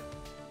relationship.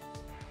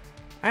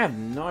 I have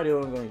no idea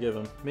what I'm going to give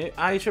him. Maybe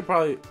I should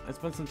probably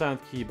spend some time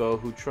with Kibo,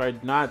 who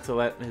tried not to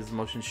let his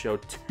emotions show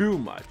too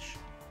much.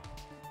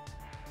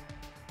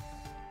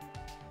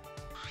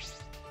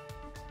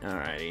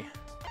 Alrighty.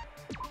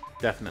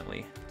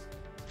 Definitely.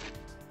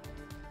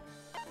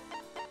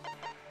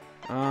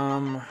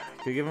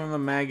 Could give him the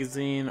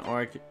magazine,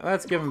 or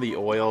let's give him the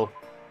oil.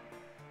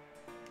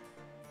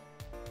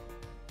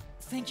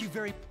 Thank you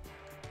very...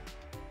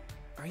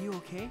 Are you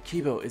okay?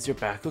 Kibo, is your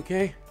back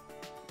okay?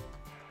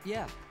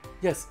 Yeah.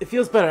 Yes, it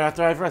feels better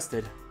after I've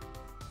rested.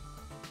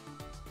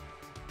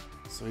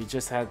 So he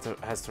just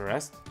has to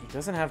rest? He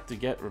doesn't have to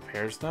get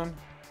repairs done?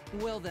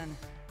 Well then.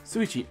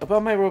 Suichi,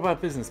 about my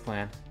robot business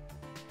plan.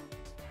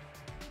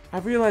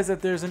 I've realized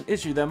that there's an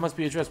issue that must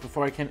be addressed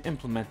before I can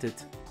implement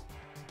it.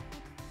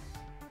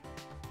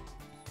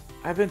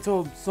 I've been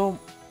told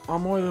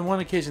on more than one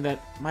occasion that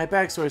my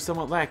backstory is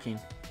somewhat lacking.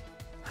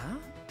 Huh?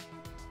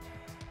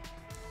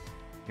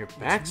 Your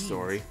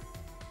backstory?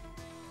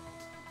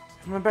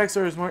 If my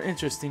backstory is more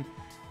interesting,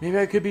 maybe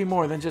I could be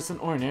more than just an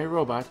ordinary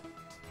robot.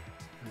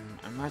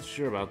 I'm not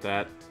sure about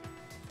that.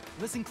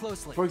 Listen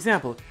closely. For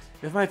example,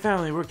 if my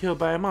family were killed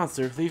by a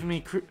monster, leaving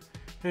me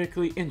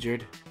critically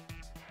injured.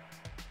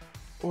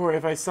 Or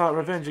if I sought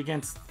revenge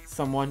against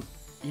someone,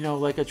 you know,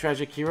 like a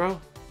tragic hero.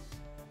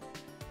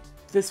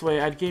 This way,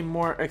 I'd gain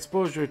more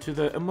exposure to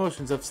the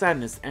emotions of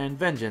sadness and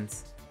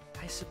vengeance.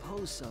 I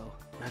suppose so.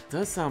 That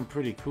does sound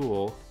pretty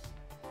cool.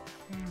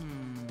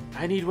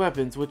 I need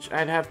weapons, which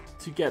I'd have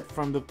to get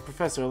from the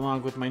professor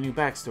along with my new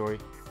backstory.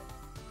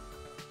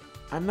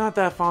 I'm not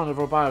that fond of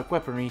robotic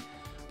weaponry,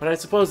 but I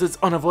suppose it's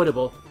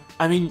unavoidable.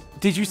 I mean,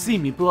 did you see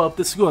me blow up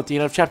the school at the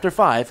end of Chapter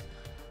 5?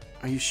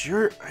 Are you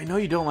sure? I know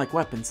you don't like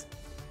weapons.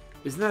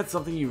 Isn't that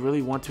something you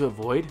really want to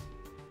avoid?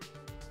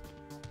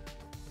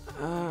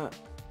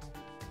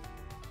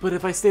 But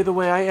if I stay the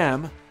way I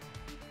am...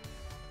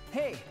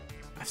 Hey!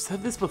 I've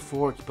said this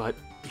before, but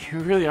you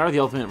really are the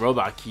ultimate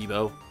robot,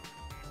 Kibo.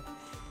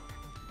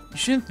 You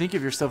shouldn't think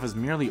of yourself as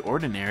merely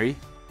ordinary.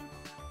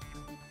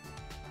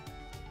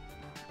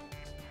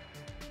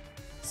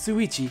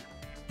 Suichi,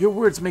 your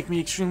words make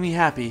me extremely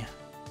happy.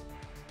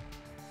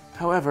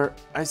 However,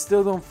 I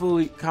still don't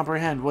fully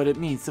comprehend what it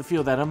means to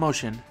feel that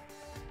emotion.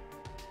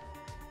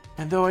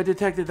 And though I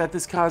detected that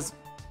this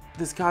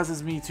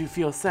causes me to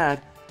feel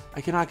sad, I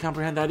cannot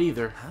comprehend that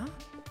either. Huh?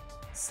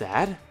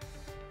 Sad?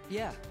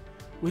 Yeah.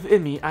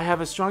 Within me, I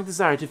have a strong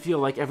desire to feel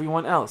like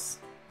everyone else.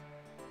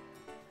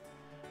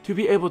 To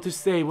be able to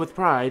say with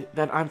pride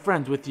that I'm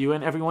friends with you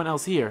and everyone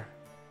else here.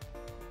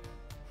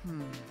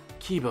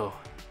 Kibo.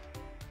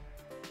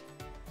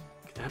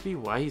 Could that be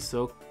why he's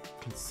so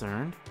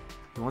concerned?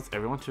 He wants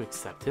everyone to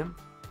accept him?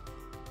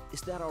 Is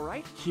that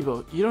alright?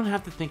 Kibo, you don't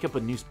have to think up a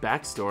new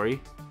backstory.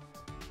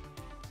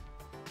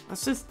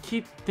 Let's just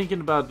keep thinking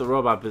about the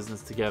robot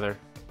business together.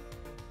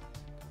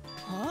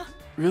 Huh?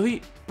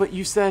 Really? But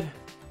you said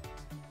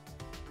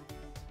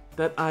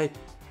that I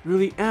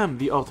really am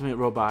the ultimate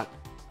robot.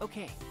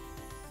 Okay.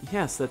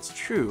 Yes, that's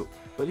true.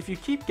 But if you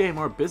keep getting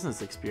more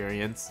business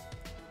experience...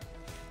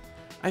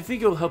 I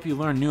think it will help you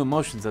learn new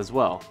emotions as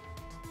well.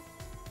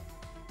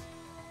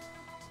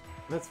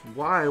 That's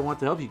why I want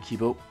to help you,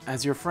 Kibo,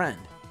 as your friend.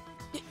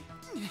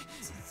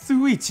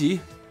 Shuichi,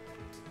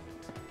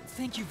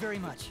 Thank you very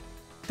much.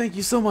 thank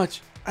you so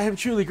much. I am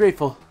truly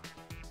grateful.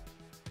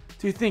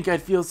 To think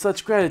I'd feel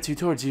such gratitude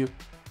towards you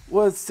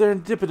was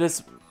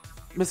serendipitous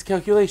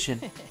miscalculation.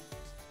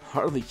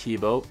 Hardly,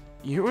 Kibo.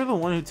 You were the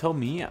one who told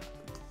me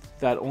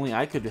that only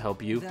I could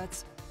help you.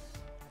 That's...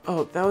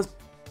 Oh, that was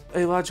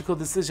a logical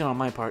decision on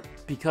my part,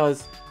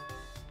 because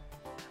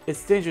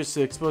it's dangerous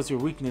to expose your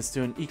weakness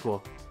to an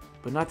equal,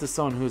 but not to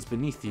someone who is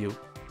beneath you.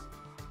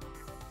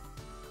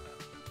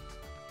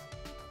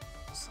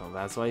 So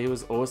that's why he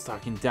was always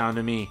talking down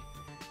to me.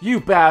 You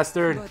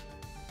bastard!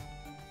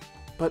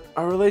 But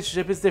our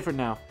relationship is different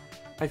now.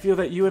 I feel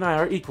that you and I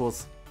are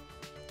equals.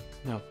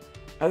 No,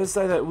 I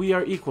decide that we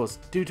are equals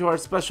due to our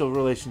special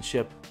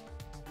relationship.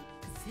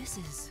 This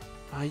is...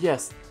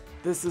 Yes,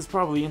 this is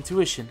probably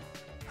intuition.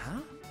 Huh?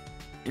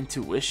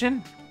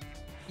 Intuition?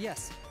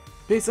 Yes.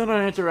 Based on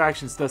our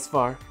interactions thus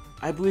far,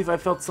 I believe I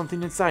felt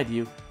something inside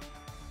you.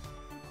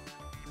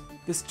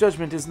 This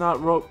judgment is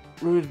not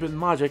rooted in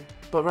logic,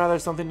 but rather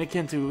something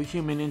akin to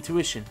human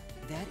intuition.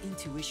 That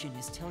intuition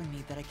is telling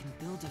me that I can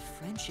build a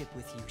friendship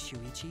with you,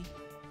 Shuichi.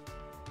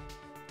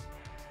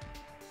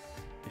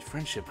 A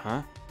friendship,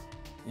 huh?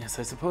 Yes,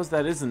 I suppose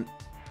that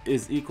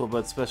is equal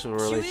but special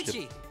relationship.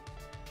 Shuichi!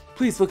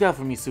 Please look out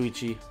for me,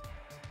 Shuichi.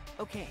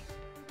 Okay.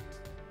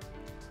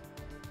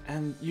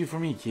 And you for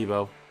me,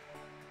 Kibo.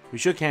 We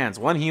shook hands.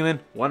 One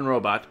human, one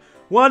robot,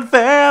 one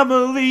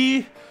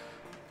family!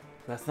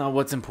 That's not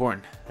what's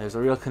important. There's a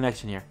real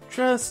connection here.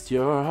 Trust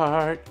your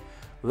heart.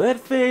 Let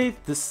faith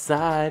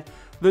decide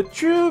the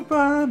true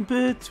bond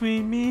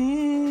between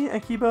me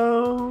and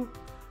Kibo.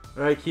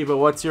 Alright, Kibo,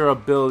 what's your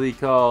ability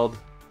called?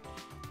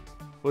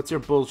 What's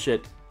your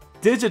bullshit?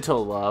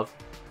 Digital love.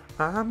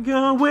 I'm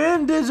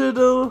going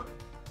digital.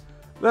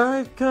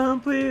 Life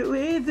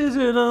completely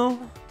digital.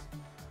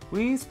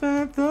 We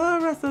spent the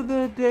rest of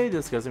the day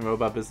discussing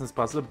robot business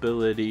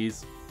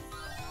possibilities.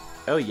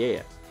 Oh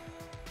yeah.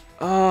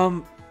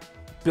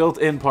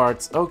 Built-in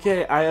parts.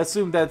 Okay, I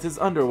assume that's his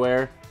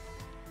underwear.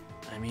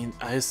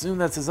 I assume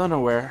that's his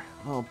underwear.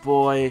 Oh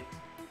boy.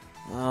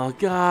 Oh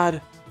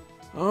god.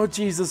 Oh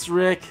Jesus,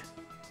 Rick.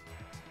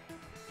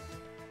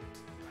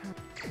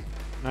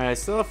 Alright, I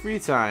still have free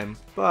time,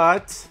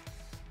 but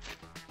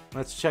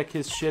let's check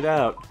his shit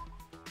out.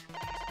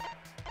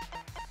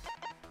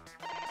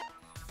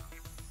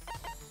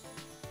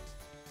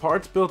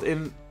 Parts built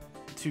into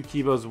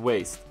Kibo's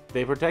waist.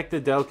 They protect the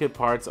delicate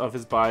parts of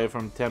his body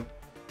from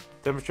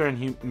temperature and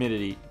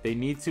humidity. They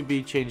need to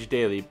be changed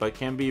daily, but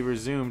can be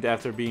resumed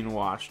after being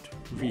washed.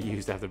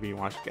 Reused after being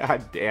washed.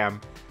 God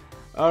damn.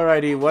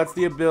 Alrighty, what's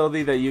the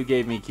ability that you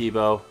gave me,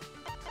 Kibo?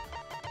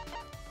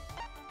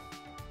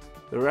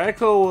 The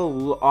reticle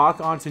will lock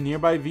onto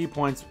nearby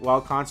V-points while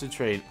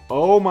concentrating.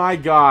 Oh my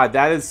god,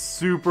 that is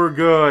super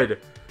good.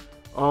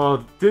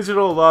 Oh,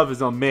 digital love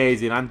is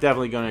amazing. I'm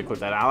definitely going to equip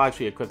that. I'll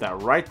actually equip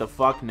that right the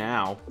fuck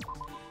now.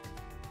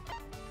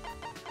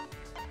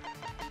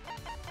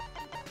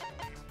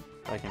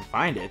 If I can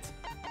find it.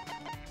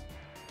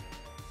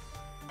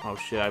 Oh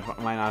shit, I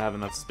might not have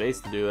enough space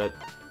to do it.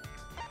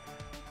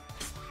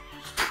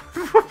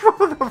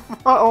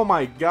 Oh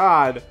my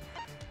god.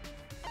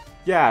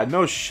 Yeah,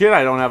 no shit,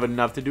 I don't have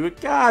enough to do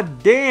it.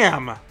 God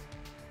damn.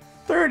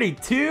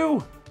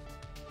 32?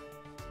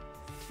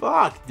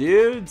 Fuck,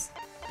 dudes.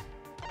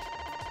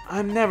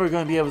 I'm never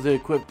going to be able to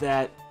equip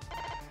that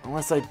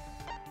unless I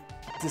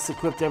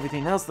disequipped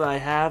everything else that I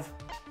have.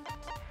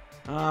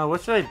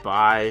 What should I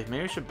buy?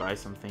 Maybe I should buy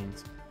some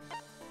things.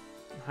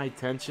 High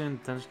tension.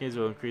 Tension gauge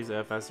will increase at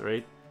a faster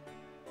rate.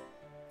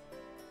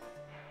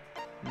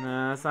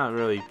 Nah, that's not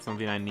really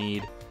something I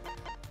need.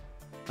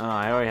 Oh,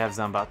 I already have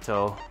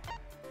Zanbato.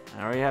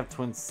 I already have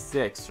Twin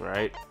 6,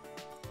 right?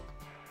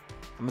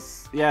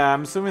 Yeah,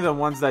 I'm assuming the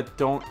ones that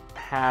don't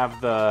have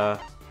the...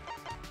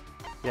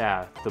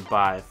 Yeah, the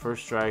buy.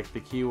 First strike, the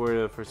keyword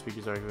of the first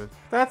speaker's argument.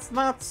 That's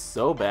not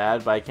so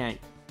bad, but I can't...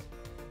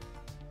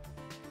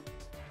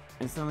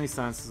 Instantly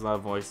silences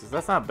loud voices.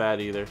 That's not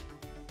bad either.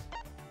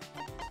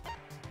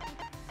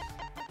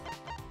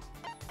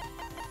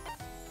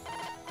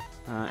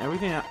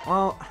 Everything...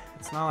 Well,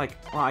 it's not like...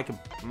 Well, I could...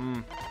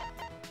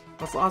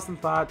 What's Lost in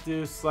Thought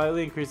do?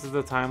 Slightly increases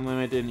the time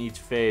limit in each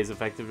phase,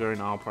 effective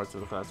during all parts of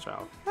the class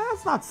trial.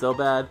 That's not so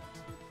bad.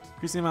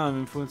 Increasing the amount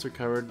of influence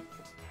recovered.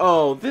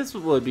 Oh, this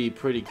would be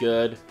pretty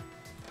good.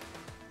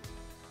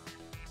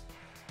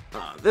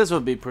 This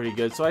would be pretty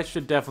good, so I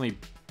should definitely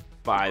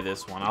buy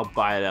this one. I'll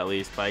buy it at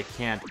least, but I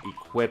can't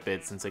equip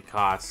it since it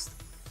costs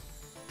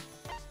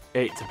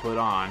 8 to put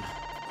on.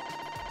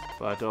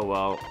 But, oh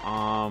well.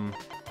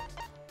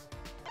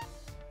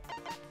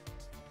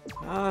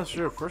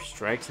 Sure, First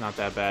Strike's not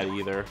that bad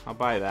either. I'll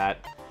buy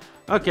that.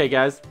 Okay,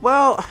 guys.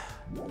 Well,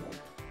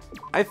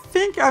 I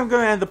think I'm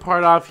going to end the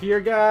part off here,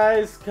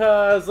 guys,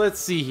 because let's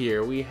see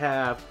here. We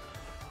have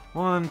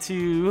 1,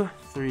 2,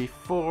 3,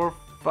 4,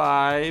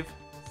 5,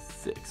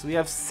 6. We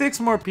have 6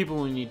 more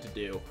people we need to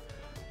do.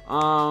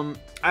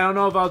 I don't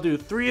know if I'll do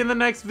 3 in the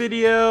next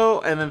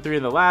video, and then 3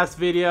 in the last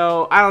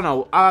video. I don't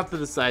know. I'll have to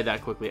decide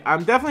that quickly.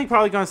 I'm definitely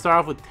probably going to start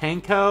off with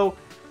Tenko,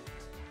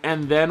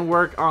 and then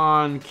work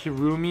on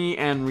Kirumi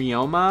and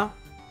Ryoma.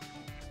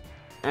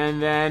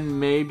 And then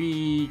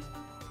maybe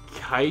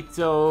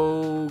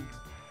Kaito...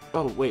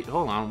 Oh, wait,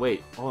 hold on.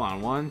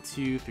 1,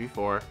 2, 3,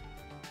 4,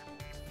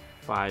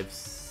 5,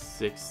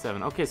 6,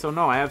 7. Okay, so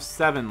no, I have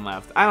 7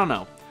 left. I don't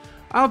know.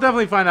 I'll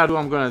definitely find out who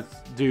I'm gonna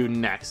do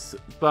next.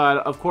 But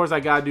of course I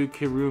gotta do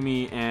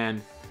Kirumi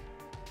and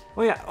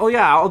oh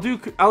yeah, I'll do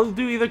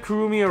either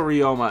Kirumi or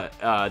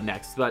Ryoma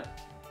next. But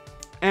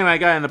anyway, I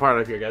got to end the part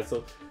up here, guys.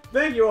 So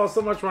thank you all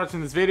so much for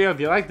watching this video.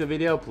 If you liked the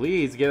video,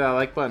 please give that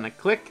like button a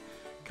click.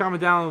 Comment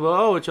down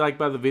below what you liked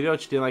about the video,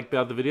 what you didn't like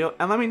about the video,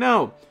 and let me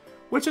know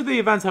which of the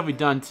events have we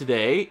done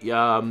today.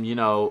 You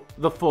know,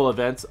 the full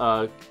events,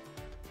 Kukichi,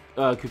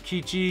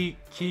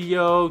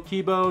 Kiyo,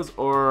 Kibo's,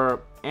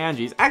 or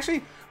Angie's.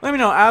 Actually, let me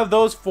know, out of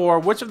those 4,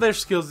 which of their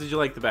skills did you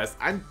like the best?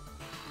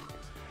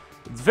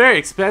 It's very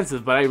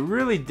expensive, but I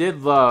really do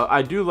love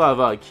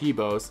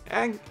Kibo's,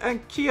 and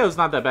Kiyo's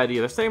not that bad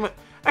either. Same with,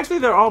 actually,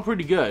 they're all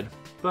pretty good,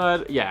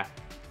 but yeah,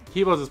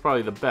 Kibo's is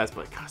probably the best,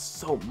 but it costs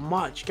so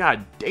much,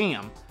 god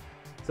damn.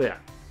 So yeah.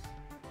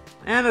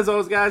 And as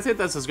always, guys, hit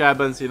that subscribe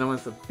button so you don't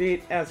miss a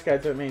beat, and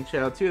subscribe to our main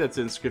channel too, that's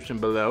in the description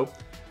below.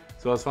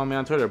 So also follow me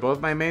on Twitter.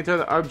 Both my main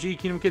Twitter, RPG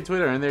Kingdom Kid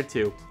Twitter, are in there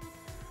too.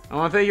 I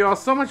want to thank you all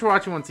so much for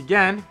watching once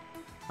again.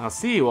 I'll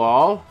see you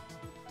all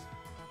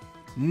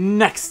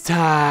next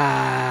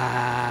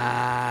time.